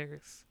always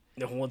cares.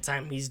 The whole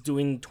time he's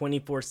doing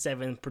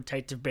 24/7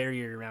 protective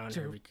barrier around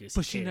her because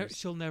But he cares.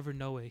 she'll never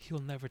know it. He'll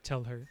never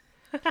tell her.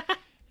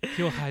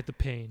 He'll hide the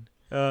pain.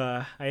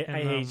 I And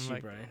hate I'm you,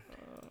 like, Brian.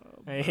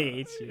 I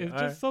hate you. It's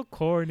just so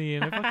corny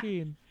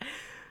and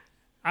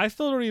I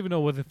still don't even know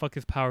what the fuck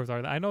his powers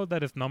are. I know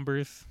that it's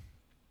numbers,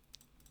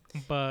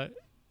 but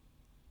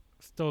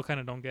still kind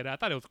of don't get it. I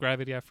thought it was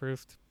gravity at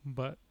first,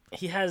 but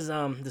He has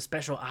the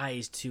special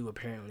eyes too,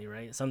 apparently,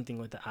 right? Something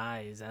with the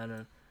eyes. I don't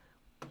know.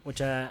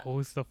 Which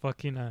always the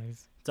fucking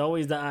eyes. it's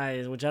always the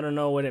eyes, which I don't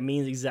know what it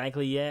means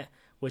exactly yet.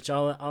 Which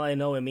all I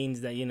know it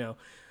means that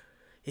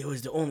it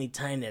was the only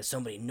time that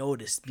somebody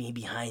noticed me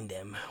behind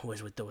them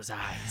was with those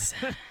eyes.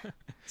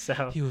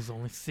 So He was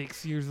only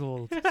 6 years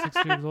old.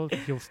 6 years old.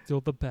 He was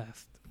still the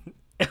best.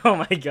 oh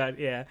my god,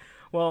 yeah.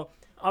 Well,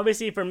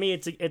 obviously for me,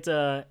 it's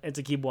a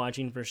keep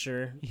watching for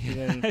sure. Yeah,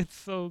 Even- it's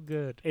so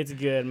good. It's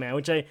good, man.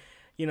 Which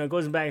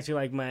goes back to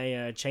like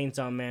my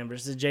Chainsaw Man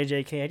versus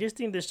JJK. I just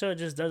think this show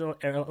just does a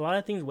lot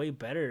of things way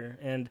better.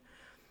 And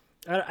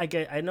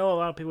I know a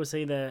lot of people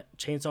say that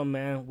Chainsaw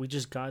Man, we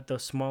just got the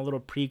small little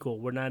prequel.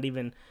 We're not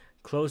even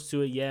close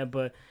to it yet.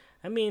 But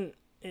I mean,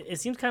 it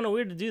seems kind of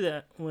weird to do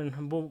that.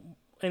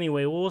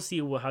 Anyway, we'll see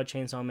how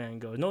Chainsaw Man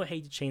goes. No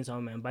hate to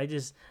Chainsaw Man, but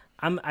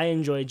I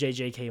enjoy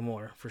JJK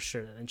more for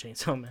sure than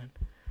Chainsaw Man.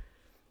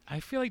 I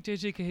feel like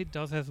JJK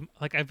does has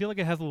like I feel like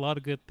it has a lot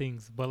of good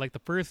things, but like the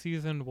first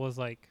season was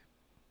like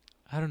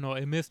I don't know,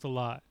 it missed a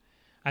lot.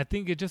 I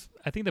think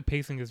the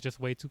pacing is just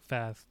way too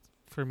fast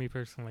for me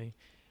personally.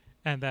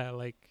 And that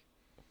like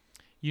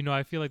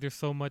I feel like there's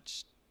so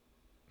much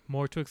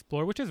more to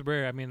explore, which is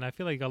rare. I mean, I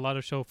feel like a lot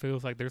of show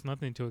feels like there's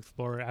nothing to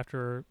explore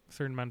after a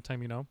certain amount of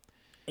time,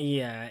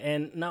 Yeah,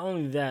 and not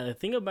only that, the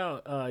thing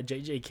about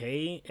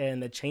JJK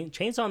and the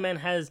Chainsaw Man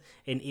has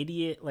an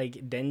idiot like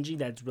Denji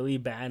that's really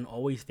bad and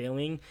always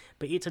failing,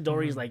 but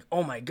Itadori's like,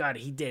 oh my god,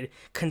 he did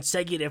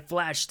consecutive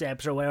flash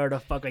steps or whatever the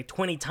fuck like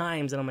 20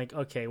 times, and I'm like,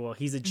 okay, well,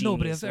 he's a genius.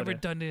 Nobody has ever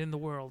done it in the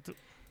world.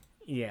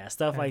 Yeah,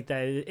 stuff like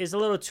that. It's a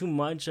little too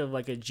much of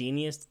like a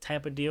genius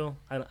type of deal.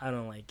 I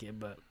don't like it,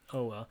 but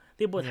oh well.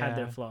 They both had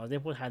their flaws. They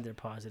both had their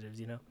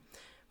positives,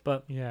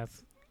 But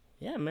Yes.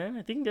 yeah, man,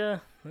 I think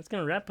that's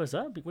gonna wrap us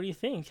up. What do you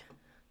think?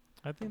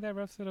 I think that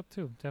wraps it up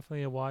too.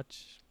 Definitely a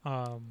watch.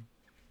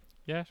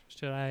 Yeah,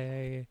 should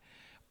I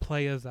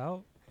play us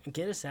out?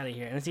 Get us out of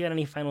here. Unless you got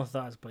any final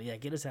thoughts, but yeah,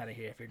 get us out of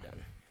here if you're done.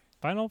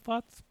 Final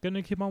thoughts?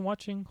 Gonna keep on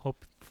watching.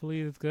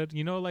 Hopefully it's good.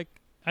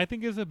 I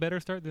think it's a better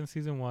start than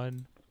season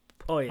 1.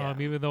 Oh yeah.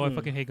 Even though I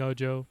fucking hate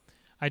Gojo,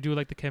 I do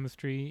like the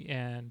chemistry,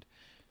 and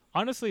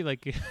honestly,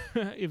 like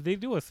if they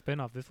do a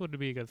spinoff, this would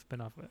be a good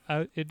spinoff.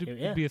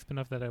 It'd be a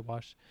spinoff that I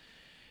watch.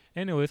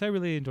 Anyways, I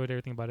really enjoyed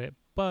everything about it.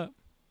 But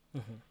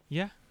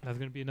yeah, that's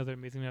gonna be another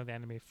amazing of the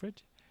Anime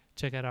Fridge.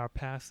 Check out our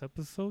past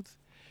episodes.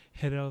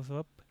 Hit us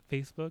up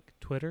Facebook,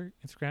 Twitter,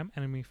 Instagram,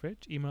 Anime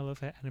Fridge. Email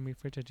us at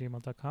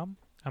animefridge@gmail.com.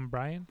 I'm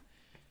Brian,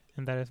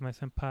 and that is my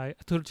senpai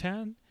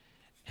Arturo-chan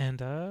and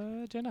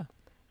Jenna.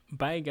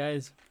 Bye,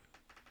 guys.